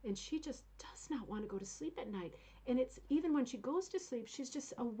 And she just does not want to go to sleep at night. And it's even when she goes to sleep, she's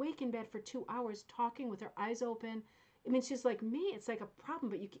just awake in bed for 2 hours talking with her eyes open. I mean, she's like me. It's like a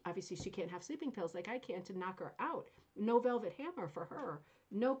problem, but obviously she can't have sleeping pills like I can to knock her out. No velvet hammer for her.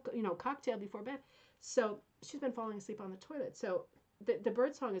 No, cocktail before bed. So she's been falling asleep on the toilet. So the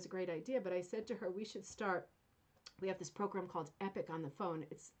bird song is a great idea, but I said to her, we should start. We have this program called Epic on the phone.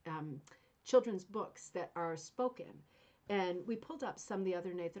 It's children's books that are spoken. And we pulled up some the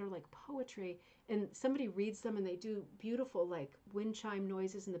other night that are like poetry, and somebody reads them and they do beautiful like wind chime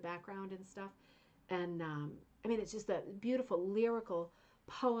noises in the background and stuff. And I mean, it's just a beautiful lyrical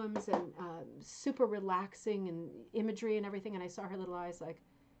poems and super relaxing and imagery and everything. And I saw her little eyes like,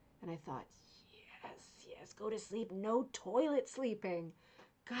 and I thought, yes, go to sleep. No toilet sleeping.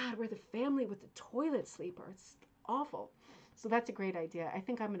 God, we're the family with the toilet sleeper. It's awful. So that's a great idea. I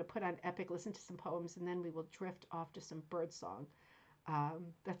think I'm going to put on Epic, listen to some poems, and then we will drift off to some bird song.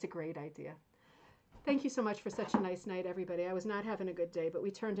 That's a great idea. Thank you so much for such a nice night, everybody. I was not having a good day, but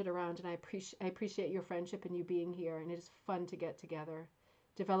we turned it around, and I appreciate your friendship and you being here, and it is fun to get together,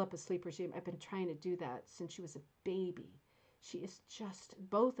 develop a sleep regime. I've been trying to do that since she was a baby. She is just,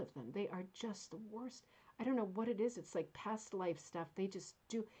 both of them, they are just the worst. I don't know what it is. It's like past life stuff. They just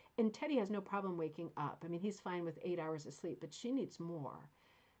do. And Teddy has no problem waking up. I mean, he's fine with 8 hours of sleep, but she needs more.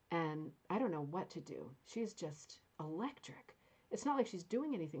 And I don't know what to do. She's just electric. It's not like she's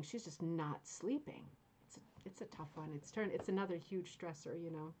doing anything. She's just not sleeping. It's a tough one. It's another huge stressor.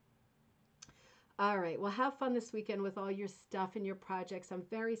 All right. Well, have fun this weekend with all your stuff and your projects. I'm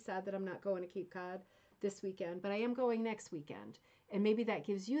very sad that I'm not going to Cape Cod this weekend, but I am going next weekend. And maybe that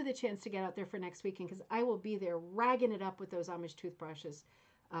gives you the chance to get out there for next weekend, because I will be there ragging it up with those Amish toothbrushes,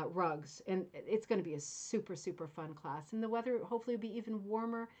 rugs. And it's going to be a super, super fun class. And the weather hopefully will be even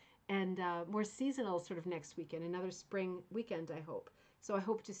warmer and more seasonal sort of next weekend, another spring weekend, I hope. So I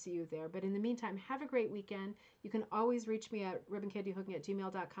hope to see you there. But in the meantime, have a great weekend. You can always reach me at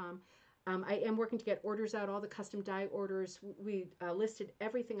ribboncandyhooking@gmail.com. I am working to get orders out, all the custom die orders. We listed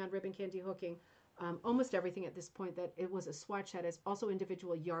everything on Ribbon Candy Hooking, almost everything at this point that it was a swatch set, as also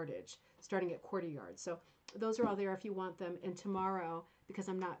individual yardage, starting at quarter yards. So those are all there if you want them. And tomorrow, because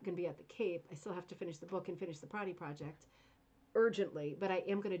I'm not going to be at the Cape, I still have to finish the book and finish the Prati project urgently, but I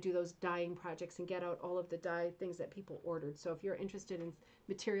am going to do those dyeing projects and get out all of the dye things that people ordered. So if you're interested in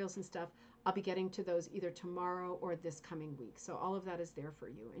materials and stuff, I'll be getting to those either tomorrow or this coming week. So all of that is there for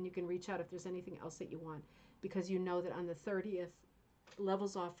you. And you can reach out if there's anything else that you want, because you know that on the 30th,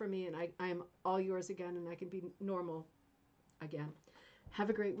 levels off for me and I am all yours again, and I can be normal again. Have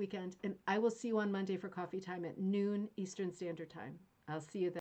a great weekend, and I will see you on Monday for coffee time at noon Eastern Standard Time. I'll see you then.